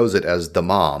 and she knows it as the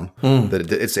mom.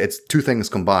 That it's two things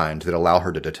combined that allow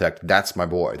her to detect, that's my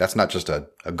boy. That's not just a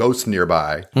ghost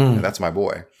nearby. That's my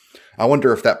boy. I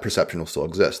wonder if that perception will still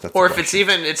exist. That's or if is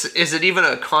it even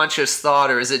a conscious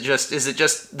thought, or is it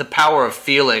just the power of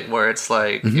feeling where it's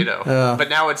like, you know, but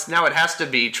now it has to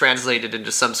be translated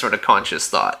into some sort of conscious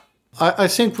thought. I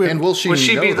think will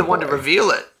she be the one to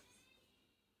reveal it?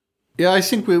 Yeah, I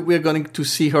think we're going to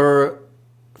see her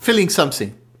feeling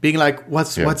something, being like,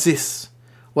 what's this?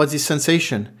 What's this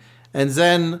sensation? And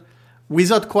then,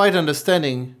 without quite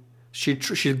understanding,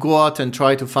 she'll go out and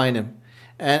try to find him.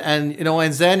 And you know,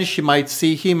 and then she might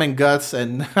see him and Guts,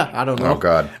 and I don't know. Oh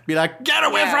God! Be like, get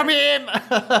away from him!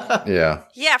 Yeah.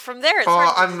 Yeah, from there, it's or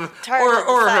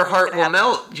her heart will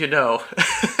melt. You know,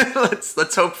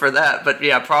 let's hope for that. But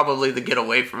yeah, probably the get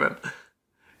away from him.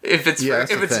 If it's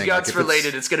Guts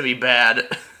related, it's going to be bad.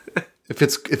 If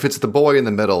it's the boy in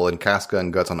the middle and Casca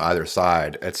and Guts on either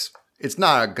side, it's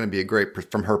not going to be a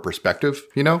great from her perspective,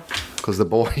 you know, because the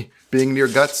boy being near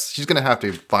Guts, she's going to have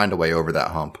to find a way over that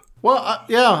hump. Well,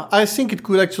 yeah, I think it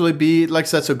could actually be, like,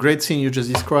 that's a great scene you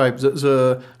just described.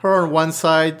 Her on one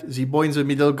side, the boy in the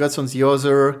middle, Guts on the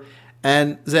other,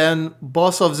 and then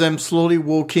both of them slowly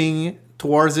walking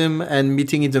towards him and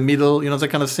meeting in the middle, that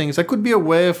kind of thing. That could be a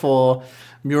way for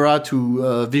Miura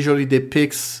to visually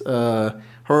depict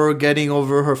her getting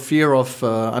over her fear of,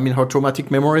 her traumatic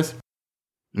memories.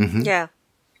 Mm-hmm. Yeah.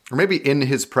 Or maybe in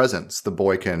his presence, the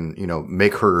boy can,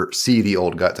 make her see the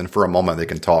old guts, and for a moment they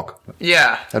can talk.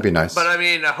 Yeah. That'd be nice. But I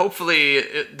mean, hopefully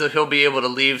he'll be able to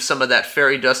leave some of that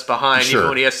fairy dust behind Sure. even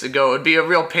when he has to go. It'd be a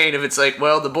real pain if it's like,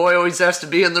 well, the boy always has to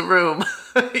be in the room.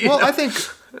 Well,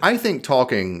 I think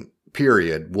talking,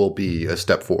 period, will be a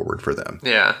step forward for them.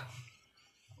 Yeah.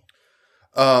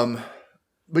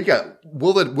 But yeah,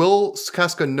 will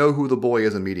Casca know who the boy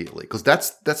is immediately? Because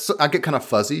that's I get kind of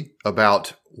fuzzy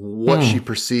about what she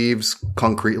perceives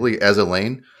concretely as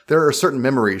Elaine. There are certain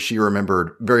memories she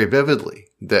remembered very vividly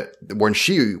that when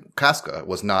Casca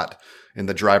was not in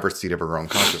the driver's seat of her own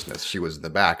consciousness, she was in the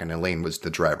back and Elaine was the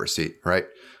driver's seat, right?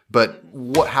 But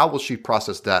how will she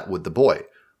process that with the boy?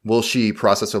 Will she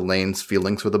process Elaine's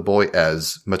feelings for the boy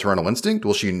as maternal instinct?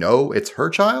 Will she know it's her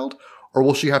child? Or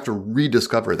will she have to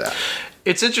rediscover that?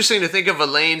 It's interesting to think of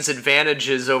Elaine's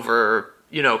advantages over,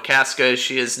 Casca as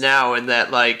she is now, in that,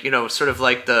 sort of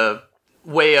like the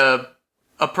way a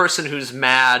person who's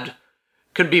mad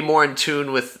can be more in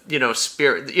tune with,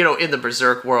 spirit, in the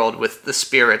Berserk world with the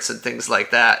spirits and things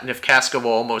like that. And if Casca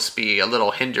will almost be a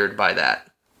little hindered by that.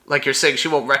 Like you're saying, she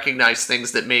won't recognize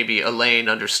things that maybe Elaine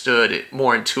understood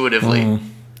more intuitively.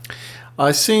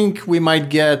 I think we might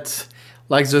get...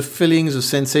 the feeling, the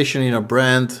sensation in her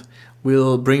brand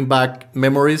will bring back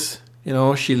memories.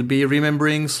 She'll be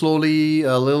remembering slowly,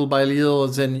 little by little,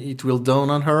 and then it will dawn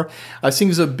on her. I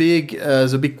think the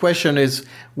big question is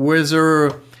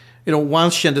whether,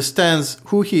 once she understands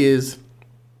who he is,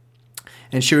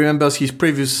 and she remembers his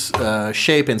previous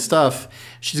shape and stuff,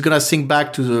 she's gonna think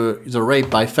back to the rape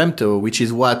by Femto, which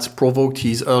is what provoked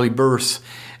his early birth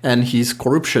and his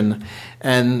corruption.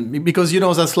 And because,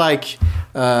 that's like,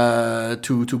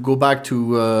 to go back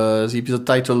to the episode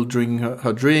title during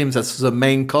her dreams, that's the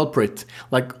main culprit.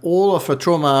 Like, all of her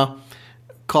trauma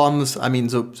comes,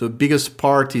 the biggest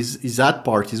part is that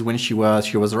part, is when she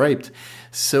was raped.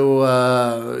 So,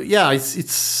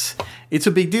 it's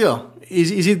a big deal.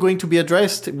 Is it going to be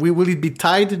addressed? Will it be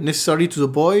tied necessarily to the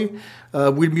boy?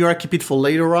 Will Miura keep it for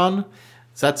later on?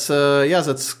 That's a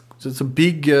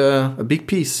big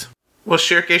piece. Will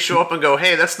Shirke show up and go,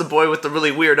 "Hey, that's the boy with the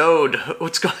really weird ode.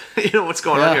 What's going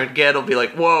on here?" And Ged will be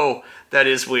like, "Whoa, that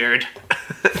is weird."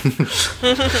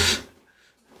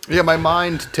 Yeah, my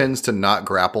mind tends to not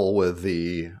grapple with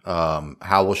the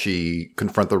how will she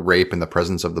confront the rape in the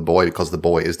presence of the boy, because the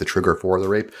boy is the trigger for the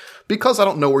rape. Because I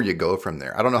don't know where you go from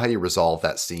there. I don't know how you resolve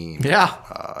that scene. Yeah,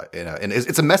 and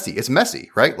it's messy,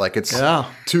 right? Like it's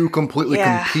two completely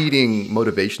competing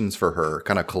motivations for her,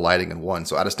 kind of colliding in one.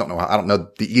 So I just don't know. I don't know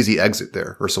the easy exit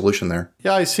there or solution there.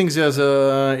 Yeah, I think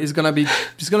it's gonna be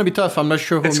tough. I'm not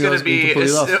sure who is going to pull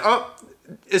it off.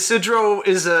 Isidro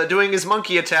is doing his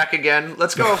monkey attack again.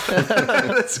 Let's go.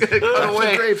 Let's get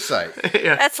away. Gravesite.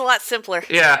 Yeah. That's a lot simpler.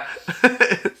 Yeah.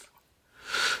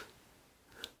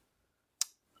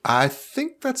 I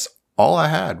think that's all I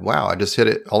had. Wow, I just hit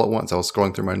it all at once. I was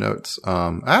scrolling through my notes.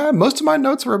 Most of my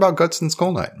notes were about Guts and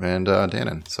Skull Knight and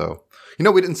Danan. So, we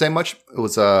didn't say much. It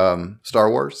was Star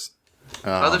Wars.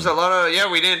 There's a lot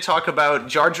of... we didn't talk about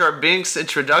Jar Jar Binks'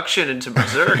 introduction into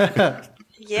Berserk.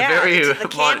 Very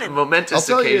momentous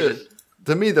I'll tell occasion. You,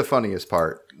 to me, the funniest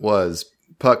part was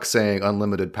Puck saying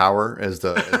unlimited power as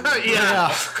the...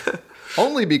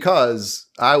 Only because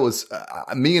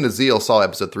me and Azil saw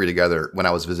episode 3 together when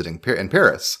I was visiting in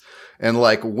Paris. And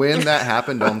when that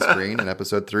happened on screen in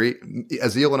episode 3,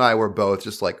 Azil and I were both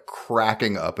just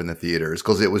cracking up in the theaters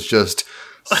because it was just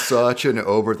such an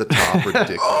over-the-top,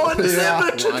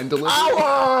 ridiculous line delivery.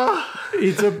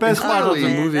 It's the best part of the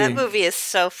movie. That movie is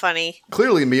so funny.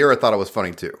 Clearly, Miura thought it was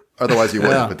funny too. Otherwise, he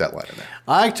wouldn't put that line in there.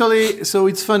 Actually, so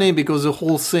it's funny because the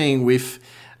whole thing with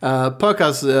Puck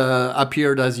has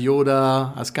appeared as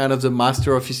Yoda, as kind of the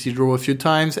master of Isidro a few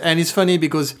times. And it's funny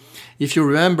because if you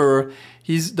remember,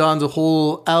 he's done the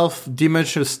whole elf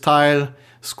dimensional style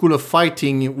school of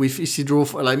fighting with Isidro.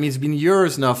 It's been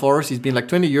years now for us. It's been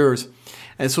 20 years.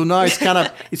 And so now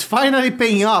it's finally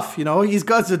paying off, he's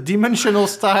got the dimensional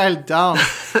style down.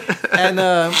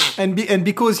 And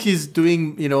because he's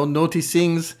doing, naughty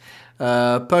things,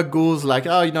 Puck goes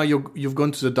you've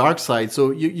gone to the dark side. So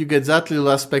you get that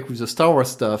little aspect with the Star Wars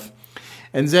stuff.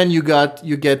 And then you get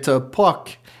Puck,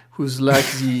 who's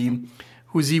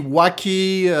who's the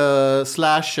wacky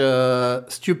 /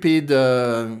 stupid,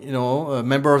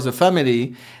 member of the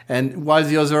family. And while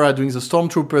the other are doing the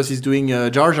stormtroopers, he's doing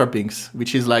Jar Jar Binks,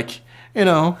 which is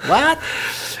What?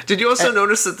 Did you also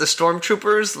notice that the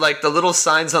stormtroopers, like the little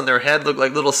signs on their head, look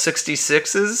like little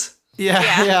 66s?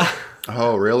 Yeah.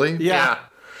 Oh, really? Yeah.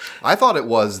 I thought it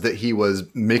was that he was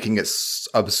making it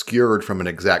obscured from an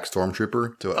exact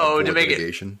stormtrooper to avoid to make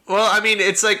litigation. Well, I mean,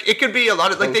 it's like it could be a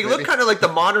lot of like they look kind of like the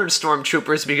modern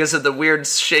stormtroopers because of the weird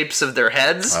shapes of their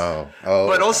heads.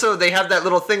 But also they have that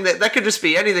little thing that could just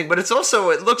be anything. But it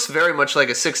looks very much like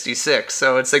a 66.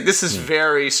 So it's like this is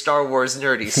very Star Wars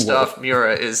nerdy stuff.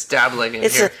 Miura is dabbling in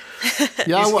here.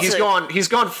 He's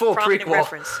gone full prequel.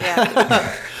 Reference,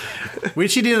 yeah.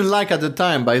 Which he didn't like at the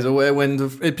time, by the way. When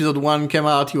the episode 1 came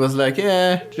out, he was like,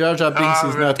 Jar Jar Binks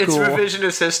is not it's cool. It's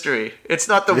revisionist history. It's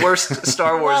not the worst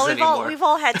Star Wars anymore. We've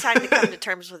all had time to come to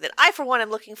terms with it. I, for one, am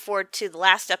looking forward to the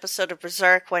last episode of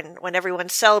Berserk when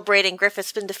everyone's celebrating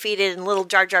Griffith's been defeated and little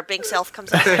Jar Jar Binks elf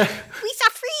comes out. We are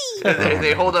free!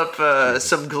 They hold up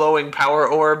some glowing power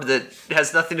orb that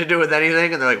has nothing to do with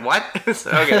anything, and they're like, what?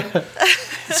 Okay.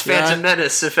 It's Phantom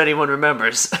Menace, if anyone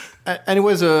remembers. And it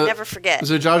was never forget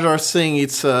the Jar Jar thing.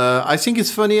 It's I think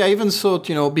it's funny. I even thought,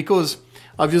 because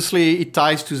obviously it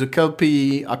ties to the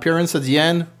Kelpie appearance at the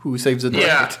end, who saves the dog.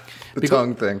 Yeah, the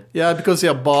tongue thing. Yeah, because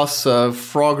they're boss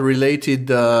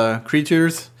frog-related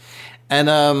creatures,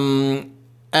 and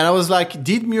I was like,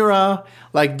 did Miura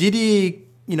did he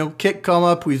come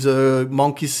up with the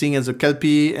monkey thing and the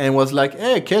Kelpie and was like,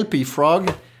 hey, Kelpie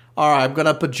frog. All right, I'm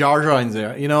gonna put Jar Jar in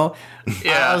there. Yeah.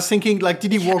 I was thinking,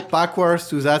 did he work backwards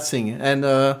to that thing? And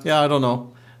I don't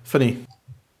know. Funny.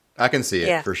 I can see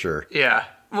it for sure. Yeah.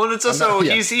 Well, it's also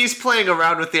he's playing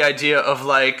around with the idea of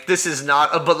this is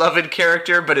not a beloved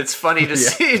character, but it's funny to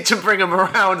see to bring him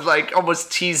around,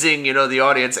 almost teasing the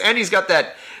audience. And he's got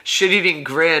that shit-eating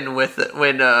grin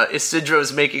when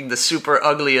Isidro's making the super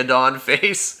ugly Adon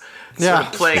face, sort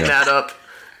of playing that up.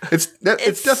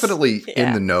 It's definitely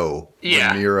in the know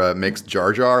when Miura makes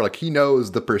Jar Jar. He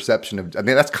knows the perception of. I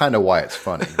mean, that's kind of why it's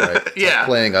funny, right? It's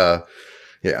playing a.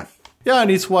 Yeah, and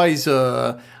it's why he's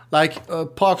Puck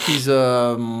is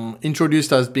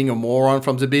introduced as being a moron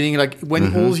from the beginning.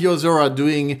 When all the others are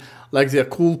doing their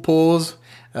cool pose,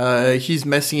 he's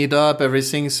messing it up,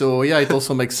 everything. So it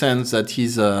also makes sense that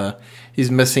he's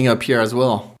messing up here as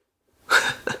well.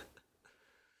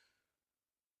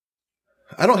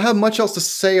 I don't have much else to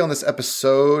say on this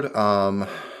episode. I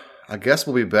guess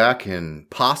we'll be back in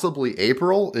possibly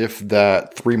April if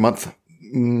that 3-month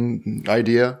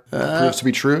idea proves to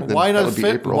be true. Then why not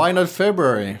April. Why not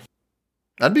February?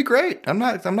 That'd be great. I'm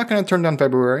not going to turn down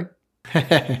February.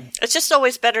 It's just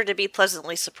always better to be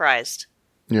pleasantly surprised.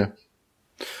 Yeah.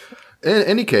 In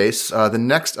any case, the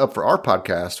next up for our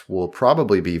podcast will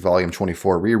probably be Volume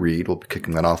 24 Reread. We'll be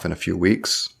kicking that off in a few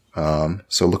weeks.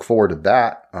 So look forward to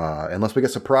that, unless we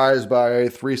get surprised by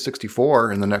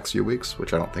 364 in the next few weeks,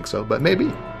 which I don't think so, but maybe.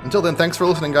 Until then, thanks for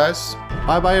listening, guys.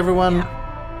 Bye-bye, everyone.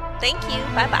 Thank you.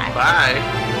 Bye-bye. Bye.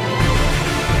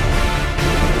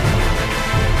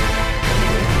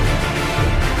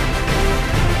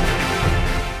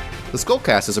 The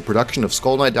Skullcast is a production of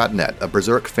SkullKnight.net, a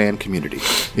Berserk fan community.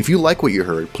 If you like what you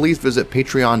heard, please visit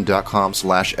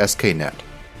patreon.com/sknet.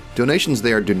 Donations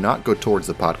there do not go towards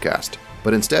the podcast,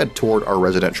 but instead toward our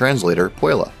resident translator,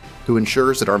 Puela, who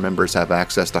ensures that our members have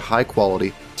access to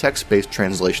high-quality, text-based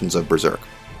translations of Berserk.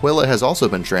 Puela has also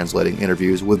been translating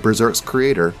interviews with Berserk's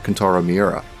creator, Kentaro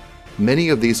Miura. Many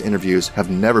of these interviews have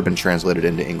never been translated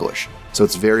into English, so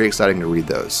it's very exciting to read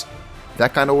those.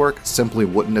 That kind of work simply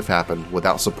wouldn't have happened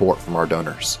without support from our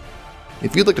donors.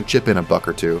 If you'd like to chip in a buck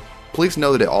or two, please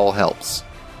know that it all helps.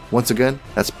 Once again,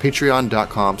 that's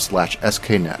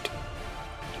patreon.com/sknet.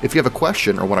 If you have a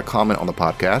question or want to comment on the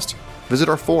podcast, visit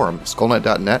our forum,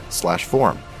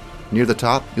 skullknight.net/forum. Near the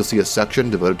top, you'll see a section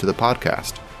devoted to the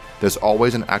podcast. There's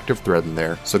always an active thread in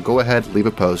there, so go ahead, leave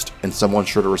a post, and someone's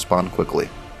sure to respond quickly.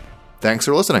 Thanks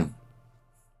for listening.